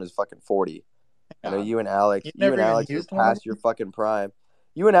 Not everyone is fucking 40. I know you and Alex. You and Alex are past your fucking prime.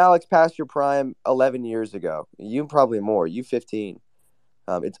 You and Alex passed your prime 11 years ago. You probably more. You 15.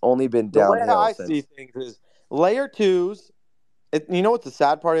 It's only been downhill. The way I see things is layer 2s. You know what the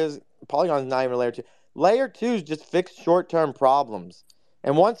sad part is? Polygon's not even layer 2. Layer 2s just fix short-term problems.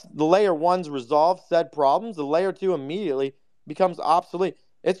 And once the layer 1s resolve said problems, the layer 2 immediately becomes obsolete.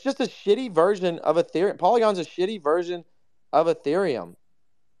 It's just a shitty version of Ethereum. Polygon's a shitty version of Ethereum.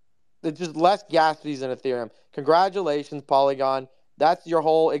 It's just less gas fees than Ethereum. Congratulations, Polygon. That's your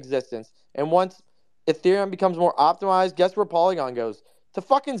whole existence. And once Ethereum becomes more optimized, guess where Polygon goes? To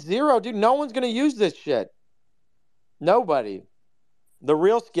fucking zero, dude. No one's going to use this shit. Nobody. The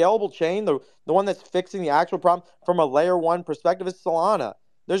real scalable chain, the one that's fixing the actual problem from a layer 1 perspective is Solana.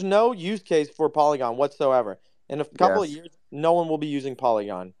 There's no use case for Polygon whatsoever. In a couple of years, no one will be using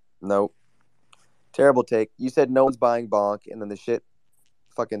Polygon. Nope. Terrible take. You said no one's buying Bonk, and then the shit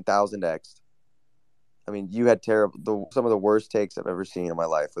fucking 1000x. I mean, you had some of the worst takes I've ever seen in my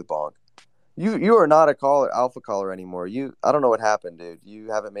life with Bonk. You are not a alpha caller anymore. I don't know what happened, dude.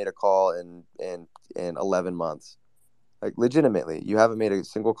 You haven't made a call in 11 months. Like, legitimately, you haven't made a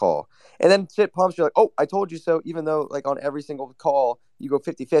single call. And then shit pumps, you're like, oh, I told you so, even though, like, on every single call, you go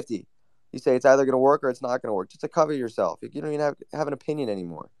 50-50. You say it's either going to work or it's not going to work, just to cover yourself. You don't even have an opinion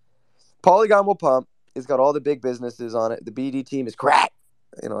anymore. Polygon will pump. It's got all the big businesses on it. The BD team is crack.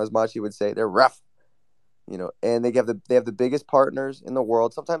 As Machi would say, they're rough. And they have the biggest partners in the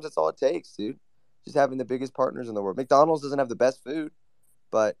world. Sometimes that's all it takes, dude. Just having the biggest partners in the world. McDonald's doesn't have the best food,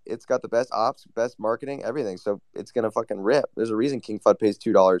 but it's got the best ops, best marketing, everything. So it's gonna fucking rip. There's a reason King Fudd pays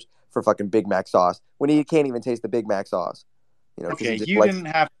 $2 for fucking Big Mac sauce when he can't even taste the Big Mac sauce. Okay, you didn't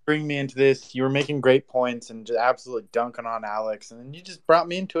have to bring me into this. You were making great points and just absolutely dunking on Alex, and then you just brought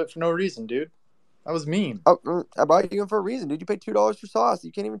me into it for no reason, dude. That was mean. Oh, I brought you in for a reason, dude. You paid $2 for sauce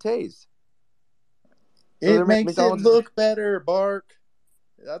you can't even taste. So it makes McDonald's... it look better, Bark.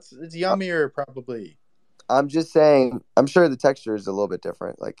 It's yummier, probably. I'm just saying. I'm sure the texture is a little bit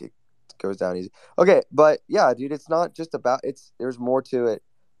different. Like, it goes down easy. Okay, but yeah, dude, it's not just about. There's more to it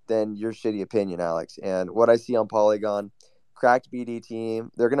than your shitty opinion, Alex. And what I see on Polygon, cracked BD team.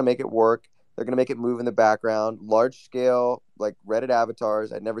 They're gonna make it work. They're gonna make it move in the background. Large scale, like Reddit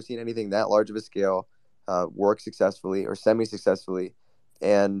avatars. I'd never seen anything that large of a scale work successfully or semi-successfully.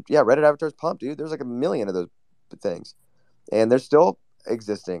 And yeah, Reddit avatars pump, dude. There's like a million of those things, and they're still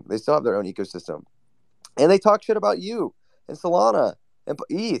existing. They still have their own ecosystem, and they talk shit about you and Solana and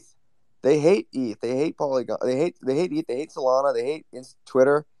ETH. They hate ETH. They hate Polygon. They hate ETH. They hate Solana. They hate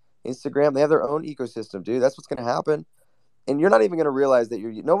Twitter, Instagram. They have their own ecosystem, dude. That's what's gonna happen, and you're not even gonna realize that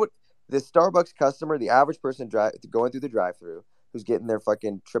what the Starbucks customer, the average person going through the drive-through, who's getting their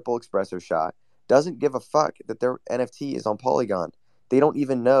fucking triple espresso shot, doesn't give a fuck that their NFT is on Polygon. They don't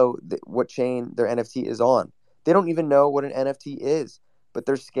even know what chain their NFT is on. They don't even know what an NFT is, but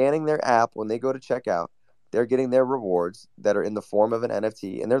they're scanning their app when they go to checkout. They're getting their rewards that are in the form of an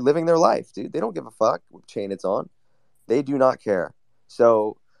NFT, and they're living their life, dude. They don't give a fuck what chain it's on. They do not care.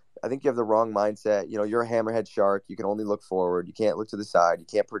 So I think you have the wrong mindset. You're a hammerhead shark. You can only look forward. You can't look to the side. You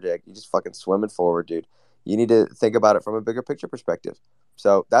can't predict. You just fucking swimming forward, dude. You need to think about it from a bigger picture perspective.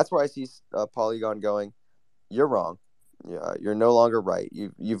 So that's where I see Polygon going. You're wrong. You're no longer right.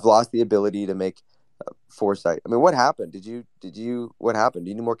 You've lost the ability to make foresight. I mean, what happened? What happened?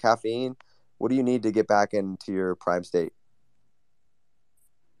 Do you need more caffeine? What do you need to get back into your prime state?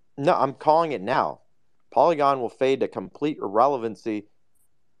 No, I'm calling it now. Polygon will fade to complete irrelevancy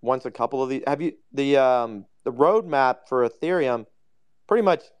once a couple of these. Have you the roadmap for Ethereum pretty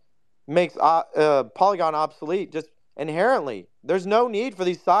much makes Polygon obsolete just inherently. There's no need for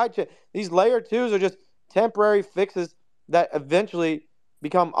these these layer 2s are just temporary fixes that eventually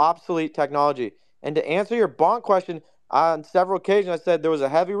become obsolete technology. And to answer your Bonk question, on several occasions I said there was a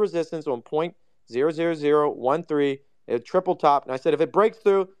heavy resistance on 0.00013, it triple top, and I said if it breaks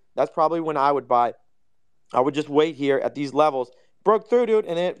through, that's probably when I would buy. I would just wait here at these levels. Broke through, dude,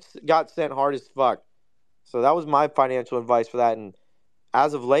 and it got sent hard as fuck. So that was my financial advice for that. And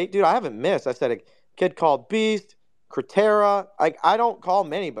as of late, dude, I haven't missed. I said a kid called Beast, Cratera. I don't call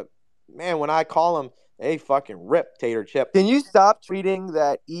many, but man, when I call them, they fucking rip tater chip. Can you stop tweeting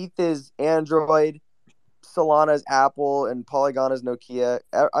that ETH is Android, Solana's Apple, and Polygon is Nokia?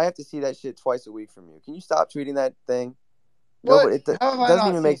 I have to see that shit twice a week from you. Can you stop tweeting that thing? What? It doesn't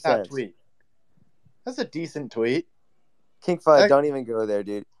even make sense. Tweet? That's a decent tweet. King Fudd, don't even go there,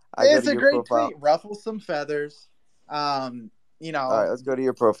 dude. It's a great tweet. Ruffles some feathers. All right, let's go to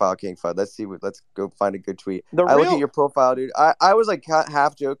your profile, King Fudd. Let's go find a good tweet. Look at your profile, dude. I was like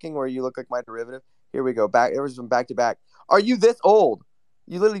half joking where you look like my derivative. Here we go. It was from back to back. Are you this old?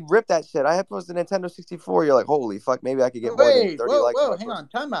 You literally ripped that shit. I had posted Nintendo 64. You're like, holy fuck, maybe I could get more than 30 likes. Whoa, hang on.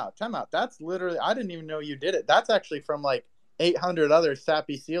 Time out. That's literally, I didn't even know you did it. That's actually from like 800 other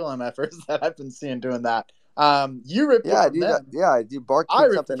sappy CLM efforts that I've been seeing doing that. You ripped it from them. Dude. Bark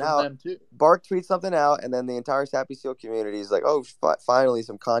tweets something out. Them too. Bark tweets something out, and then the entire Sappy Seal community is like, "Oh, finally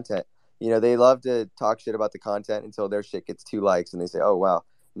some content." They love to talk shit about the content until their shit gets 2 likes, and they say, "Oh wow,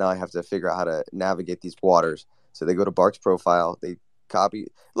 now I have to figure out how to navigate these waters." So they go to Bark's profile, they copy.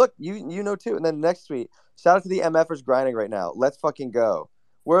 Look, you know too. And then the next tweet, shout out to the MFers grinding right now. Let's fucking go.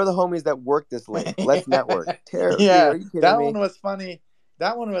 Where are the homies that work this late? Let's network. Yeah, dude, are you kidding me? One was funny.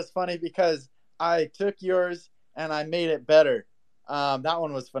 That one was funny because I took yours and I made it better. That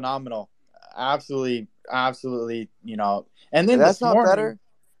one was phenomenal. Absolutely. And then that's this morning, not better.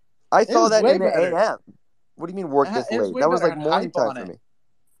 I saw that in the AM. What do you mean work this late? That was like morning time for me.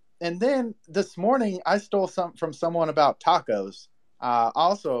 And then this morning, I stole some from someone about tacos.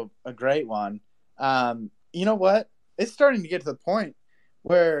 Also a great one. You know what? It's starting to get to the point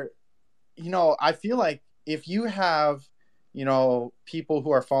where, I feel like if you have, people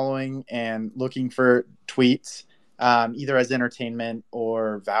who are following and looking for tweets, either as entertainment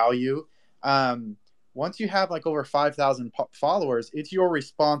or value, once you have like over 5,000 followers, it's your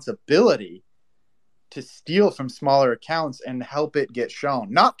responsibility to steal from smaller accounts and help it get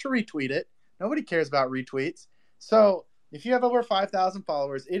shown, not to retweet it. Nobody cares about retweets. So if you have over 5,000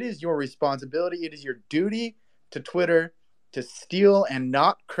 followers, it is your responsibility. It is your duty to Twitter to steal and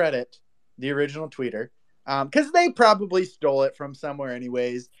not credit the original tweeter, because they probably stole it from somewhere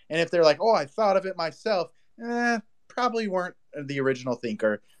anyways. And if they're like, oh, I thought of it myself, probably weren't the original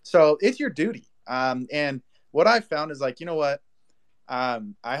thinker. So it's your duty. And what I found is like, you know what? I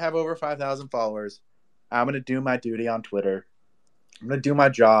have over 5,000 followers. I'm going to do my duty on Twitter. I'm going to do my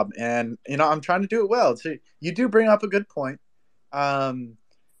job. And, I'm trying to do it well. So you do bring up a good point.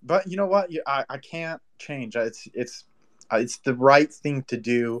 But you know what? I can't change. It's the right thing to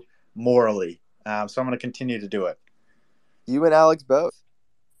do morally. So I'm going to continue to do it. You and Alex both.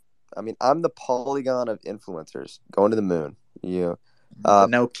 I mean, I'm the Polygon of influencers going to the moon. The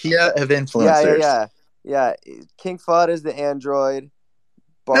Nokia of influencers. Yeah. King Fudd is the Android.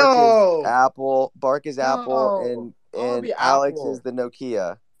 Bark is Apple. And Alex Apple. is the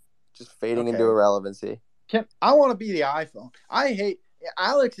Nokia, just fading into irrelevancy. I want to be the iPhone.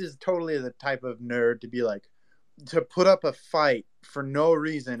 Alex is totally the type of nerd to be like, to put up a fight for no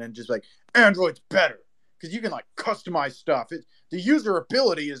reason and just like, Android's better because you can like customize stuff. The user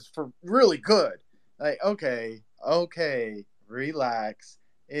ability is for really good. Like, okay, relax.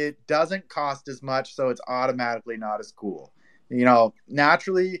 It doesn't cost as much, so it's automatically not as cool.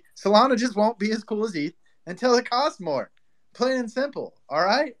 Naturally, Solana just won't be as cool as ETH until it costs more. Plain and simple. All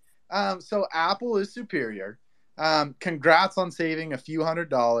right. So Apple is superior. Congrats on saving a few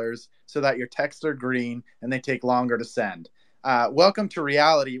 $100s so that your texts are green and they take longer to send. Welcome to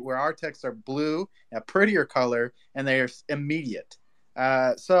reality where our texts are blue, a prettier color, and they are immediate.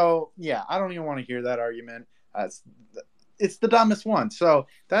 So yeah, I don't even want to hear that argument. It's the dumbest one. So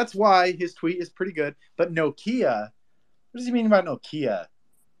that's why his tweet is pretty good. But Nokia, what does he mean by Nokia?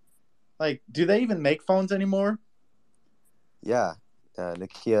 Like, do they even make phones anymore? Yeah,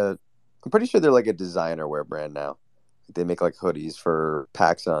 Nokia. I'm pretty sure they're like a designer wear brand now. They make like hoodies for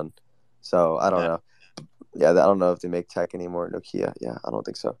Paxson. So I don't know. Yeah, I don't know if they make tech anymore. Nokia. Yeah, I don't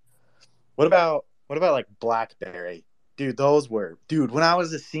think so. What about like BlackBerry? Dude, when I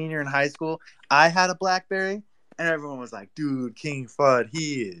was a senior in high school, I had a BlackBerry, and everyone was like, dude, King Fudd,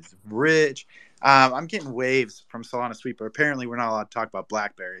 he is rich. I'm getting waves from Solana Sweeper. Apparently, we're not allowed to talk about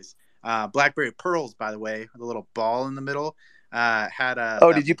Blackberries. BlackBerry Pearls, by the way, the little ball in the middle, had a.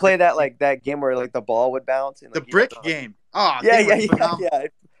 Oh, did you play that game where like the ball would bounce? And, the brick game. Oh,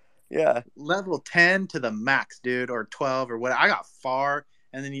 yeah. Level 10 to the max, dude, or 12 or what. I got far,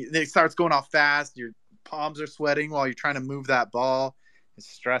 and then it starts going off fast. Your palms are sweating while you're trying to move that ball. It's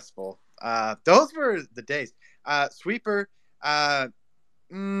stressful. Those were the days. Sweeper. Hang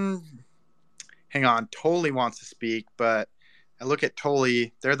on. Totally wants to speak, but I look at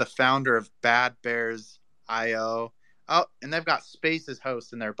Tolly. They're the founder of Bad Bears IO. Oh, and they've got Spaces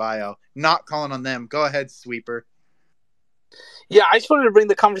host in their bio. Not calling on them. Go ahead, Sweeper. Yeah, I just wanted to bring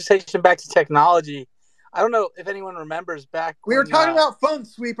the conversation back to technology. I don't know if anyone remembers back we were talking about phone,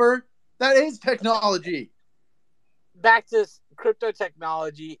 Sweeper. That is technology. Back to crypto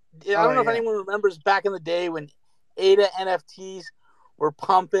technology. I don't know if anyone remembers back in the day when ADA NFTs were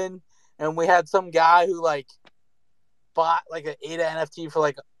pumping, and we had some guy who like bought like an ADA NFT for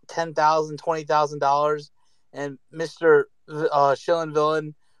like $10,000, $20,000, and Mr. Shillin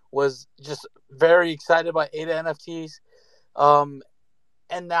Villain was just very excited by ADA NFTs.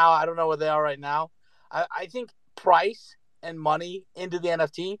 And now I don't know where they are right now. I think price and money into the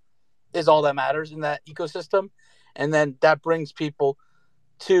NFT is all that matters in that ecosystem, and then that brings people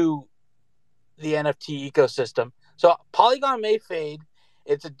to the NFT ecosystem. So Polygon may fade.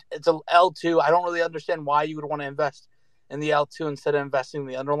 It's a L2. I don't really understand why you would want to invest in the L2 instead of investing in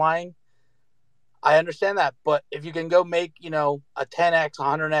the underlying. I understand that, but if you can go make a 10x,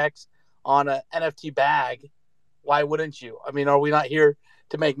 100x on an NFT bag, why wouldn't you? I mean, are we not here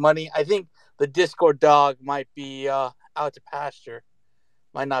to make money? I think the Discord dog might be out to pasture,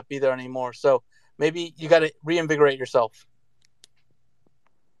 might not be there anymore. So maybe you got to reinvigorate yourself.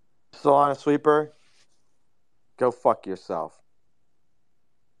 Solana Sweeper, go fuck yourself.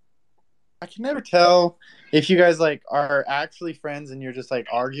 I can never tell if you guys like are actually friends and you're just like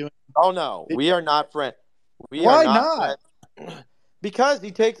arguing. Oh no, we are not friends. Why not? Because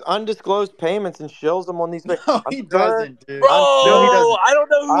he takes undisclosed payments and shills them on these. No, I'm he sure. doesn't, dude. Bro, I'm No, he sure. doesn't. I don't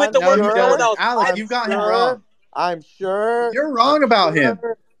know who went I'm to No, work he for someone sure. doesn't. else. Alex, I'm you got him sure. wrong. I'm sure. You're wrong about him.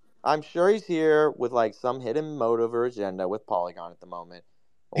 I'm sure he's here with like some hidden motive or agenda with Polygon at the moment.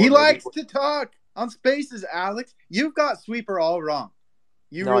 He Or maybe likes to talk on Spaces, Alex. You've got Sweeper all wrong.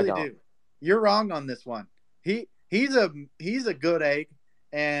 You no, I really don't. do. You're wrong on this one. He's a good egg,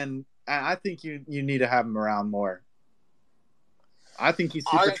 and I think you need to have him around more. I think he's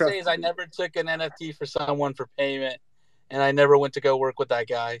All I super can say is I trustworthy. never took an NFT for someone for payment, and I never went to go work with that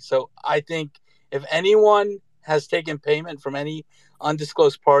guy. So I think if anyone has taken payment from any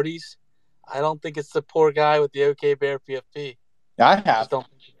undisclosed parties, I don't think it's the poor guy with the OK Bear PFP. I I just have. don't.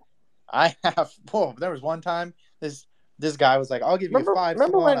 I have. Whoa, there was one time this guy was like, "I'll give you five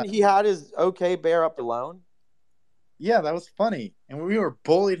Remember when Solana." he had his OK Bear up for loan? Yeah, that was funny, and we were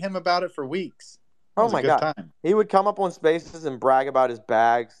bullied him about it for weeks. That Oh was a my good god. time. He would come up on Spaces and brag about his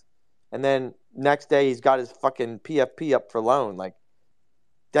bags, and then next day he's got his fucking PFP up for loan. Like,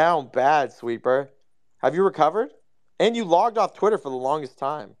 down bad, Sweeper. Have you recovered? And you logged off Twitter for the longest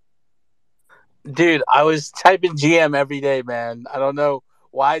time. Dude, I was typing GM every day, man. I don't know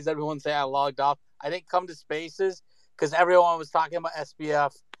why is everyone saying I logged off. I didn't come to Spaces because everyone was talking about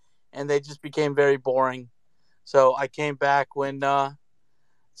SBF, and they just became very boring. So I came back when it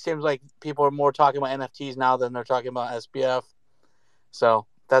seems like people are more talking about NFTs now than they're talking about SBF. So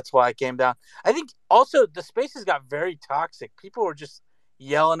that's why I came down. I think also the Spaces got very toxic. People were just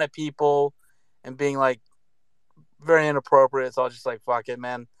yelling at people and being like very inappropriate. So I was just like, fuck it,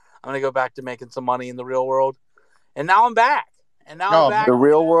 man. I'm gonna go back to making some money in the real world. And now I'm back. And now I'm Oh, back. The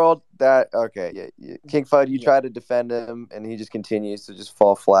real world, that okay, yeah. King Fud, you Yeah. try to defend him, and he just continues to just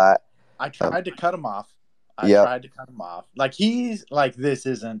fall flat. I tried to cut him off. Yep. Like he's like, this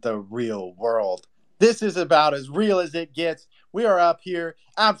isn't the real world. This is about as real as it gets. We are up here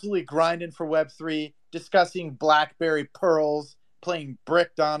absolutely grinding for Web3, discussing BlackBerry Pearls, playing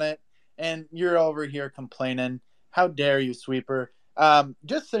bricked on it, and you're over here complaining. How dare you, Sweeper?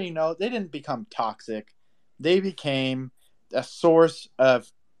 Just so you know, they didn't become toxic. They became a source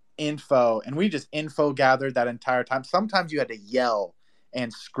of info, and we just info gathered that entire time. Sometimes you had to yell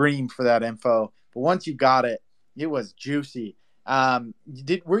and scream for that info, but once you got it, it was juicy.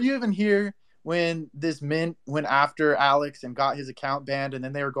 Were you even here when this mint went after Alex and got his account banned, and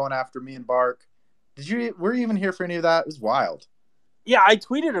then they were going after me and Bark? Were you even here for any of that? It was wild. Yeah, I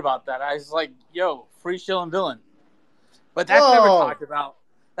tweeted about that. I was like, yo, free Shill and Villain. But that's never talked about.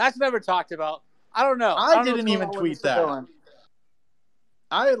 That's never talked about. I don't know. I don't know what's didn't going even on tweet with Mr. that. Villain.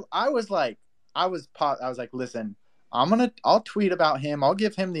 I was like, I was like, listen, I'll tweet about him. I'll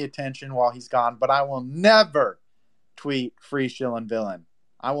give him the attention while he's gone, but I will never tweet free Shill and Villain.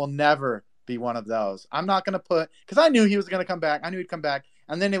 I will never be one of those. I'm not going to put, because I knew he was going to come back. I knew he'd come back.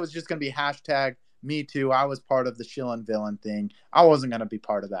 And then it was just going to be hashtag me too. I was part of the Shill and Villain thing. I wasn't going to be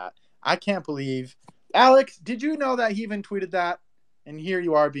part of that. I can't believe. Alex, did you know that he even tweeted that? And here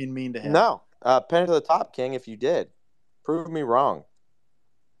you are being mean to him. No. Pen it to the top, King, if you did. Prove me wrong.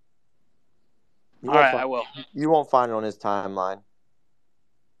 All right, I will. You won't find it on his timeline.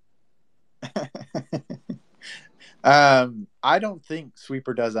 I don't think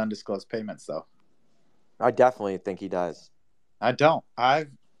Sweeper does undisclosed payments, though. I definitely think he does. I don't. I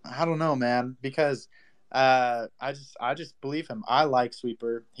don't know, man, because I just believe him. I like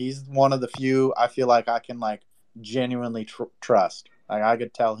Sweeper. He's one of the few I feel like I can like genuinely trust. Like I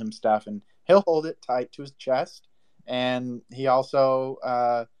could tell him stuff, and he'll hold it tight to his chest. And he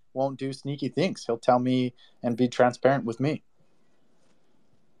also won't do sneaky things. He'll tell me and be transparent with me.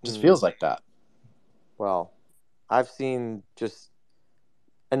 Just feels like that. Well, I've seen just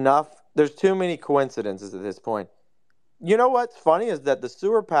enough. There's too many coincidences at this point. You know what's funny is that the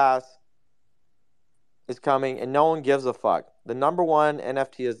sewer pass is coming and no one gives a fuck. The number one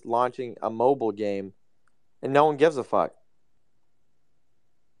NFT is launching a mobile game and no one gives a fuck.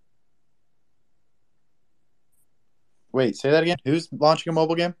 Wait, say that again. Who's launching a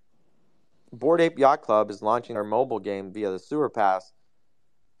mobile game? Bored Ape Yacht Club is launching their mobile game via the sewer pass,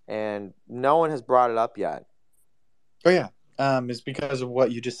 and no one has brought it up yet. Oh yeah, it's because of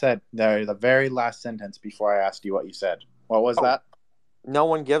what you just said. There, the very last sentence before I asked you what you said. What was that? No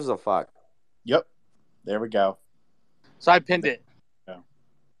one gives a fuck. Yep. There we go. So I pinned it. Yeah.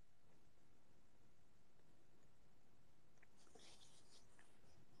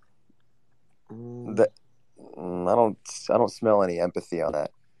 I don't smell any empathy on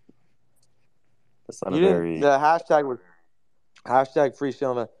that. That's not The hashtag was hashtag free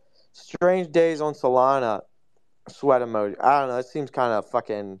Solana. Strange days on Solana. Sweat emoji. I don't know. It seems kind of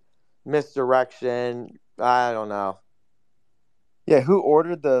fucking misdirection. I don't know. Yeah, who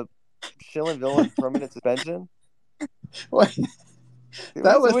ordered the Shilling Villain permanent suspension? What?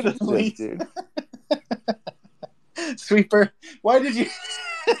 That was What the is this, least. dude? Sweeper, why did you?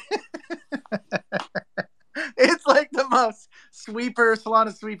 It's like the most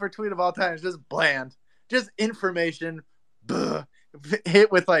Solana sweeper tweet of all time. It's just bland, just information,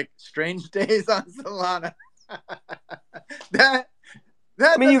 hit with like strange days on Solana. that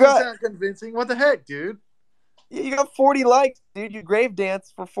I mean, doesn't sound convincing. What the heck, dude? You got 40 likes, dude. You grave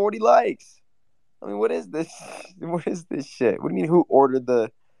dance for 40 likes. I mean, what is this? What is this shit? What do you mean? Who ordered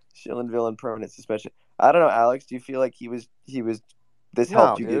the Shilling Villain permanent suspension? I don't know, Alex. Do you feel like he was? This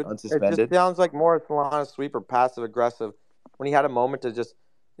helped you get Dude. It just unsuspended? sounds like more Solana sweeper passive aggressive. When he had a moment to just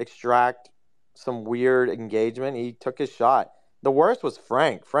extract some weird engagement, he took his shot. The worst was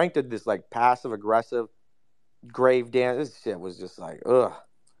Frank. Frank did this like passive aggressive grave dance. This shit was just like, ugh.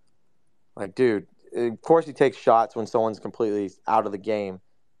 Like, dude, of course he takes shots when someone's completely out of the game.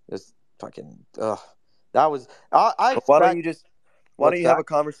 Just fucking, ugh. That was, I But why don't expect. you have a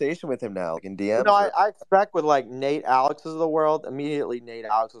conversation with him now, like in DMs? I expect with like Nate Alex's of the world, immediately Nate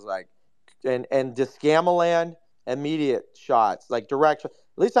Alex was like, and Discamaland, immediate shots, like direct. At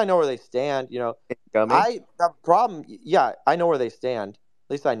least I know where they stand. The problem, yeah, I know where they stand.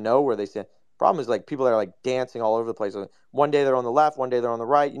 At least I know where they stand. Problem is like people that are like dancing all over the place. One day they're on the left, one day they're on the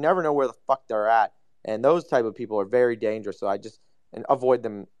right. You never know where the fuck they're at, and those type of people are very dangerous. So I just avoid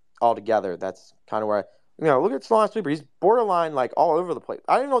them altogether. That's kind of where look at Slime Sweeper. He's borderline like all over the place.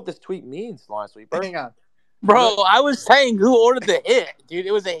 I don't even know what this tweet means, Slime Sweeper. Hang on. Bro, I was saying who ordered the hit, dude.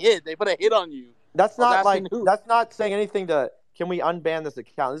 It was a hit. They put a hit on you. That's not that's not saying anything to can we unban this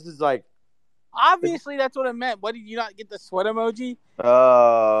account? This is like obviously that's what it meant. What did you not get the sweat emoji?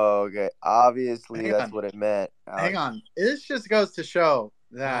 Oh, okay. Obviously that's what it meant. Alex. Hang on. This just goes to show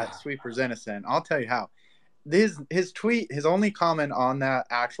that Sweeper's innocent. I'll tell you how. His tweet, his only comment on that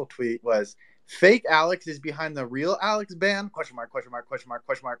actual tweet was fake Alex is behind the real Alex ban? Question mark, question mark, question mark,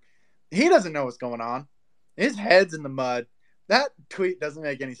 question mark. He doesn't know what's going on. His head's in the mud. That tweet doesn't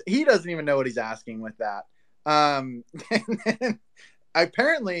make any sense. He doesn't even know what he's asking with that. And then,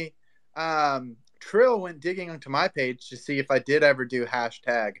 apparently, Trill went digging onto my page to see if I did ever do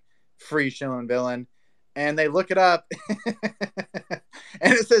hashtag free Shilling Villain. And they look it up.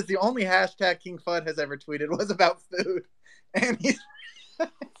 And it says the only hashtag King Fudd has ever tweeted was about food. And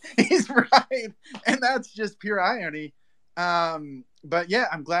he's right. And that's just pure irony. But yeah,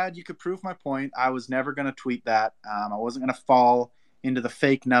 I'm glad you could prove my point. I was never going to tweet that. I wasn't going to fall into the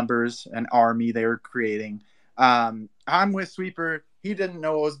fake numbers and army they were creating. I'm with Sweeper. He didn't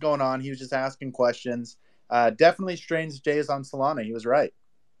know what was going on. He was just asking questions. Definitely strange days on Solana. He was right.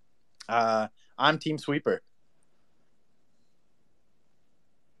 I'm Team Sweeper.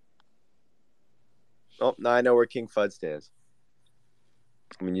 Oh, now I know where King Fudd stands.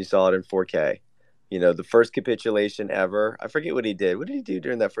 I mean, you saw it in 4K. The first capitulation ever. I forget what he did. What did he do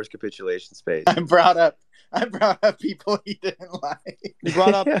during that first capitulation space? I brought up people he didn't like. He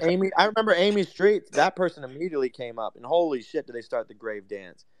brought up Amy. I remember Amy Street. That person immediately came up, and holy shit, did they start the grave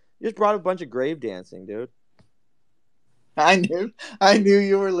dance? You just brought up a bunch of grave dancing, dude. I knew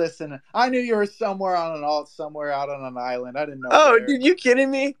you were listening. I knew you were somewhere on an alt, somewhere out on an island. I didn't know. Oh, dude, you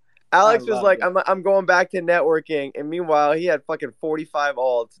kidding me? Alex was like, I'm going back to networking, and meanwhile, he had fucking 45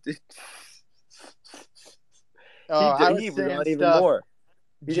 alts. He was not even stuff more.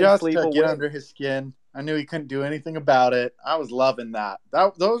 He just to get under his skin. I knew he couldn't do anything about it. I was loving that.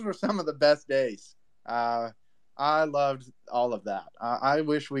 Those were some of the best days. I loved all of that. I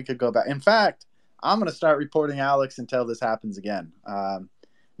wish we could go back. In fact, I'm going to start reporting Alex until this happens again.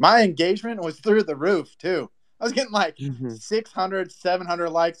 My engagement was through the roof, too. I was getting like 600, 700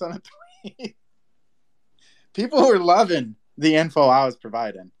 likes on a tweet. People were loving the info I was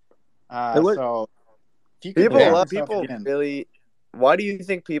providing. So people really. Why do you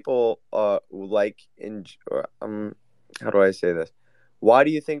think people like how do I say this? Why do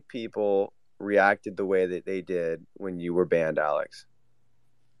you think people reacted the way that they did when you were banned, Alex?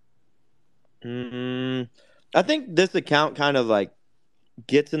 I think this account kind of like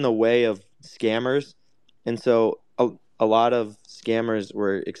gets in the way of scammers, and so a lot of scammers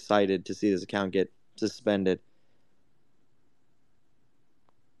were excited to see this account get suspended.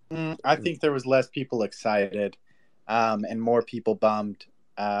 I think there was less people excited and more people bummed.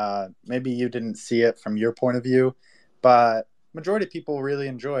 Maybe you didn't see it from your point of view, but majority of people really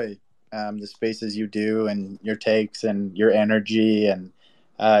enjoy the spaces you do and your takes and your energy and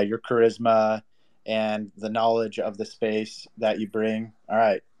your charisma and the knowledge of the space that you bring. All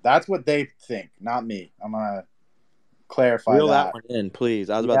right. That's what they think, not me. I'm going to clarify Reel that one in, please.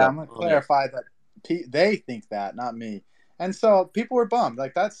 I was about to. I'm going to clarify that they think that, not me. And so people were bummed.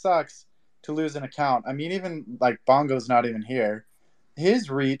 Like, that sucks to lose an account. I mean, even like Bongo's not even here. His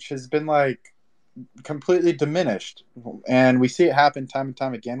reach has been like completely diminished, and we see it happen time and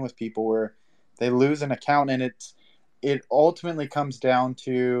time again with people where they lose an account, and it ultimately comes down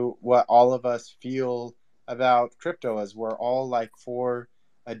to what all of us feel about crypto, as we're all like for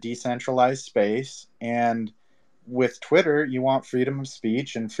a decentralized space. And with Twitter, you want freedom of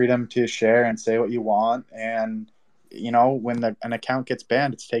speech and freedom to share and say what you want. And when an account gets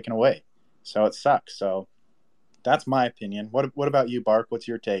banned, it's taken away, so it sucks. So that's my opinion. What about you, Bark? What's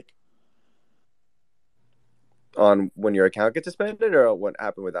your take On when your account gets suspended, or what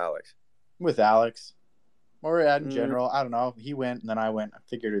happened with Alex? with Alex? Or in general, I don't know. He went and then I went. I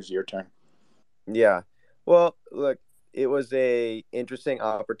figured it was your turn. Yeah. Well, look, it was a interesting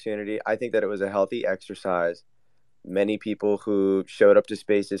opportunity. I think that it was a healthy exercise. Many people who showed up to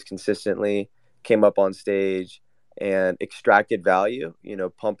spaces consistently came up on stage and extracted value,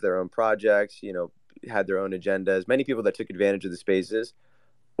 pumped their own projects, had their own agendas. Many people that took advantage of the spaces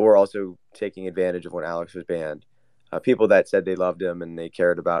were also taking advantage of when Alex was banned. People that said they loved him and they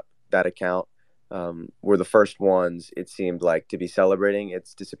cared about that account were the first ones, it seemed like, to be celebrating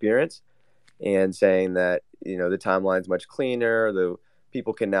its disappearance and saying that the timeline's much cleaner, the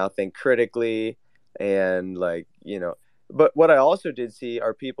people can now think critically, and but what I also did see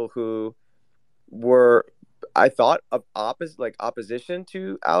are people who were, I thought, of opposition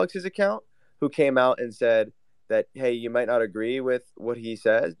to Alex's account, who came out and said that, hey, you might not agree with what he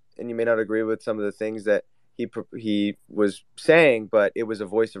says, and you may not agree with some of the things that he was saying, but it was a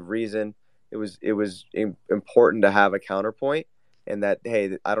voice of reason. It was important to have a counterpoint, and that,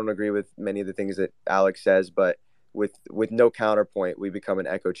 hey, I don't agree with many of the things that Alex says, but with no counterpoint, we become an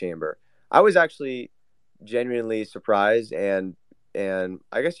echo chamber. I was actually genuinely surprised, and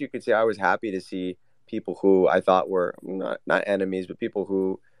I guess you could say I was happy to see people who I thought were not enemies, but people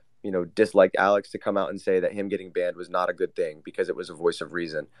who disliked Alex, to come out and say that him getting banned was not a good thing because it was a voice of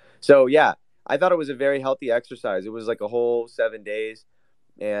reason. So yeah, I thought it was a very healthy exercise. It was like a whole 7 days,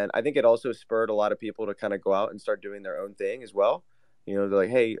 and I think it also spurred a lot of people to kind of go out and start doing their own thing as well. They're like,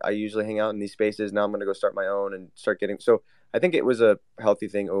 hey, I usually hang out in these spaces. Now I'm going to go start my own and start getting. So I think it was a healthy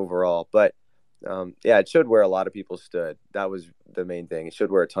thing overall. But yeah, it showed where a lot of people stood. That was the main thing. It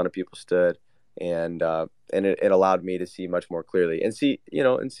showed where a ton of people stood, and it allowed me to see much more clearly and see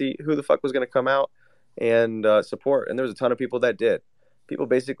who the fuck was going to come out and support. And there was a ton of people that did. People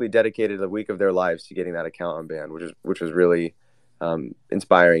basically dedicated a week of their lives to getting that account unbanned, which was really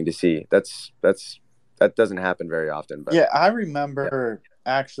inspiring to see. That doesn't happen very often. But yeah, I remember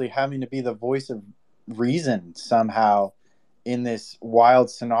actually having to be the voice of reason somehow in this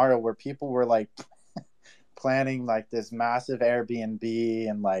wild scenario where people were like planning like this massive Airbnb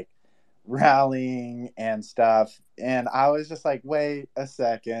and like rallying and stuff. And I was just like, wait a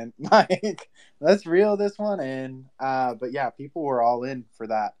second, like, let's reel this one in. But yeah, people were all in for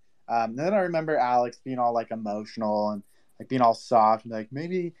that. Then I remember Alex being all like emotional and like being all soft and like,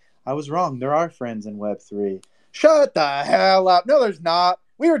 maybe I was wrong. There are friends in Web3. Shut the hell up. No, there's not.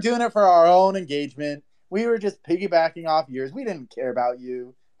 We were doing it for our own engagement. We were just piggybacking off yours. We didn't care about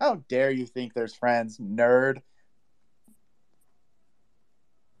you. How dare you think there's friends, nerd?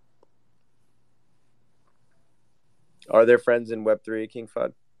 Are there friends in Web3, King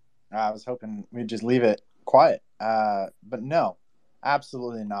Fud? I was hoping we'd just leave it quiet. But no,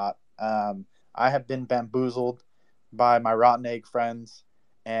 absolutely not. I have been bamboozled by my rotten egg friends.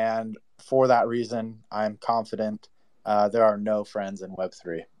 And for that reason, I'm confident there are no friends in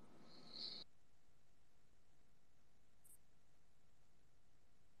Web3.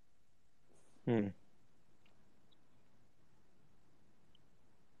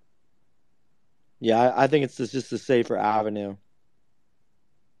 Yeah, I think it's just a safer avenue.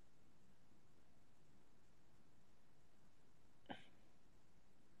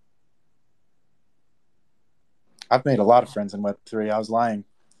 I've made a lot of friends in Web3. I was lying.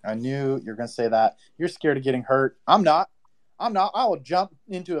 I knew you were going to say that. You're scared of getting hurt. I'm not. I'm not. I will jump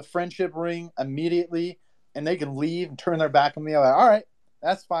into a friendship ring immediately, and they can leave and turn their back on me. I'm like, all right,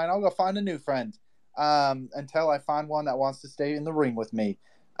 that's fine. I'll go find a new friend until I find one that wants to stay in the ring with me.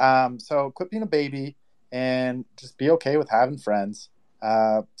 So quit being a baby and just be okay with having friends.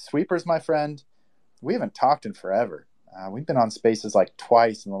 Sweeper's my friend. We haven't talked in forever. We've been on spaces like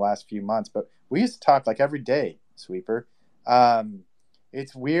twice in the last few months, but we used to talk like every day, Sweeper.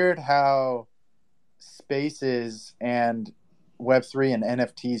 It's weird how spaces and Web3 and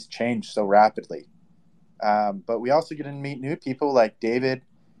NFTs change so rapidly. But we also get to meet new people like David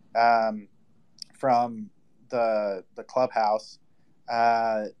from the clubhouse.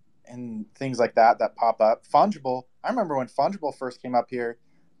 and things like that pop up. Fungible. I remember when Fungible first came up here,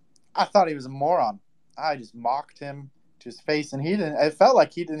 I thought he was a moron. I just mocked him to his face, and he didn't. It felt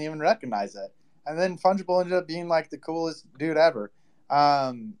like he didn't even recognize it. And then Fungible ended up being like the coolest dude ever.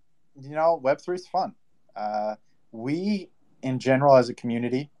 Web3 is fun. We, in general, as a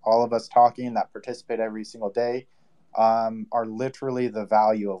community, all of us talking that participate every single day, are literally the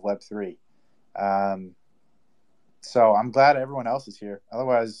value of Web3. So I'm glad everyone else is here.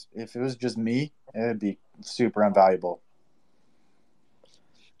 Otherwise, if it was just me, it would be super invaluable.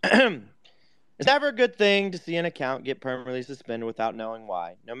 It's never a good thing to see an account get permanently suspended without knowing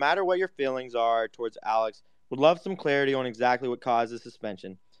why. No matter what your feelings are towards Alex, would love some clarity on exactly what caused the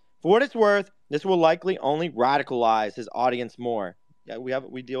suspension. For what it's worth, this will likely only radicalize his audience more. Yeah,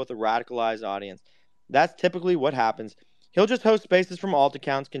 we deal with a radicalized audience. That's typically what happens. He'll just host spaces from alt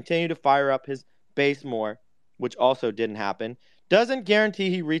accounts, continue to fire up his base more, which also didn't happen. Doesn't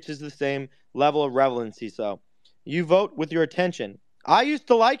guarantee he reaches the same level of relevancy, so you vote with your attention. I used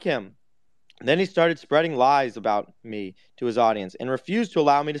to like him. Then he started spreading lies about me to his audience and refused to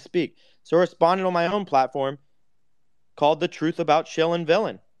allow me to speak. So I responded on my own platform called The Truth About Shill and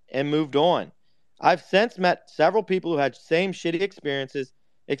Villain and moved on. I've since met several people who had same shitty experiences,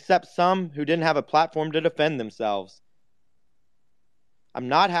 except some who didn't have a platform to defend themselves. I'm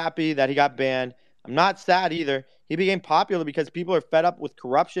not happy that he got banned. I'm not sad either. He became popular because people are fed up with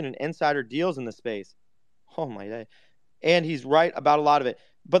corruption and insider deals in the space. Oh my day. And he's right about a lot of it.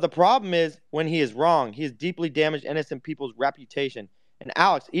 But the problem is when he is wrong, he has deeply damaged innocent people's reputation. And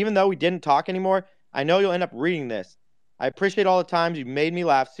Alex, even though we didn't talk anymore, I know you'll end up reading this. I appreciate all the times you've made me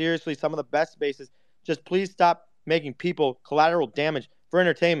laugh. Seriously, some of the best spaces. Just please stop making people collateral damage for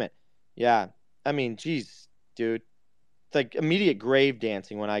entertainment. Yeah, I mean, geez, dude. It's like immediate grave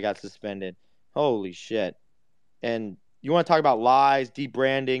dancing when I got suspended. Holy shit. And you want to talk about lies,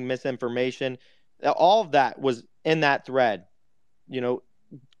 debranding, misinformation. All of that was in that thread. You know,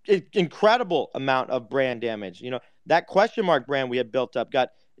 incredible amount of brand damage. That question mark brand we had built up got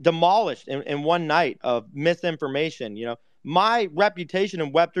demolished in one night of misinformation. My reputation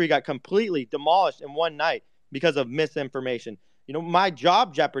in Web3 got completely demolished in one night because of misinformation. My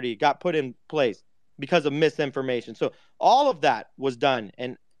job jeopardy got put in place because of misinformation. So all of that was done.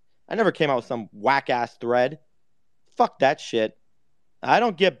 And I never came out with some whack ass thread. Fuck that shit. I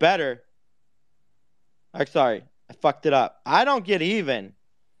don't get better. Sorry, I fucked it up. I don't get even.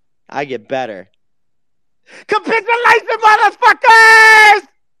 I get better. Capitulation, motherfuckers!